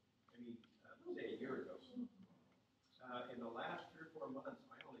day. I mean, say a year ago. In the last 3 or 4 months,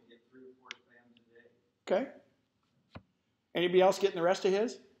 I only get 3 or 4 spams a day. Okay. Anybody else getting the rest of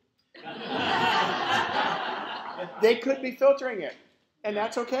his? They could be filtering it, and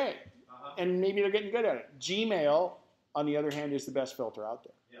that's okay. And maybe they're getting good at it. Gmail, on the other hand, is the best filter out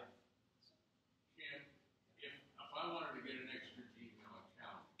there. Yeah. If I wanted to get an extra Gmail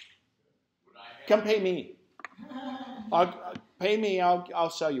account, would I have... Come pay me. Pay me, I'll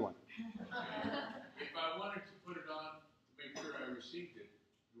sell you one. If I wanted to put it on to make sure I received it,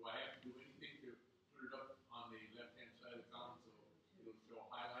 do I have to do anything to put it up on the left-hand side of the column so it'll show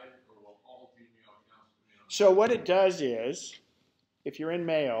highlighted, or will all Gmail accounts come in on? So what it does is, if you're in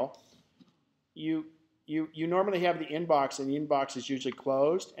Mail, you normally have the inbox, and the inbox is usually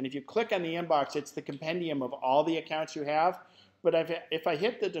closed. And if you click on the inbox, it's the compendium of all the accounts you have. But if I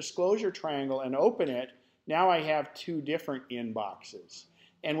hit the disclosure triangle and open it, now I have 2 different inboxes.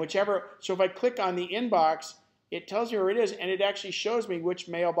 And so if I click on the inbox, it tells me where it is, and it actually shows me which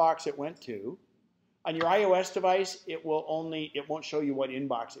mailbox it went to. On your iOS device, it won't show you what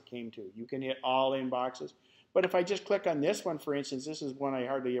inbox it came to. You can hit all inboxes. But if I just click on this one, for instance, this is one I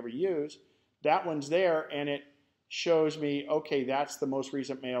hardly ever use. That one's there, and it shows me, okay, that's the most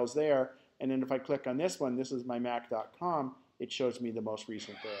recent mails there. And then if I click on this one, this is my Mac.com, it shows me the most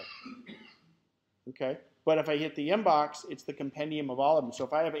recent there. Okay? But if I hit the inbox, it's the compendium of all of them. So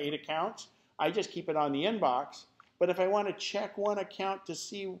if I have 8 accounts, I just keep it on the inbox. But if I want to check one account to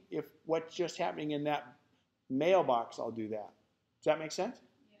see if what's just happening in that mailbox, I'll do that. Does that make sense?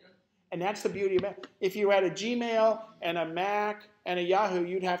 Yeah. And that's the beauty of it. If you had a Gmail and a Mac and a Yahoo,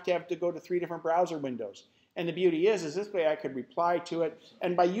 you'd have to go to 3 different browser windows. And the beauty is this way I could reply to it.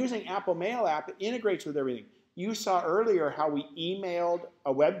 And by using Apple Mail app, it integrates with everything. You saw earlier how we emailed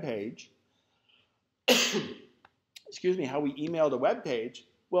a web page. Excuse me, how we emailed a web page.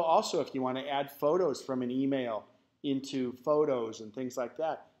 Well, also, if you want to add photos from an email into photos and things like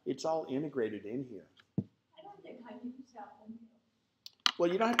that, it's all integrated in here. I don't think I use Apple Mail. Well,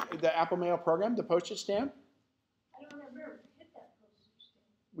 you don't have the Apple Mail program, the postage stamp? I don't ever hit that postage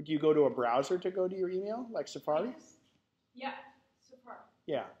stamp. Would you go to a browser to go to your email, like Safari? Yeah, Safari.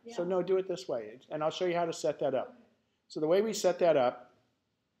 Yeah. So no, do it this way. And I'll show you how to set that up. Okay. So the way we set that up,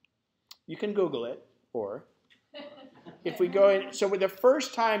 you can Google it, or if we go in, so with the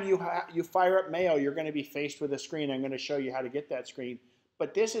first time you fire up mail, you're going to be faced with a screen. I'm going to show you how to get that screen.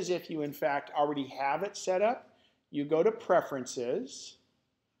 But this is if you, in fact, already have it set up. You go to Preferences.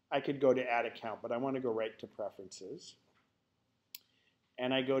 I could go to Add Account, but I want to go right to Preferences.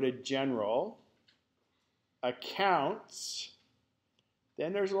 And I go to General, Accounts.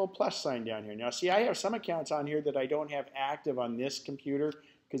 Then there's a little plus sign down here. Now, see, I have some accounts on here that I don't have active on this computer,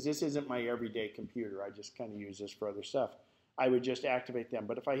 because this isn't my everyday computer. I just kind of use this for other stuff. I would just activate them.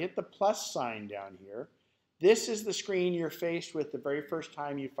 But if I hit the plus sign down here, this is the screen you're faced with the very first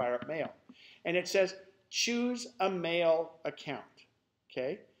time you fire up mail. And it says, choose a mail account.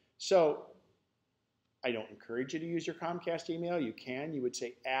 Okay? So I don't encourage you to use your Comcast email. You can. You would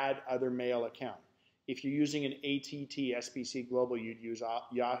say add other mail account. If you're using an ATT, SPC Global, you'd use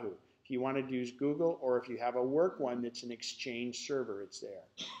Yahoo. If you wanted to use Google, or if you have a work one that's an Exchange server, it's there.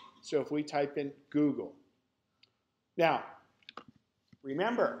 So if we type in Google. Now,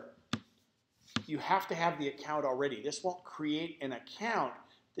 remember, you have to have the account already. This won't create an account.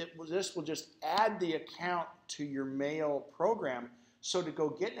 This will just add the account to your mail program. So to go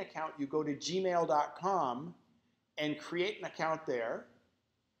get an account, you go to gmail.com and create an account there.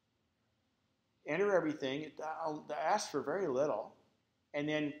 Enter everything. I'll ask for very little. And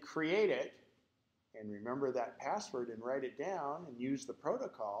then create it, and remember that password and write it down and use the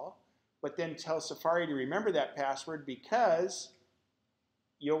protocol, but then tell Safari to remember that password because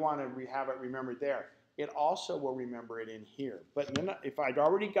you'll want to have it remembered there. It also will remember it in here. But then if I'd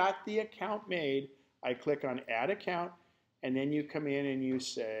already got the account made, I click on Add Account, and then you come in and you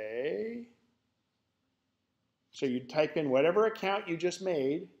say, so you type in whatever account you just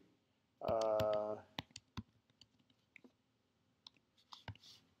made,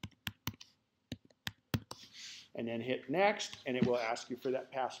 and then hit Next, and it will ask you for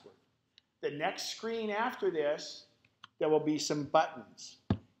that password. The next screen after this, there will be some buttons.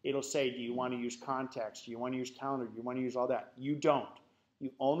 It'll say, do you want to use Contacts? Do you want to use Calendar? Do you want to use all that? You don't. You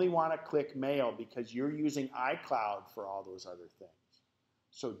only want to click Mail because you're using iCloud for all those other things.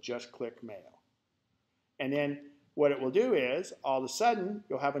 So just click Mail. And then what it will do is, all of a sudden,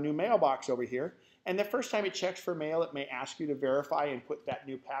 you'll have a new mailbox over here. And the first time it checks for mail, it may ask you to verify and put that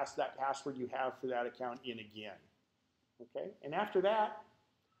that password you have for that account in again. Okay? And after that,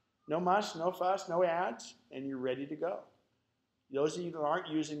 no muss, no fuss, no ads, and you're ready to go. Those of you that aren't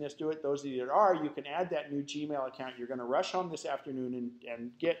using this, do it. Those of you that are, you can add that new Gmail account. You're going to rush home this afternoon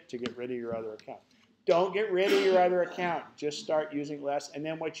and get rid of your other account. Don't get rid of your other account. Just start using less. And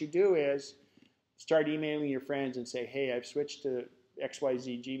then what you do is start emailing your friends and say, hey, I've switched to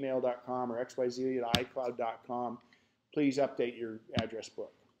xyzgmail.com or xyz@icloud.com. Please update your address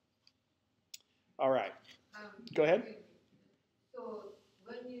book. All right. Go ahead. So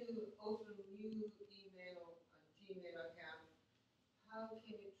when you open new email Gmail account, how can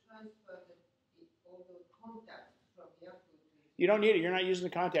you transfer all those contacts from Yahoo to? You don't need it. You're not using the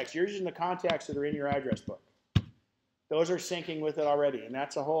contacts. You're using the contacts that are in your address book. Those are syncing with it already, and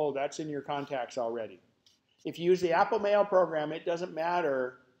that's in your contacts already. If you use the Apple Mail program, it doesn't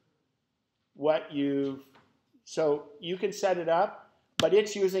matter what so you can set it up, but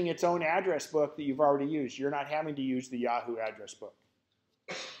it's using its own address book that you've already used. You're not having to use the Yahoo address book.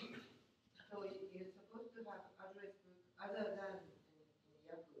 So you're supposed to have address book other than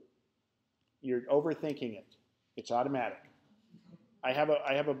Yahoo. You're overthinking it. It's automatic. I have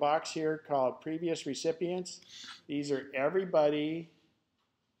a box here called Previous Recipients. These are everybody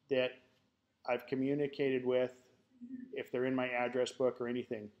that I've communicated with, if they're in my address book or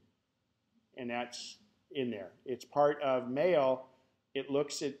anything, and that's in there. It's part of Mail. It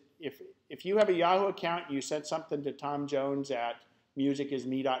looks at if you have a Yahoo account and you sent something to Tom Jones at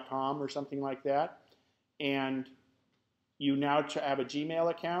musicisme.com or something like that, and you now have a Gmail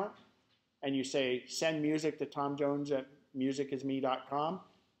account, and you say, send music to Tom Jones at musicisme.com,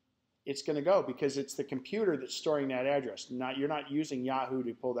 it's going to go because it's the computer that's storing that address. You're not using Yahoo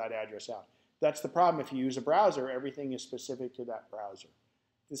to pull that address out. That's the problem. If you use a browser, everything is specific to that browser.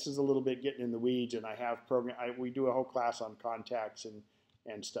 This is a little bit getting in the weeds, and I have we do a whole class on contacts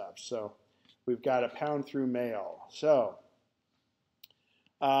and stuff. So we've got to pound through mail. So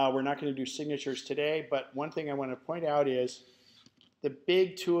we're not going to do signatures today, but one thing I want to point out is the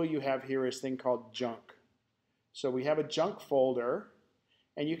big tool you have here is a thing called junk. So we have a junk folder,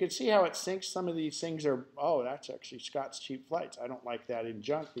 and you can see how it syncs. Some of these things are, oh, that's actually Scott's Cheap Flights. I don't like that in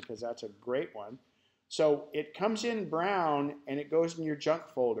junk because that's a great one. So it comes in brown, and it goes in your junk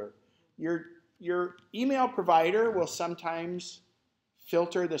folder. Your email provider will sometimes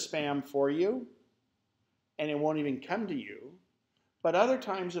filter the spam for you, and it won't even come to you. But other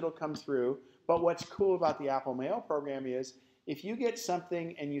times it'll come through. But what's cool about the Apple Mail program is if you get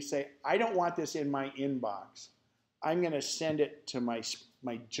something and you say, I don't want this in my inbox, I'm going to send it to my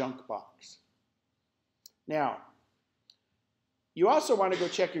junk box. Now, you also want to go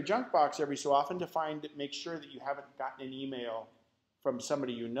check your junk box every so often to make sure that you haven't gotten an email from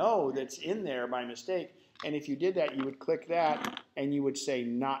somebody you know that's in there by mistake. And if you did that, you would click that and you would say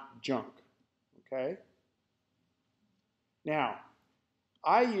not junk. Okay? Now,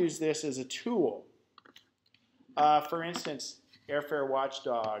 I use this as a tool. For instance, Airfare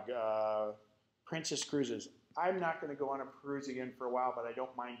Watchdog, Princess Cruises. I'm not going to go on a cruise again for a while, but I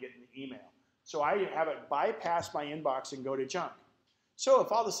don't mind getting the email. So I have it bypass my inbox and go to junk. So if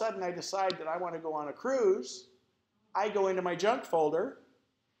all of a sudden I decide that I want to go on a cruise, I go into my junk folder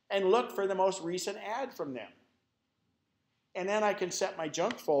and look for the most recent ad from them. And then I can set my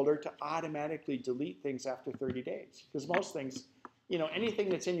junk folder to automatically delete things after 30 days. Because most things, anything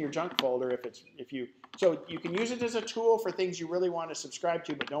that's in your junk folder, so you can use it as a tool for things you really want to subscribe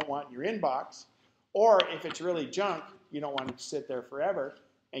to but don't want in your inbox. Or if it's really junk, you don't want it to sit there forever,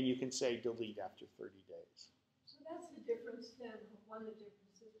 and you can say delete after 30 days. So that's the difference then, one of the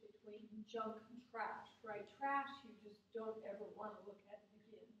differences between junk and trash, right? Trash, you just don't ever want to look at it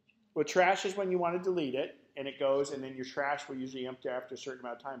again. Well, trash is when you want to delete it, and it goes, and then your trash will usually empty after a certain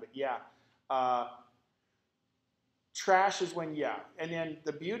amount of time. But yeah, trash is when, yeah. And then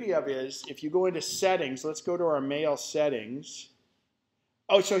the beauty of it is, if you go into settings, let's go to our mail settings.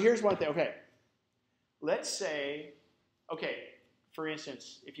 Oh, so here's one thing. Okay. Let's say, okay, for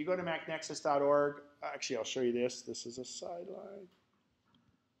instance, if you go to MacNexus.org, actually I'll show you this. This is a sideline.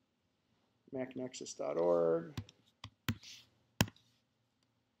 MacNexus.org.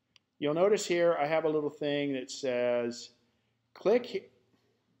 You'll notice here I have a little thing that says, click here.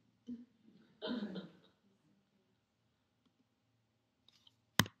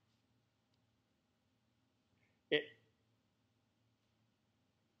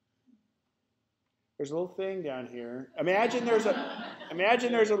 There's a little thing down here. Imagine there's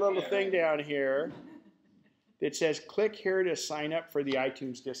a little thing down here that says click here to sign up for the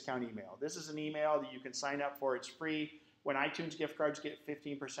iTunes discount email. This is an email that you can sign up for. It's free. When iTunes gift cards get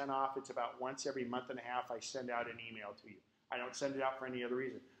 15% off, it's about once every month and a half I send out an email to you. I don't send it out for any other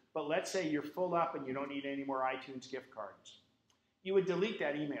reason. But let's say you're full up and you don't need any more iTunes gift cards. You would delete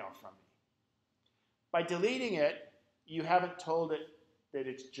that email from me. By deleting it, you haven't told it that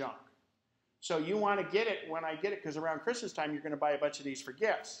it's junk. So you want to get it when I get it, because around Christmas time, you're going to buy a bunch of these for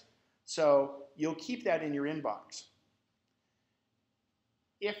gifts. So you'll keep that in your inbox.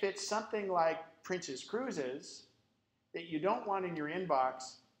 If it's something like Princess Cruises that you don't want in your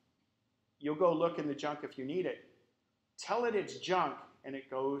inbox, you'll go look in the junk if you need it. Tell it it's junk, and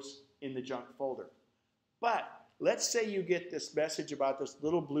it goes in the junk folder. But let's say you get this message about this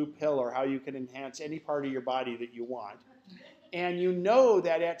little blue pill or how you can enhance any part of your body that you want, and you know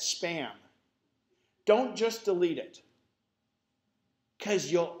that it's spam. Don't just delete it,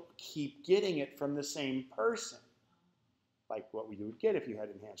 because you'll keep getting it from the same person, like what we would get if you had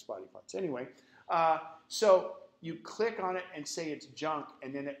enhanced body parts. Anyway, so you click on it and say it's junk,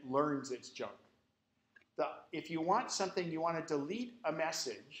 and then it learns it's junk. If you want something, you want to delete a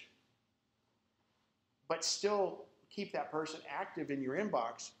message, but still keep that person active in your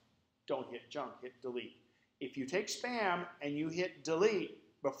inbox, don't hit junk, hit delete. If you take spam and you hit delete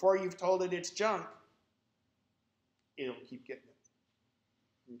before you've told it it's junk, it'll keep getting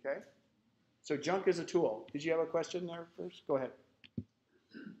it. Okay? So junk is a tool. Did you have a question there first? Go ahead. Is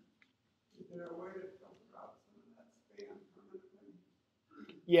there a way to filter out some of that spam permanently?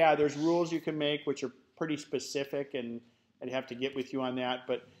 Yeah, there's rules you can make which are pretty specific, and I'd have to get with you on that.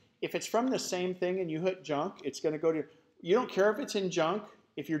 But If it's from the same thing and you hit junk, it's going to go to, you don't care if it's in junk,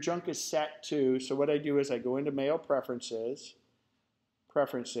 if your junk is set to, so what I do is I go into mail preferences,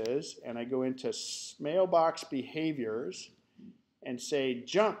 and I go into mailbox behaviors and say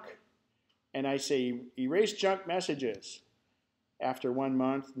junk. And I say erase junk messages after 1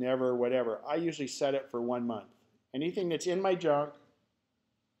 month, never, whatever. I usually set it for 1 month. Anything that's in my junk,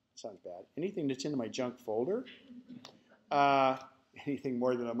 sounds bad, anything that's in my junk folder, anything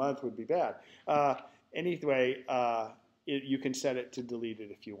more than a month would be bad. Anyway, you can set it to delete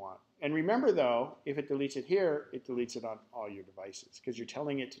it if you want. And remember though, if it deletes it here, it deletes it on all your devices because you're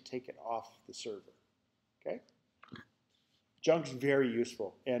telling it to take it off the server, okay? Junk's very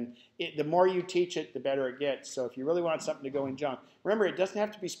useful, and the more you teach it, the better it gets. So if you really want something to go in junk, remember it doesn't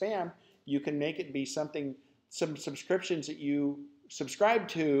have to be spam. You can make it be something, some subscriptions that you subscribe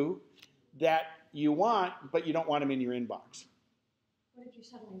to that you want, but you don't want them in your inbox. What if you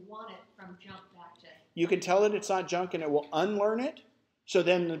suddenly want it from junk back to? You can tell it it's not junk, and it will unlearn it. So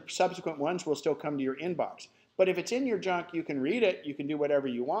then the subsequent ones will still come to your inbox. But if it's in your junk, you can read it, you can do whatever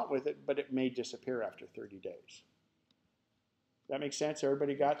you want with it, but it may disappear after 30 days. That makes sense?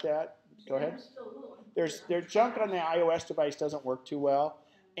 Everybody got that? Go ahead. There's junk on the iOS device doesn't work too well.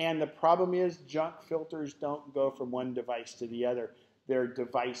 And the problem is junk filters don't go from one device to the other. They're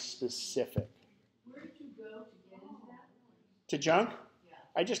device specific. Where did you go to get into that? To junk? Yeah.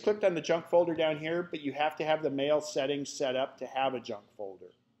 I just clicked on the junk folder down here, but you have to have the mail settings set up to have a junk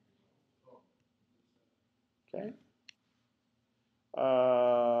folder. Okay.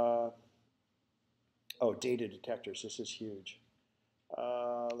 Oh, data detectors. This is huge.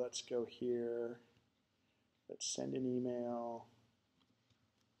 Let's go here. Let's send an email.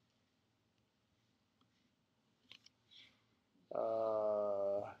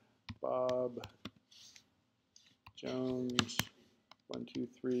 Bob Jones,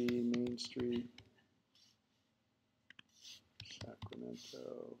 123 Main Street,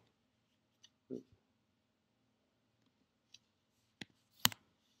 Sacramento.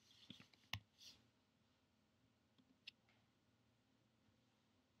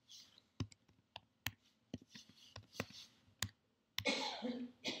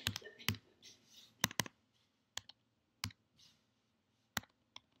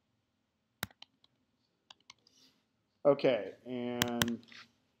 Okay, and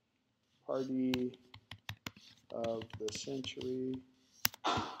party of the century.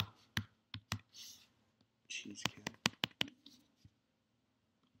 Jeez, Ken.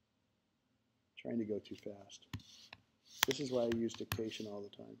 Trying to go too fast. This is why I use dictation all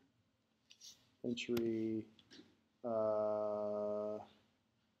the time. Century,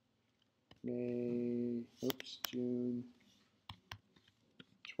 June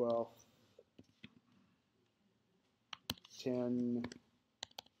 12th. 10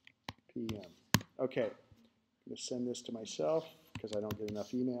 p.m. Okay, I'm going to send this to myself because I don't get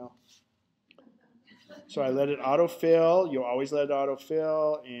enough email. So I let it autofill. You always let it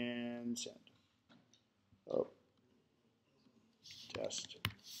autofill and send. Oh, test.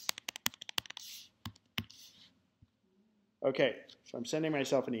 Okay, so I'm sending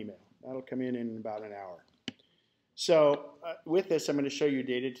myself an email. That'll come in about an hour. So with this, I'm going to show you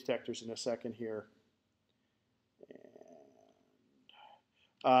data detectors in a second here.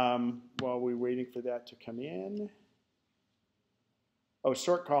 While we're waiting for that to come in. Oh,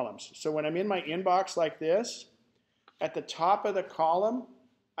 sort columns. So when I'm in my inbox like this, at the top of the column,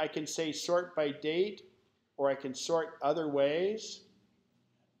 I can say sort by date, or I can sort other ways,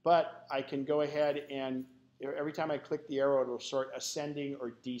 but I can go ahead and every time I click the arrow, it'll sort ascending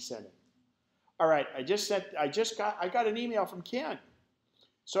or descending. All right, I got an email from Ken.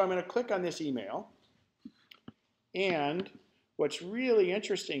 So I'm going to click on this email, and what's really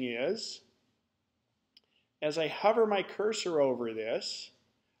interesting is, as I hover my cursor over this,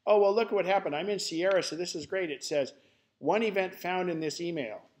 oh, well, look at what happened. I'm in Sierra, so this is great. It says, one event found in this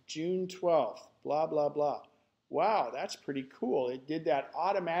email, June 12th, blah, blah, blah. Wow, that's pretty cool. It did that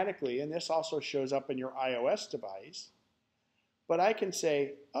automatically, and this also shows up in your iOS device. But I can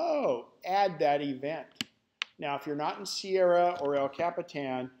say, oh, add that event. Now, if you're not in Sierra or El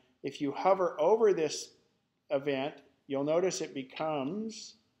Capitan, if you hover over this event, you'll notice it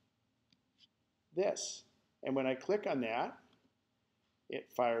becomes this. And when I click on that, it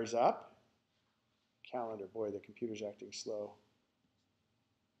fires up. Calendar, boy, the computer's acting slow.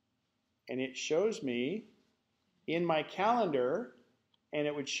 And it shows me in my calendar, and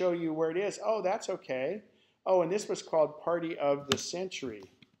it would show you where it is. Oh, that's okay. Oh, and this was called Party of the Century.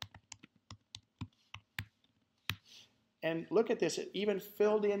 And look at this, it even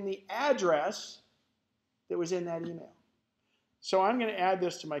filled in the address that was in that email. So I'm going to add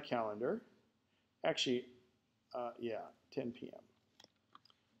this to my calendar. Actually, yeah, 10 p.m.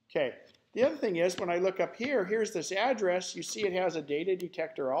 Okay. The other thing is when I look up here, here's this address. You see it has a data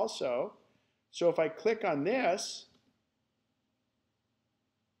detector also. So if I click on this,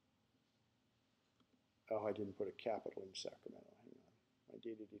 oh, I didn't put a capital in Sacramento. Hang on. My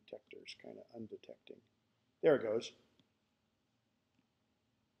data detector is kind of undetecting. There it goes.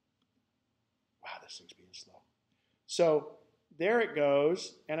 Wow, this thing's being slow. So there it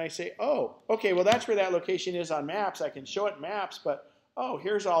goes, and I say, oh, okay, well, that's where that location is on maps. I can show it maps, but, oh,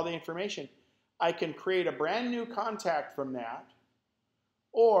 here's all the information. I can create a brand new contact from that,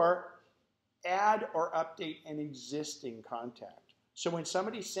 or add or update an existing contact. So when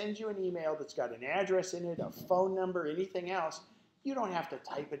somebody sends you an email that's got an address in it, a phone number, anything else, you don't have to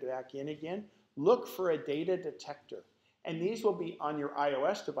type it back in again. Look for a data detector. And these will be on your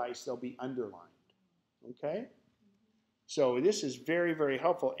iOS device, they'll be underlined. Okay? So this is very, very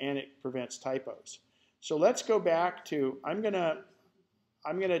helpful, and it prevents typos. So let's go back to, I'm gonna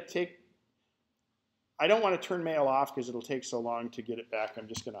take, I don't want to turn mail off because it'll take so long to get it back. I'm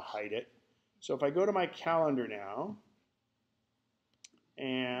just gonna hide it. So if I go to my calendar now,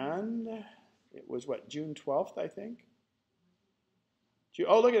 and it was what, June 12th, I think?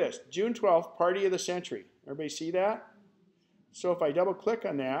 Oh, look at this, June 12th, Party of the Century. Everybody see that? So if I double click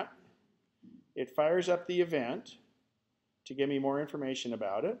on that, it fires up the event to give me more information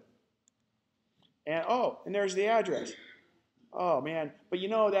about it. And oh, and there's the address. Oh man, but you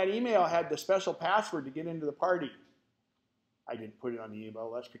know that email had the special password to get into the party. I didn't put it on the email,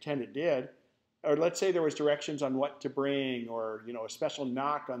 let's pretend it did. Or let's say there was directions on what to bring, or a special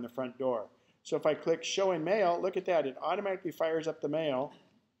knock on the front door. So if I click show in mail, look at that, it automatically fires up the mail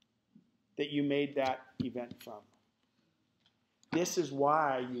that you made that event from. This is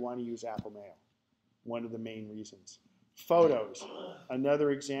why you want to use Apple Mail, one of the main reasons. Photos, another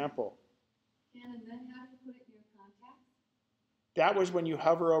example. And then how do you put it in your contacts? That was when you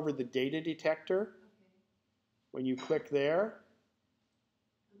hover over the data detector. Okay. When you click there,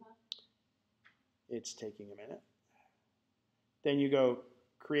 it's taking a minute. Then you go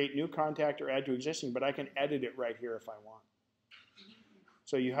create new contact or add to existing, but I can edit it right here if I want.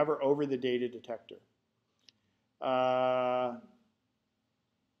 So you hover over the data detector.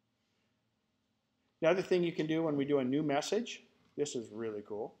 Another thing you can do when we do a new message, this is really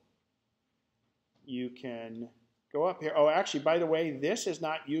cool. You can go up here. Oh, actually, by the way, this is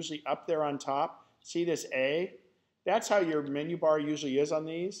not usually up there on top. See this A? That's how your menu bar usually is on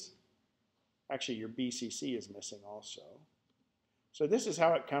these. Actually, your BCC is missing also. So this is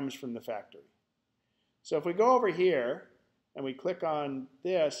how it comes from the factory. So if we go over here and we click on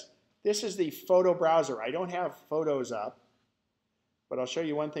this, this is the photo browser. I don't have photos up, but I'll show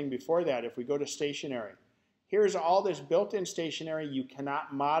you one thing before that. If we go to stationery, here's all this built-in stationery. You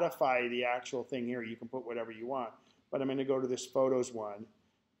cannot modify the actual thing here. You can put whatever you want. But I'm going to go to this photos one,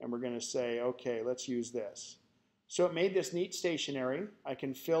 and we're going to say, okay, let's use this. So it made this neat stationery. I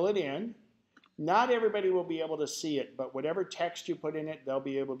can fill it in. Not everybody will be able to see it, but whatever text you put in it, they'll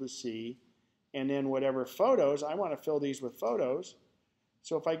be able to see. And then whatever photos, I want to fill these with photos.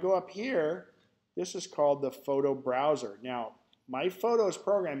 So if I go up here, this is called the photo browser. Now, my photos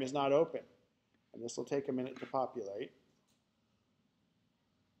program is not open, and this will take a minute to populate.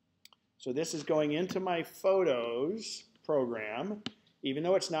 So this is going into my photos program. Even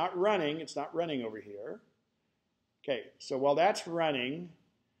though it's not running over here. Okay, so while that's running,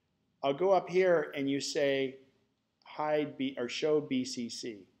 I'll go up here and you say hide or show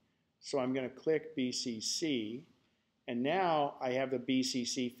BCC. So I'm going to click BCC, and now I have the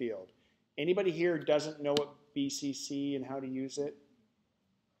BCC field. Anybody here doesn't know what BCC and how to use it?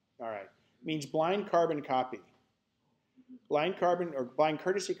 All right, it means blind carbon copy. Blind carbon or blind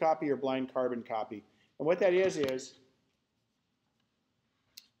courtesy copy or blind carbon copy. And what that is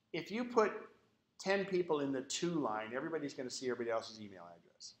if you put 10 people in the to line, everybody's going to see everybody else's email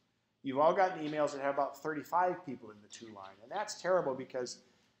address. You've all gotten emails that have about 35 people in the to line, and that's terrible because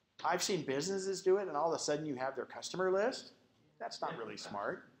I've seen businesses do it, and all of a sudden you have their customer list. That's not really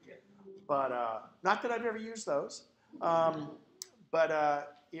smart, but not that I've ever used those.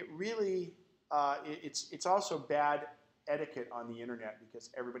 It really, it's also bad etiquette on the internet because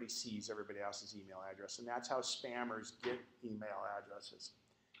everybody sees everybody else's email address, and that's how spammers get email addresses.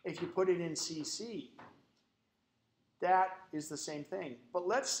 If you put it in CC, that is the same thing. But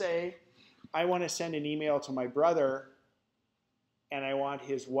let's say I want to send an email to my brother and I want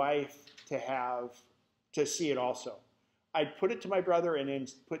his wife to see it also. I'd put it to my brother and then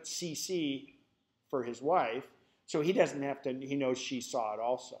put CC for his wife so he doesn't have to, he knows she saw it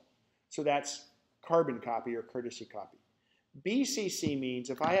also. So that's carbon copy or courtesy copy. BCC means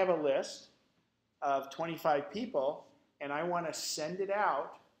if I have a list of 25 people and I want to send it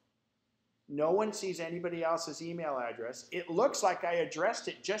out, no one sees anybody else's email address. It looks like I addressed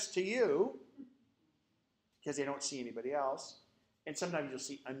it just to you because they don't see anybody else. And sometimes you'll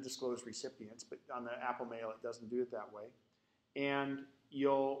see undisclosed recipients, but on the Apple Mail it doesn't do it that way. And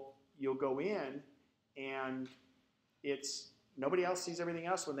you'll go in and it's nobody else sees everything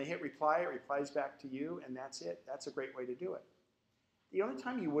else. When they hit reply, it replies back to you, and that's it. That's a great way to do it. The only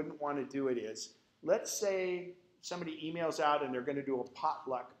time you wouldn't want to do it is, let's say somebody emails out and they're going to do a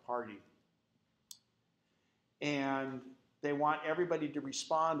potluck party. And they want everybody to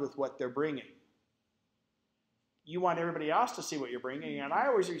respond with what they're bringing. You want everybody else to see what you're bringing, and I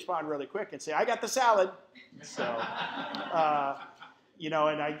always respond really quick and say, I got the salad. So, you know,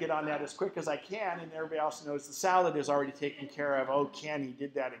 and I get on that as quick as I can, and everybody else knows the salad is already taken care of. Oh, Ken, he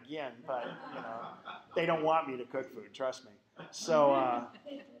did that again. But, you know, they don't want me to cook food, trust me. So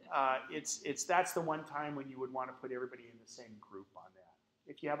that's the one time when you would want to put everybody in the same group on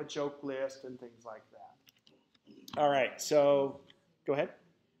that. If you have a joke list and things like that. All right, so go ahead.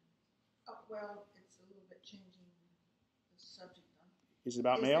 Oh, well, it's a little bit changing the subject. Is it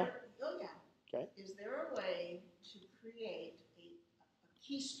about mail? Oh, yeah. Okay. Is there a way to create a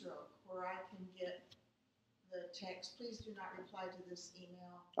keystroke where I can get the text, please do not reply to this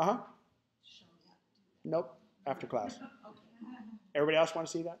email? Uh-huh. Show me how to do that. Nope, after class. Okay. Everybody else want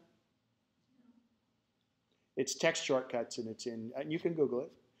to see that? It's text shortcuts, and it's in, and you can Google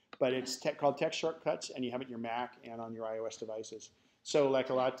it, but it's called text shortcuts, and you have it in your Mac and on your iOS devices. So like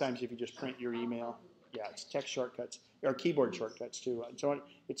a lot of times if you just print your email, yeah, it's text shortcuts, or keyboard shortcuts too. So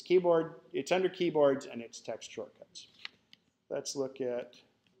it's keyboard, it's under keyboards, and it's text shortcuts. Let's look at,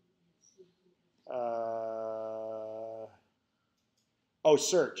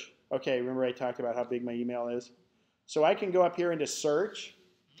 search. Okay, remember I talked about how big my email is? So I can go up here into search,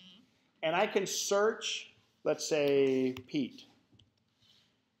 and I can search, let's say, Pete.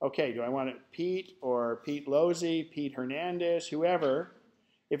 Okay, do I want it Pete or Pete Losey, Pete Hernandez, whoever?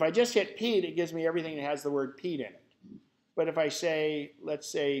 If I just hit Pete, it gives me everything that has the word Pete in it. But if I say,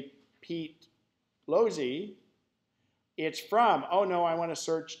 let's say Pete Losey, it's from, oh no, I want to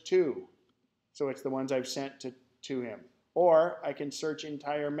search to. So it's the ones I've sent to him. Or I can search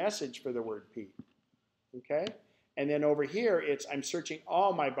entire message for the word Pete. Okay? And then over here, I'm searching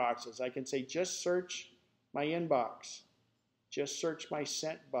all my boxes. I can say just search my inbox. Just search my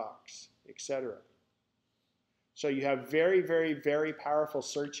sent box, etc. So you have very, very, very powerful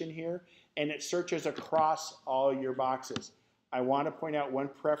search in here, and it searches across all your boxes. I want to point out one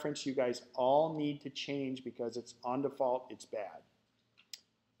preference you guys all need to change because it's on default, it's bad.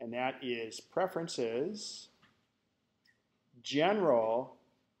 And that is preferences, general,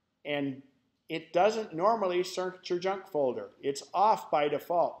 and it doesn't normally search your junk folder. It's off by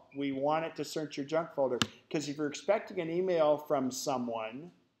default. We want it to search your junk folder because if you're expecting an email from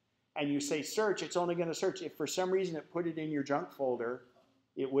someone and you say search, it's only going to search. If for some reason it put it in your junk folder,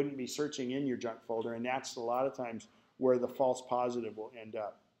 it wouldn't be searching in your junk folder, and that's a lot of times where the false positive will end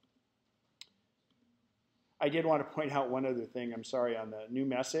up. I did want to point out one other thing. I'm sorry, on the new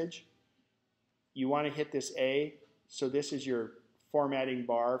message. You want to hit this A. So this is your formatting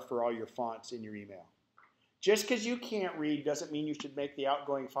bar for all your fonts in your email. Just because you can't read doesn't mean you should make the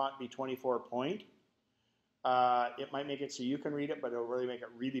outgoing font be 24 point. It might make it so you can read it, but it'll really make it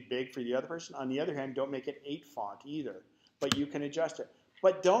really big for the other person. On the other hand, don't make it 8 font either, but you can adjust it.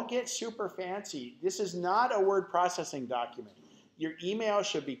 But don't get super fancy. This is not a word processing document. Your email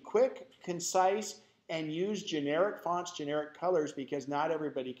should be quick, concise, and use generic fonts, generic colors, because not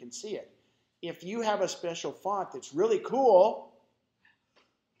everybody can see it. If you have a special font that's really cool,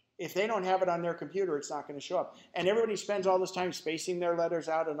 if they don't have it on their computer, it's not going to show up. And everybody spends all this time spacing their letters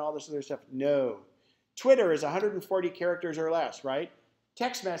out and all this other stuff. No. Twitter is 140 characters or less, right?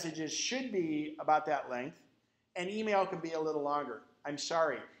 Text messages should be about that length, and email can be a little longer. I'm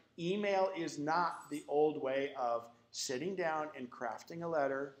sorry. Email is not the old way of sitting down and crafting a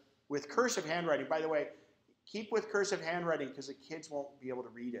letter with cursive handwriting. By the way, keep with cursive handwriting because the kids won't be able to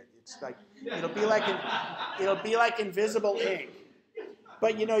read it. It's like it'll be like invisible ink.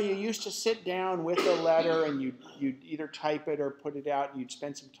 But you know, you used to sit down with a letter and you'd either type it or put it out, and you'd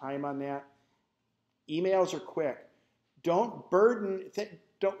spend some time on that. Emails are quick. Don't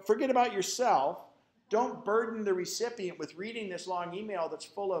forget about yourself. Don't burden the recipient with reading this long email that's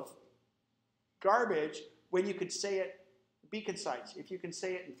full of garbage when you could say it, be concise. If you can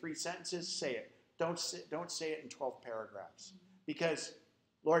say it in 3 sentences, say it. Don't say it in 12 paragraphs. Because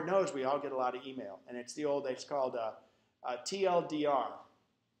Lord knows we all get a lot of email. And it's called TLDR.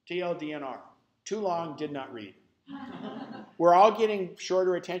 TLDNR. Too long, did not read. we're all getting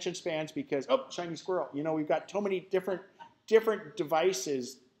shorter attention spans because, oh, shiny squirrel. You know, we've got so many different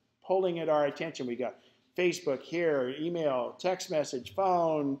devices pulling at our attention. We got Facebook here, email, text message,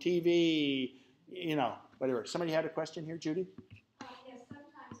 phone, TV, you know, whatever. Somebody had a question here, Judy? Yes, sometimes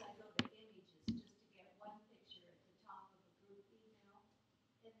I go to images just to get one picture at the top of a group email.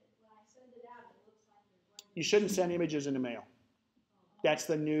 And when I send it out, it looks like they're going to... You shouldn't send images in the mail. That's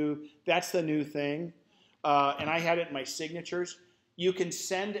the new thing. And I had it in my signatures. You can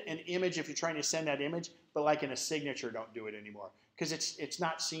send an image if you're trying to send that image, but like in a signature, don't do it anymore. Because it's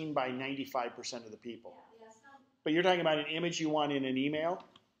not seen by 95% of the people. But you're talking about an image you want in an email?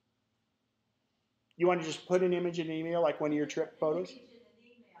 You want to just put an image in an email, like one of your trip photos? An image in an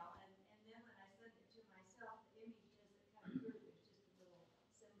email, and then when I send it to myself, the image doesn't come through. There's just a little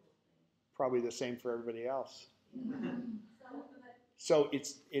symbol thing. Probably the same for everybody else. Yeah. So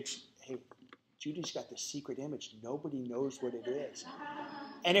it's hey, Judy's got the secret image. Nobody knows what it is.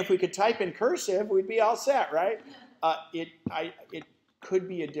 And if we could type in cursive, we'd be all set, right? It could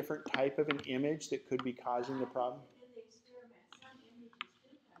be a different type of an image that could be causing the problem. In the experiment, some images do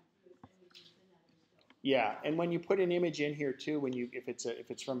come through as images and others don't. Yeah, and when you put an image in here too, if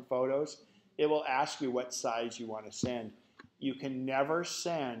it's from photos, it will ask you what size you want to send. You can never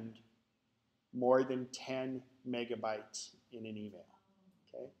send more than 10 megabytes in an email.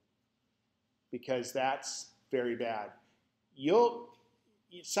 Okay? Because that's very bad.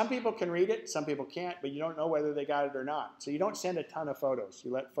 Some people can read it, some people can't, but you don't know whether they got it or not. So you don't send a ton of photos.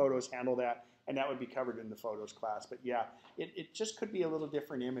 You let photos handle that, and that would be covered in the photos class. But yeah, it just could be a little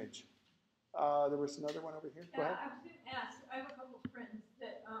different image. There was another one over here. Go ahead. I was going to ask, I have a couple of friends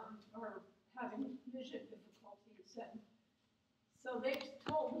that are having vision difficulties, and so they've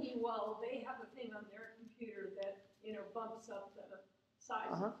told me, well, they have a thing on their computer that, you know, bumps up the size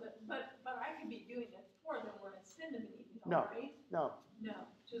of it. But I could be doing it for them when I send them an email, right? No. No.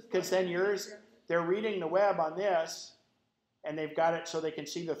 Because then they're reading the web on this, and they've got it so they can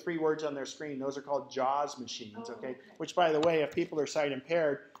see the 3 words on their screen. Those are called JAWS machines, okay? Which, by the way, if people are sight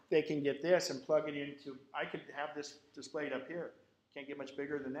impaired, they can get this and plug it into, I could have this displayed up here. Can't get much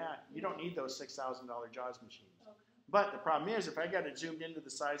bigger than that. You don't need those $6,000 JAWS machines. Okay. But the problem is, if I got it zoomed into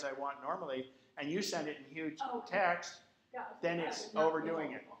the size I want normally, and you send it in huge text, then it's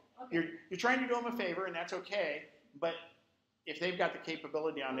overdoing it. Okay. You're trying to do them a favor, and that's okay, but if they've got the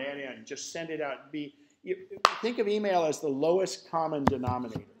capability on that end, just send it out. Think of email as the lowest common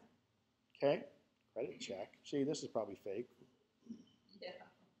denominator. Okay? Credit check. See, this is probably fake. Yeah.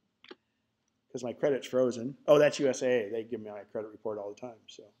 Because my credit's frozen. Oh, that's USAA. They give me my credit report all the time.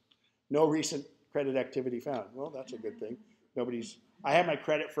 So, no recent credit activity found. Well, that's a good thing. I have my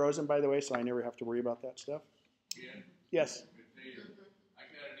credit frozen, by the way, so I never have to worry about that stuff. Yeah. Yes. I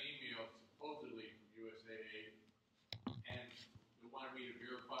got an email supposedly from USAA, and they wanted me to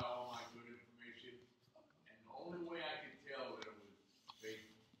verify all my good information. And the only way I could tell that it was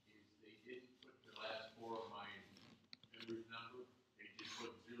fake is they didn't put the last 4 of my member's number. They just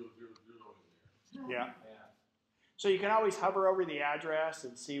put 000 in there. Yeah. So you can always hover over the address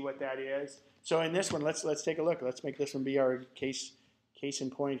and see what that is. So in this one, let's take a look. Let's make this one be our case in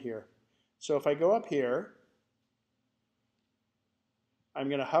point here. So if I go up here, I'm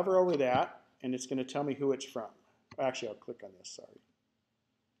going to hover over that, and it's going to tell me who it's from. Actually, I'll click on this, sorry.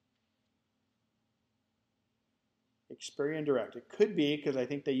 Experian Direct. It could be because I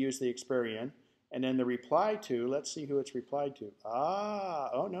think they use the Experian. And then the reply to, let's see who it's replied to.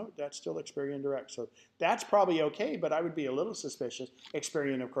 Oh no, that's still Experian Direct. So that's probably okay, but I would be a little suspicious.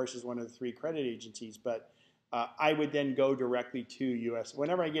 Experian, of course, is one of the 3 credit agencies, but I would then go directly to US.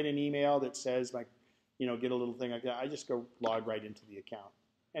 Whenever I get an email that says, like, you know, get a little thing like that, I just go log right into the account.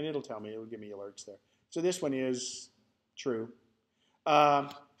 And it'll tell me, it'll give me alerts there. So this one is true.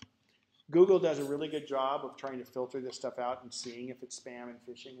 Google does a really good job of trying to filter this stuff out and seeing if it's spam and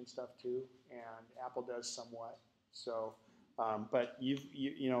phishing and stuff too. And Apple does somewhat. So, but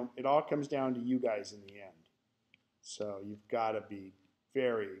you know, it all comes down to you guys in the end. So you've got to be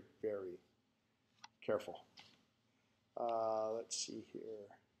very, very careful. Let's see here.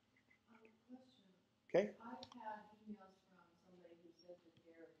 Okay. I've had emails from somebody who said that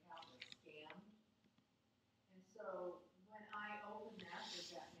their account was scammed. And so when I open that, does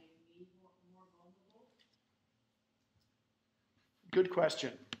that make me more vulnerable? Good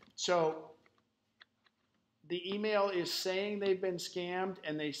question. So the email is saying they've been scammed,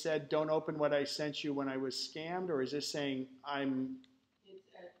 and they said, don't open what I sent you when I was scammed, or is this saying I'm...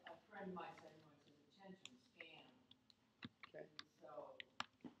 It's a friend of mine said, no, it says attention scam. Okay. So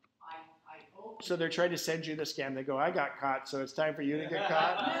I opened... So they're trying to send you the scam. They go, I got caught, so it's time for you to get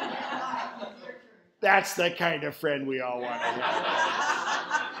caught? That's the kind of friend we all want to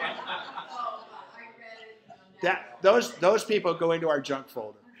have. Those people go into our junk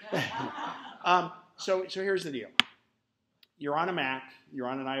folder. So here's the deal. You're on a Mac, you're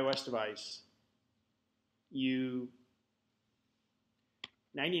on an iOS device. You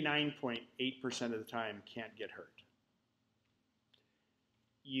 99.8% of the time can't get hurt.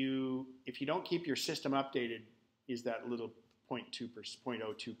 If you don't keep your system updated, is that little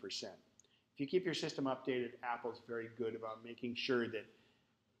 0.02%. If you keep your system updated, Apple's very good about making sure that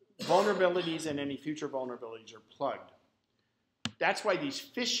vulnerabilities and any future vulnerabilities are plugged. That's why these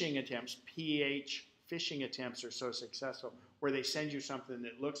phishing attempts, phishing attempts, are so successful, where they send you something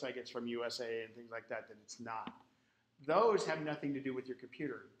that looks like it's from USA and things like that it's not. Those have nothing to do with your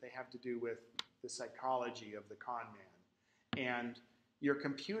computer. They have to do with the psychology of the con man. And your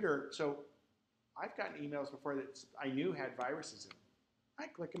computer, so I've gotten emails before that I knew had viruses in them. I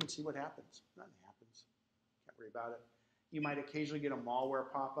click them and see what happens. Nothing happens. Can't worry about it. You might occasionally get a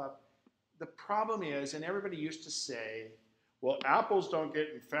malware pop-up. The problem is, and everybody used to say, well, apples don't get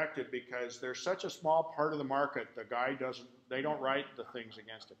infected because they're such a small part of the market, they don't write the things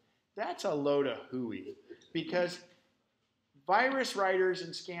against it. That's a load of hooey, because virus writers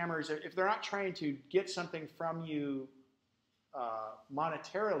and scammers, if they're not trying to get something from you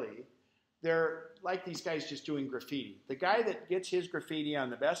monetarily, they're like these guys just doing graffiti. The guy that gets his graffiti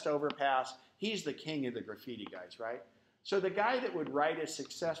on the best overpass, he's the king of the graffiti guys, right? So the guy that would write a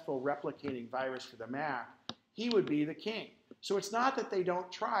successful replicating virus for the Mac, he would be the king. So it's not that they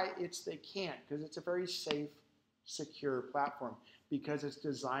don't try, it's they can't, because it's a very safe, secure platform, because it's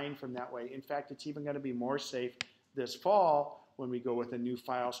designed from that way. In fact, it's even going to be more safe this fall when we go with a new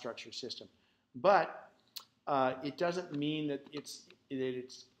file structure system. But it doesn't mean that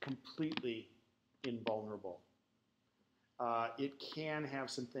it's completely invulnerable. It can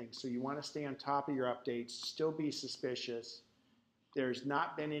have some things. So you want to stay on top of your updates, still be suspicious. There's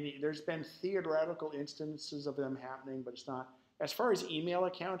been theoretical instances of them happening, but it's not. As far as email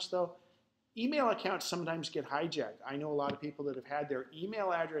accounts, though, email accounts sometimes get hijacked. I know a lot of people that have had their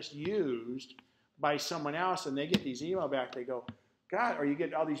email address used by someone else, and they get these email back. They go, God, or you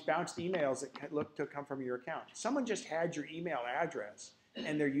get all these bounced emails that look to come from your account. Someone just had your email address,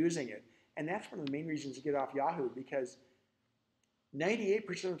 and they're using it. And that's one of the main reasons to get off Yahoo, because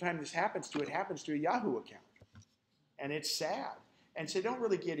 98% of the time this happens to a Yahoo account. And it's sad. And so don't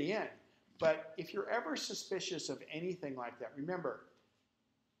really get in. But if you're ever suspicious of anything like that, remember,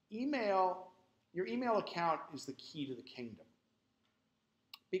 your email account is the key to the kingdom.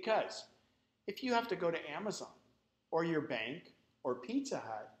 Because if you have to go to Amazon or your bank or Pizza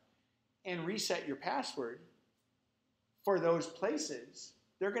Hut and reset your password for those places,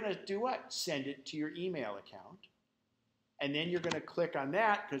 they're going to do what? Send it to your email account. And then you're going to click on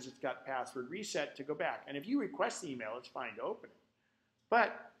that because it's got password reset to go back. And if you request the email, it's fine to open it.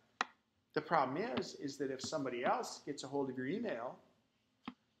 But the problem is that if somebody else gets a hold of your email,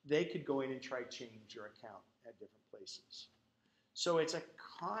 they could go in and try to change your account at different places. So it's a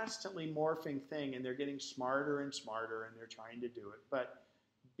constantly morphing thing, and they're getting smarter and smarter, and they're trying to do it. But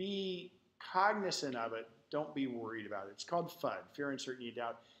be cognizant of it. Don't be worried about it. It's called FUD, fear, uncertainty, and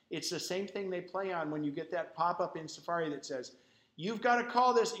doubt. It's the same thing they play on when you get that pop-up in Safari that says, you've got to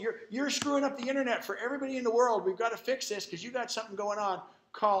call this, you're screwing up the internet for everybody in the world. We've got to fix this because you got something going on.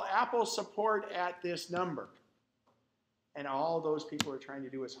 Call Apple support at this number. And all those people are trying to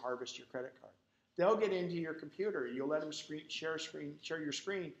do is harvest your credit card. They'll get into your computer. You'll let them share your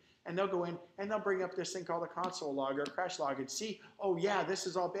screen, and they'll go in and they'll bring up this thing called a console log or a crash log and see, oh yeah, this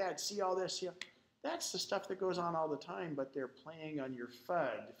is all bad. See all this? Yeah. That's the stuff that goes on all the time, but they're playing on your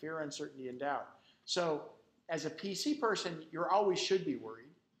FUD, fear, uncertainty, and doubt. So as a PC person, you always should be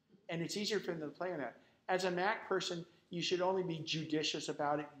worried, and it's easier for them to play on that. As a Mac person, you should only be judicious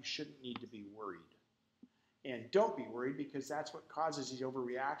about it. You shouldn't need to be worried. And don't be worried, because that's what causes these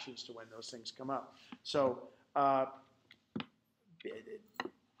overreactions to when those things come up. So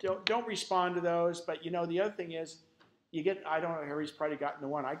don't respond to those. But the other thing is, I don't know, Harry's probably gotten the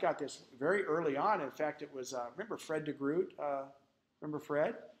one. I got this very early on. In fact, it was, remember Fred DeGroot? Remember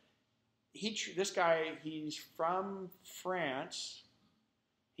Fred? This guy, he's from France.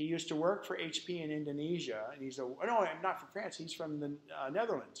 He used to work for HP in Indonesia. And no, not from France. He's from the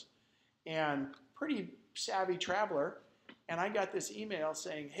Netherlands. And pretty savvy traveler. And I got this email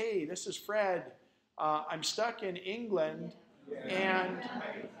saying, hey, this is Fred. I'm stuck in England.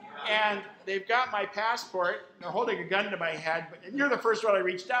 And they've got my passport. They're holding a gun to my head. And you're the first one I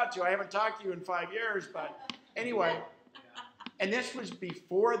reached out to. I haven't talked to you in 5 years. But anyway. And this was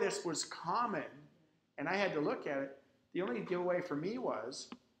before this was common. And I had to look at it. The only giveaway for me was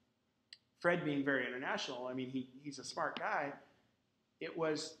Fred being very international, I mean, he's a smart guy. It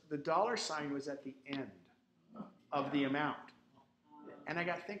was, the dollar sign was at the end of the amount. And I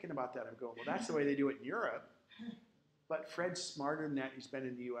got thinking about that. I'm going, well, that's the way they do it in Europe. But Fred's smarter than that. He's been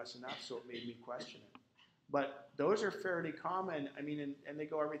in the U.S. enough, so it made me question it. But those are fairly common. I mean, and they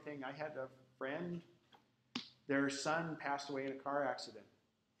go everything. I had a friend, their son passed away in a car accident.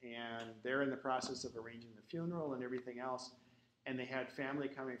 And they're in the process of arranging the funeral and everything else. And they had family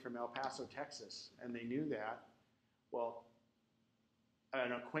coming from El Paso, Texas, and they knew that. Well,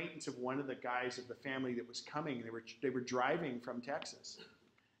 an acquaintance of one of the guys of the family that was coming, they were driving from Texas,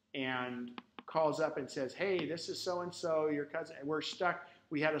 and calls up and says, hey, this is so-and-so, your cousin, and we're stuck.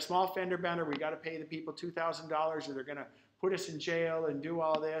 We had a small fender bender. We got to pay the people $2,000 or they're going to put us in jail and do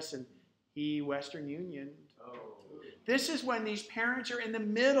all this. And he Western Union. Oh. This is when these parents are in the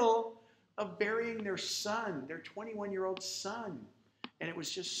middle of burying their son, their 21-year-old son. And it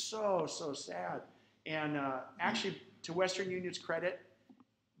was just so, so sad. And actually, to Western Union's credit,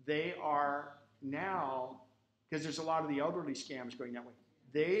 they are now, because there's a lot of the elderly scams going that way,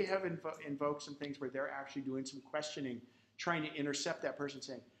 they have invoked some things where they're actually doing some questioning, trying to intercept that person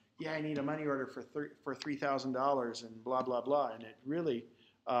saying, yeah, I need a money order for $3,000 and blah, blah, blah. And it really,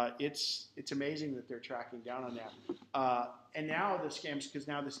 it's amazing that they're tracking down on that. And now the scams, because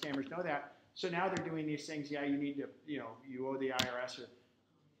now the scammers know that, so now they're doing these things, yeah, you need to, you owe the IRS, or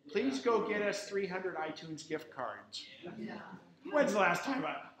please go get us 300 iTunes gift cards. Yeah. When's the last time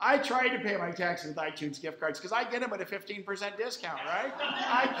I tried to pay my taxes with iTunes gift cards because I get them at a 15% discount, right?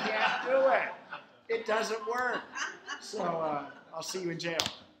 I can't do it. It doesn't work. So I'll see you in jail.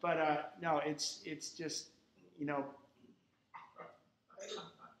 But no, it's just,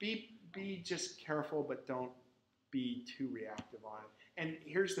 be just careful, but don't be too reactive on it. And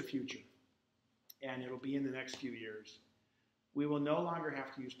here's the future, and it'll be in the next few years. We will no longer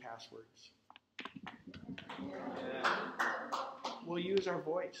have to use passwords. Yeah. We'll use our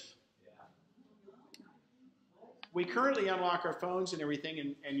voice. Yeah. We currently unlock our phones and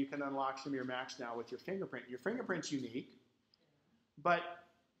everything, and you can unlock some of your Macs now with your fingerprint. Your fingerprint's unique, but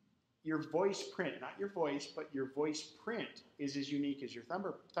your voice print, not your voice, but your voice print is as unique as your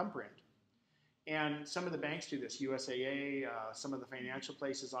thumbprint. And some of the banks do this, USAA, some of the financial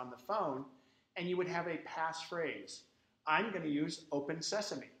places on the phone, and you would have a passphrase. I'm going to use Open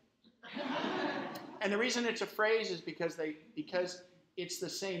Sesame. And the reason it's a phrase is because it's the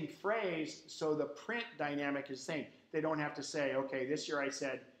same phrase, so the print dynamic is the same. They don't have to say, okay, this year I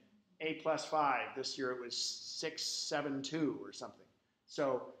said A plus 5, this year it was 672 or something.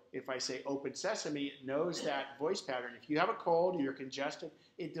 So if I say Open Sesame, it knows that voice pattern. If you have a cold or you're congested,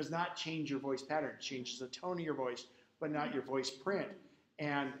 it does not change your voice pattern. It changes the tone of your voice, but not your voice print.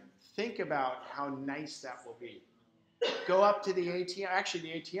 And think about how nice that will be. Go up to the ATM, actually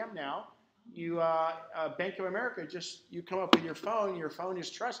the ATM now, you Bank of America, you come up with your phone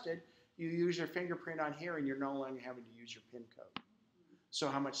is trusted, you use your fingerprint on here and you're no longer having to use your PIN code. So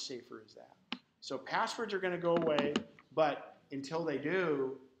how much safer is that? So passwords are going to go away, but until they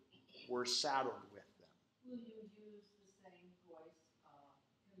do, we're saddled with them. Will you use the same voice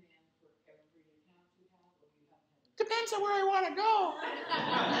command for every account you have, or you have to? Depends on where I want to go.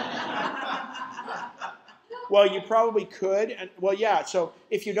 Well, you probably could. And, well, yeah, so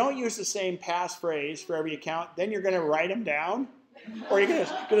if you don't use the same passphrase for every account, then you're going to write them down. Or you're going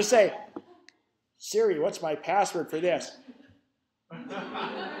to say, Siri, what's my password for this?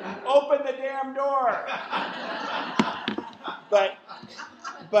 Open the damn door. But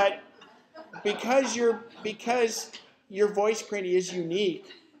because your voice print is unique,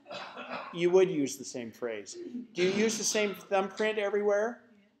 you would use the same phrase. Do you use the same thumbprint everywhere?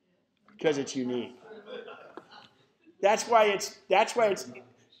 Because it's unique. That's why it's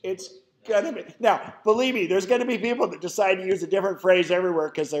gonna be. Now, believe me, there's gonna be people that decide to use a different phrase everywhere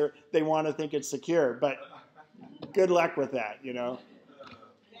because they want to think it's secure. But good luck with that, Vanguard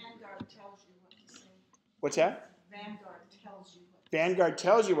tells you what to say. What's that? Vanguard tells you. Vanguard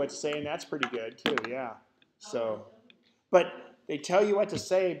tells you what to say, and that's pretty good too. Yeah. So, but they tell you what to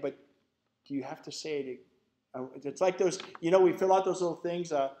say, but do you have to say it? It's like those. We fill out those little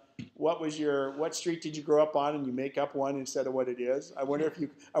things. What street did you grow up on, and you make up one instead of what it is. I wonder if you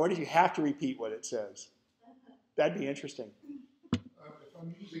have to repeat what it says. That'd be interesting. If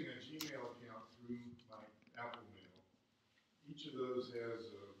I'm using a Gmail account through my Apple Mail, each of those has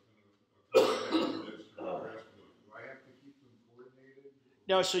a contact list or address book. Do I have to keep them coordinated?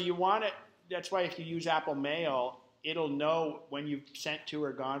 No, so you want it. That's why if you use Apple Mail, it'll know when you've sent to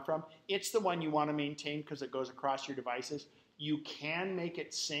or gone from. It's the one you want to maintain because it goes across your devices. You can make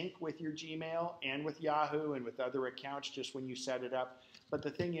it sync with your Gmail and with Yahoo and with other accounts just when you set it up. But the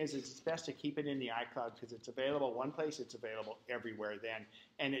thing is it's best to keep it in the iCloud because it's available one place, it's available everywhere then,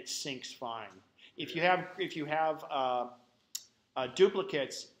 and it syncs fine. If you have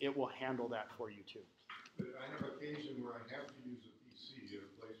duplicates, it will handle that for you too. But I have occasion where I have to use a PC at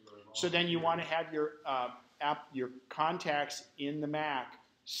a place where I'm So then you want to have your contacts in the Mac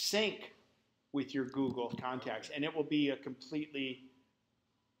sync with your Google contacts, and it will be a complete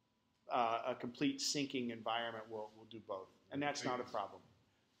syncing environment. Will do both, and that's not a problem.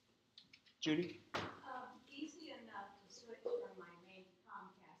 Judy? Easy enough to switch from my main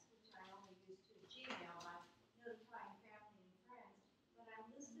Comcast, which I only use to Gmail, by notifying family and friends, but I'm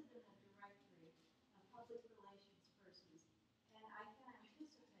listed in a directory of public relations persons, and I can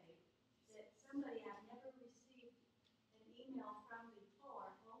anticipate that somebody I've never received an email from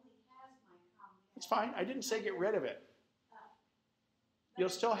before only has my Comcast. It's fine. I didn't say get rid of it. You'll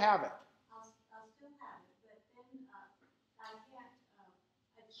still have it. I'll still have it, but then I can't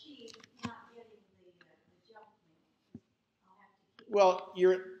achieve not getting the junk mail. I'll have to keep. Well,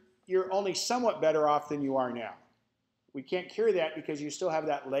 you're only somewhat better off than you are now. We can't cure that because you still have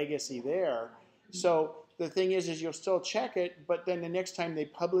that legacy there. So the thing is you'll still check it, but then the next time they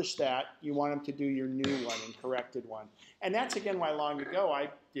publish that, you want them to do your new one and corrected one. And that's again why long ago I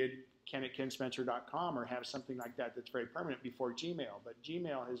did Ken at kenspencer.com or have something like that that's very permanent before Gmail. But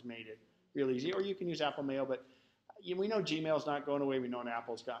Gmail has made it real easy. Or you can use Apple Mail, but we know Gmail's not going away. We know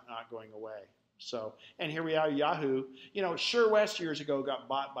Apple's not going away. So, and here we are, Yahoo. You know, SureWest years ago got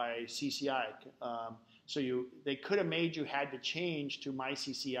bought by CCI. So they could have made you had to change to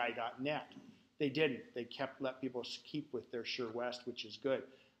mycci.net. They didn't. They let people keep with their SureWest, which is good.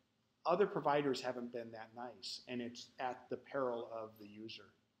 Other providers haven't been that nice, and it's at the peril of the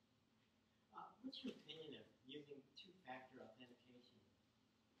user. What's your opinion of using two-factor authentication?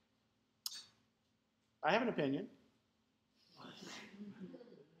 I have an opinion. What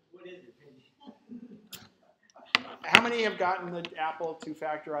is your opinion? How many have gotten the Apple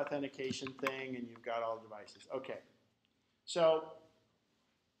two-factor authentication thing and you've got all the devices? Okay. So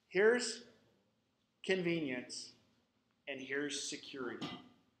here's convenience and here's security.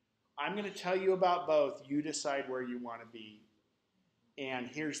 I'm going to tell you about both. You decide where you want to be. And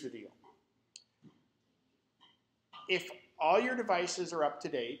here's the deal. If all your devices are up to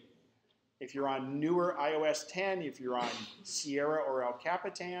date, if you're on newer iOS 10, if you're on Sierra or El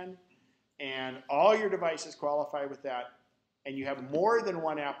Capitan, and all your devices qualify with that, and you have more than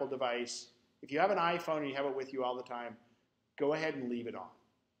one Apple device, if you have an iPhone and you have it with you all the time, go ahead and leave it on.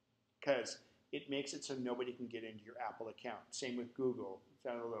 Because it makes it so nobody can get into your Apple account. Same with Google,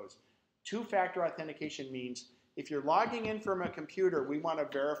 some of those. Two-factor authentication means if you're logging in from a computer, we want to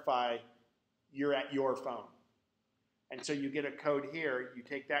verify you're at your phone. And so you get a code here, you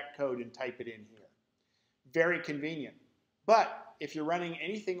take that code and type it in here. Very convenient. But if you're running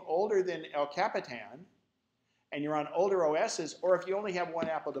anything older than El Capitan, and you're on older OSs, or if you only have one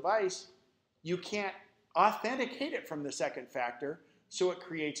Apple device, you can't authenticate it from the second factor, so it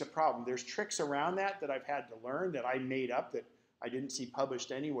creates a problem. There's tricks around that I've had to learn that I made up that I didn't see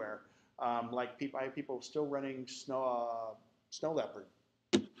published anywhere. Like I have people still running Snow Leopard.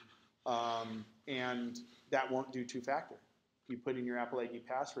 And that won't do two-factor. You put in your Apple ID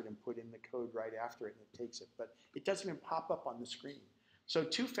password and put in the code right after it, and it takes it. But it doesn't even pop up on the screen. So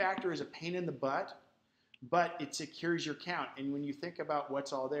two-factor is a pain in the butt, but it secures your account. And when you think about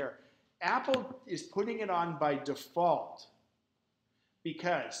what's all there, Apple is putting it on by default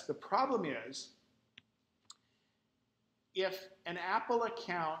because the problem is if an Apple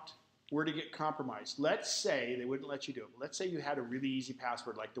account were to get compromised, let's say, they wouldn't let you do it, but let's say you had a really easy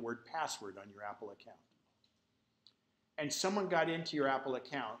password, like the word password on your Apple account. And someone got into your Apple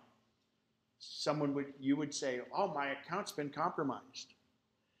account, you would say, oh, my account's been compromised.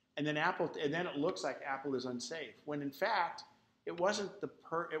 And then it looks like Apple is unsafe. When in fact, it wasn't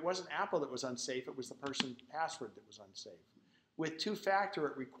Apple that was unsafe, it was the person's password that was unsafe. With two-factor,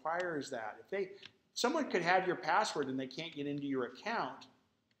 it requires that. Someone could have your password and they can't get into your account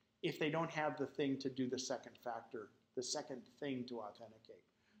if they don't have the thing to do the second factor, the second thing to authenticate.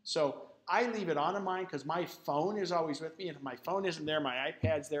 So I leave it on mine because my phone is always with me, and if my phone isn't there, my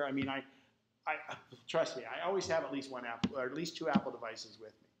iPad's there. I mean, I trust me, I always have at least one Apple, or at least two Apple devices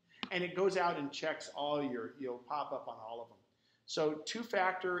with me. And it goes out and checks you'll pop up on all of them. So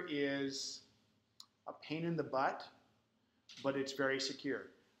two-factor is a pain in the butt, but it's very secure.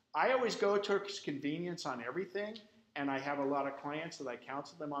 I always go towards convenience on everything, and I have a lot of clients that I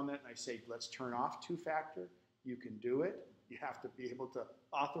counsel them on that, and I say, let's turn off two-factor. You can do it. You have to be able to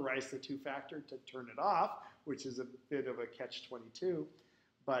authorize the two-factor to turn it off, which is a bit of a catch-22,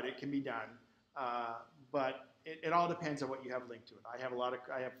 but it can be done. But it all depends on what you have linked to it. I have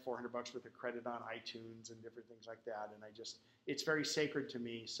 $400 worth of credit on iTunes and different things like that, and it's very sacred to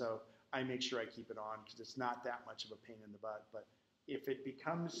me, so I make sure I keep it on because it's not that much of a pain in the butt. But if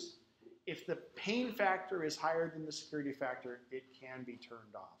the pain factor is higher than the security factor, it can be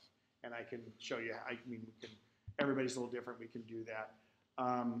turned off, and I can show you. I mean, everybody's a little different. We can do that.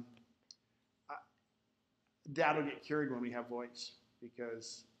 That'll get cured when we have voice,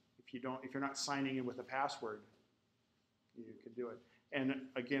 because if you're not signing in with a password, you can do it. And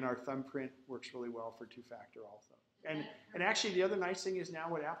again, our thumbprint works really well for two-factor also. And actually, the other nice thing is now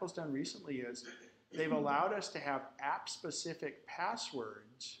what Apple's done recently is they've allowed us to have app-specific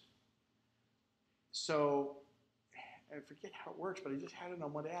passwords. So I forget how it works, but I just had it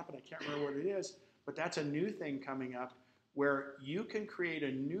on one app and I can't remember what it is. But that's a new thing coming up where you can create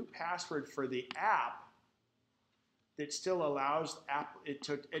a new password for the app that still allows here's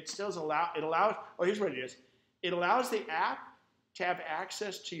what it is. It allows the app to have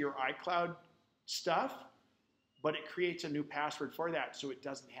access to your iCloud stuff, but it creates a new password for that, so it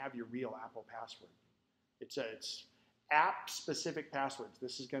doesn't have your real Apple password. It's app-specific passwords.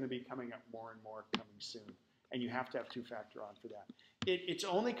 This is going to be coming up more and more coming soon, and you have to have two-factor on for that. It's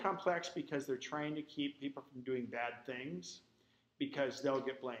only complex because they're trying to keep people from doing bad things because they'll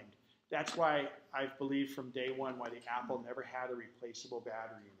get blamed. That's why I've believed from day one why the Apple never had a replaceable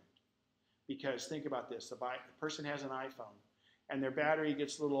battery in it. Because think about this, the person has an iPhone and their battery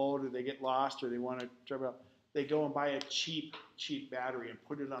gets a little older, they get lost, or they want to travel, they go and buy a cheap battery and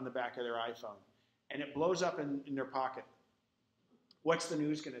put it on the back of their iPhone. And it blows up in their pocket. What's the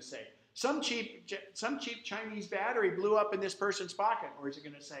news going to say? Some cheap Chinese battery blew up in this person's pocket. Or is it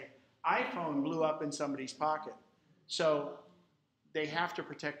going to say, iPhone blew up in somebody's pocket? So they have to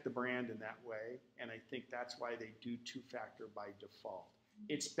protect the brand in that way, and I think that's why they do two-factor by default.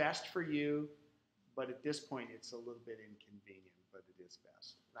 It's best for you, but at this point, it's a little bit inconvenient, but it is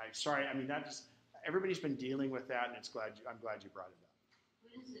best. Sorry, I mean, everybody's been dealing with that, and I'm glad you brought it up.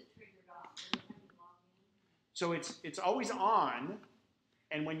 When is it triggered off? When you have to log in? So it's always on,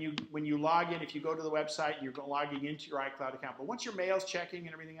 and when you log in, if you go to the website, you're logging into your iCloud account. But once your mail's checking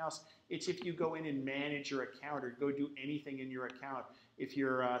and everything else, it's if you go in and manage your account or go do anything in your account. If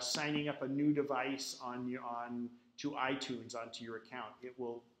you're signing up a new device to iTunes onto your account, it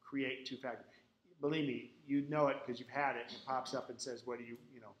will create two-factor. Believe me, you know it because you've had it. It pops up and says, "What do you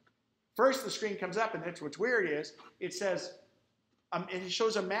know?" First, the screen comes up, and that's what's weird is it says, and it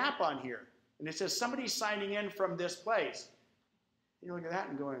shows a map on here, and it says somebody's signing in from this place. You look at that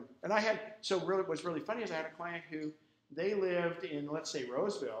and going, and what's really funny is I had a client who they lived in, let's say,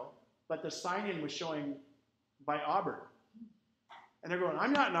 Roseville, but the sign-in was showing by Auburn. And they're going,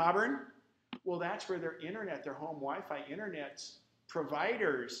 I'm not in Auburn. Well, that's where their home Wi-Fi internet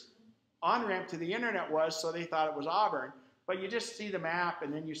providers on-ramp to the internet was, so they thought it was Auburn. But you just see the map,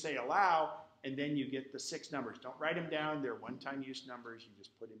 and then you say allow, and then you get the 6 numbers. Don't write them down. They're one-time use numbers. You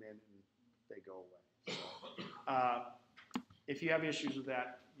just put them in, and they go away. So, if you have issues with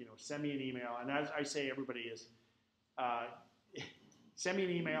that, send me an email. And as I say, everybody is, send me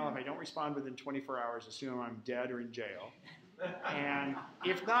an email. If I don't respond within 24 hours, assume I'm dead or in jail. And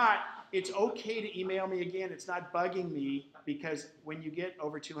if not, it's okay to email me again. It's not bugging me because when you get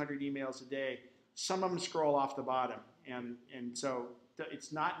over 200 emails a day, some of them scroll off the bottom. And so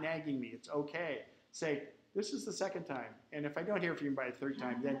it's not nagging me. It's okay. Say, this is the second time. And if I don't hear from you by the third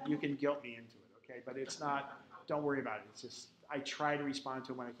time, then you can guilt me into it, okay? But it's not, don't worry about it. It's just, I try to respond to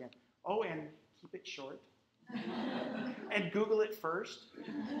them when I can. Oh, and keep it short. And Google it first.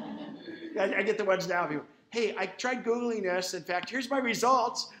 I get the ones now. People, hey, I tried Googling this. In fact, here's my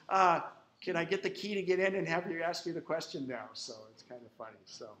results. Can I get the key to get in and have you ask you the question now? So it's kind of funny.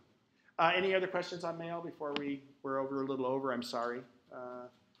 So any other questions on mail before we're a little over? I'm sorry.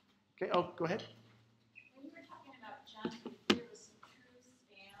 Okay. Oh, go ahead. When you were talking about junk, if there was some true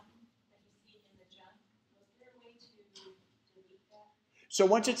spam that you see in the junk, was there a way to delete that? So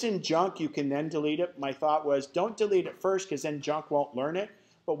once it's in junk, you can then delete it. My thought was don't delete it first because then junk won't learn it.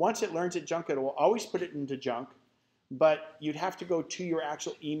 But once it learns it junk, it will always put it into junk. But you'd have to go to your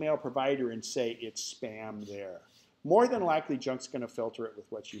actual email provider and say it's spam there. More than likely, junk's going to filter it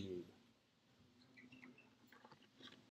with what you need.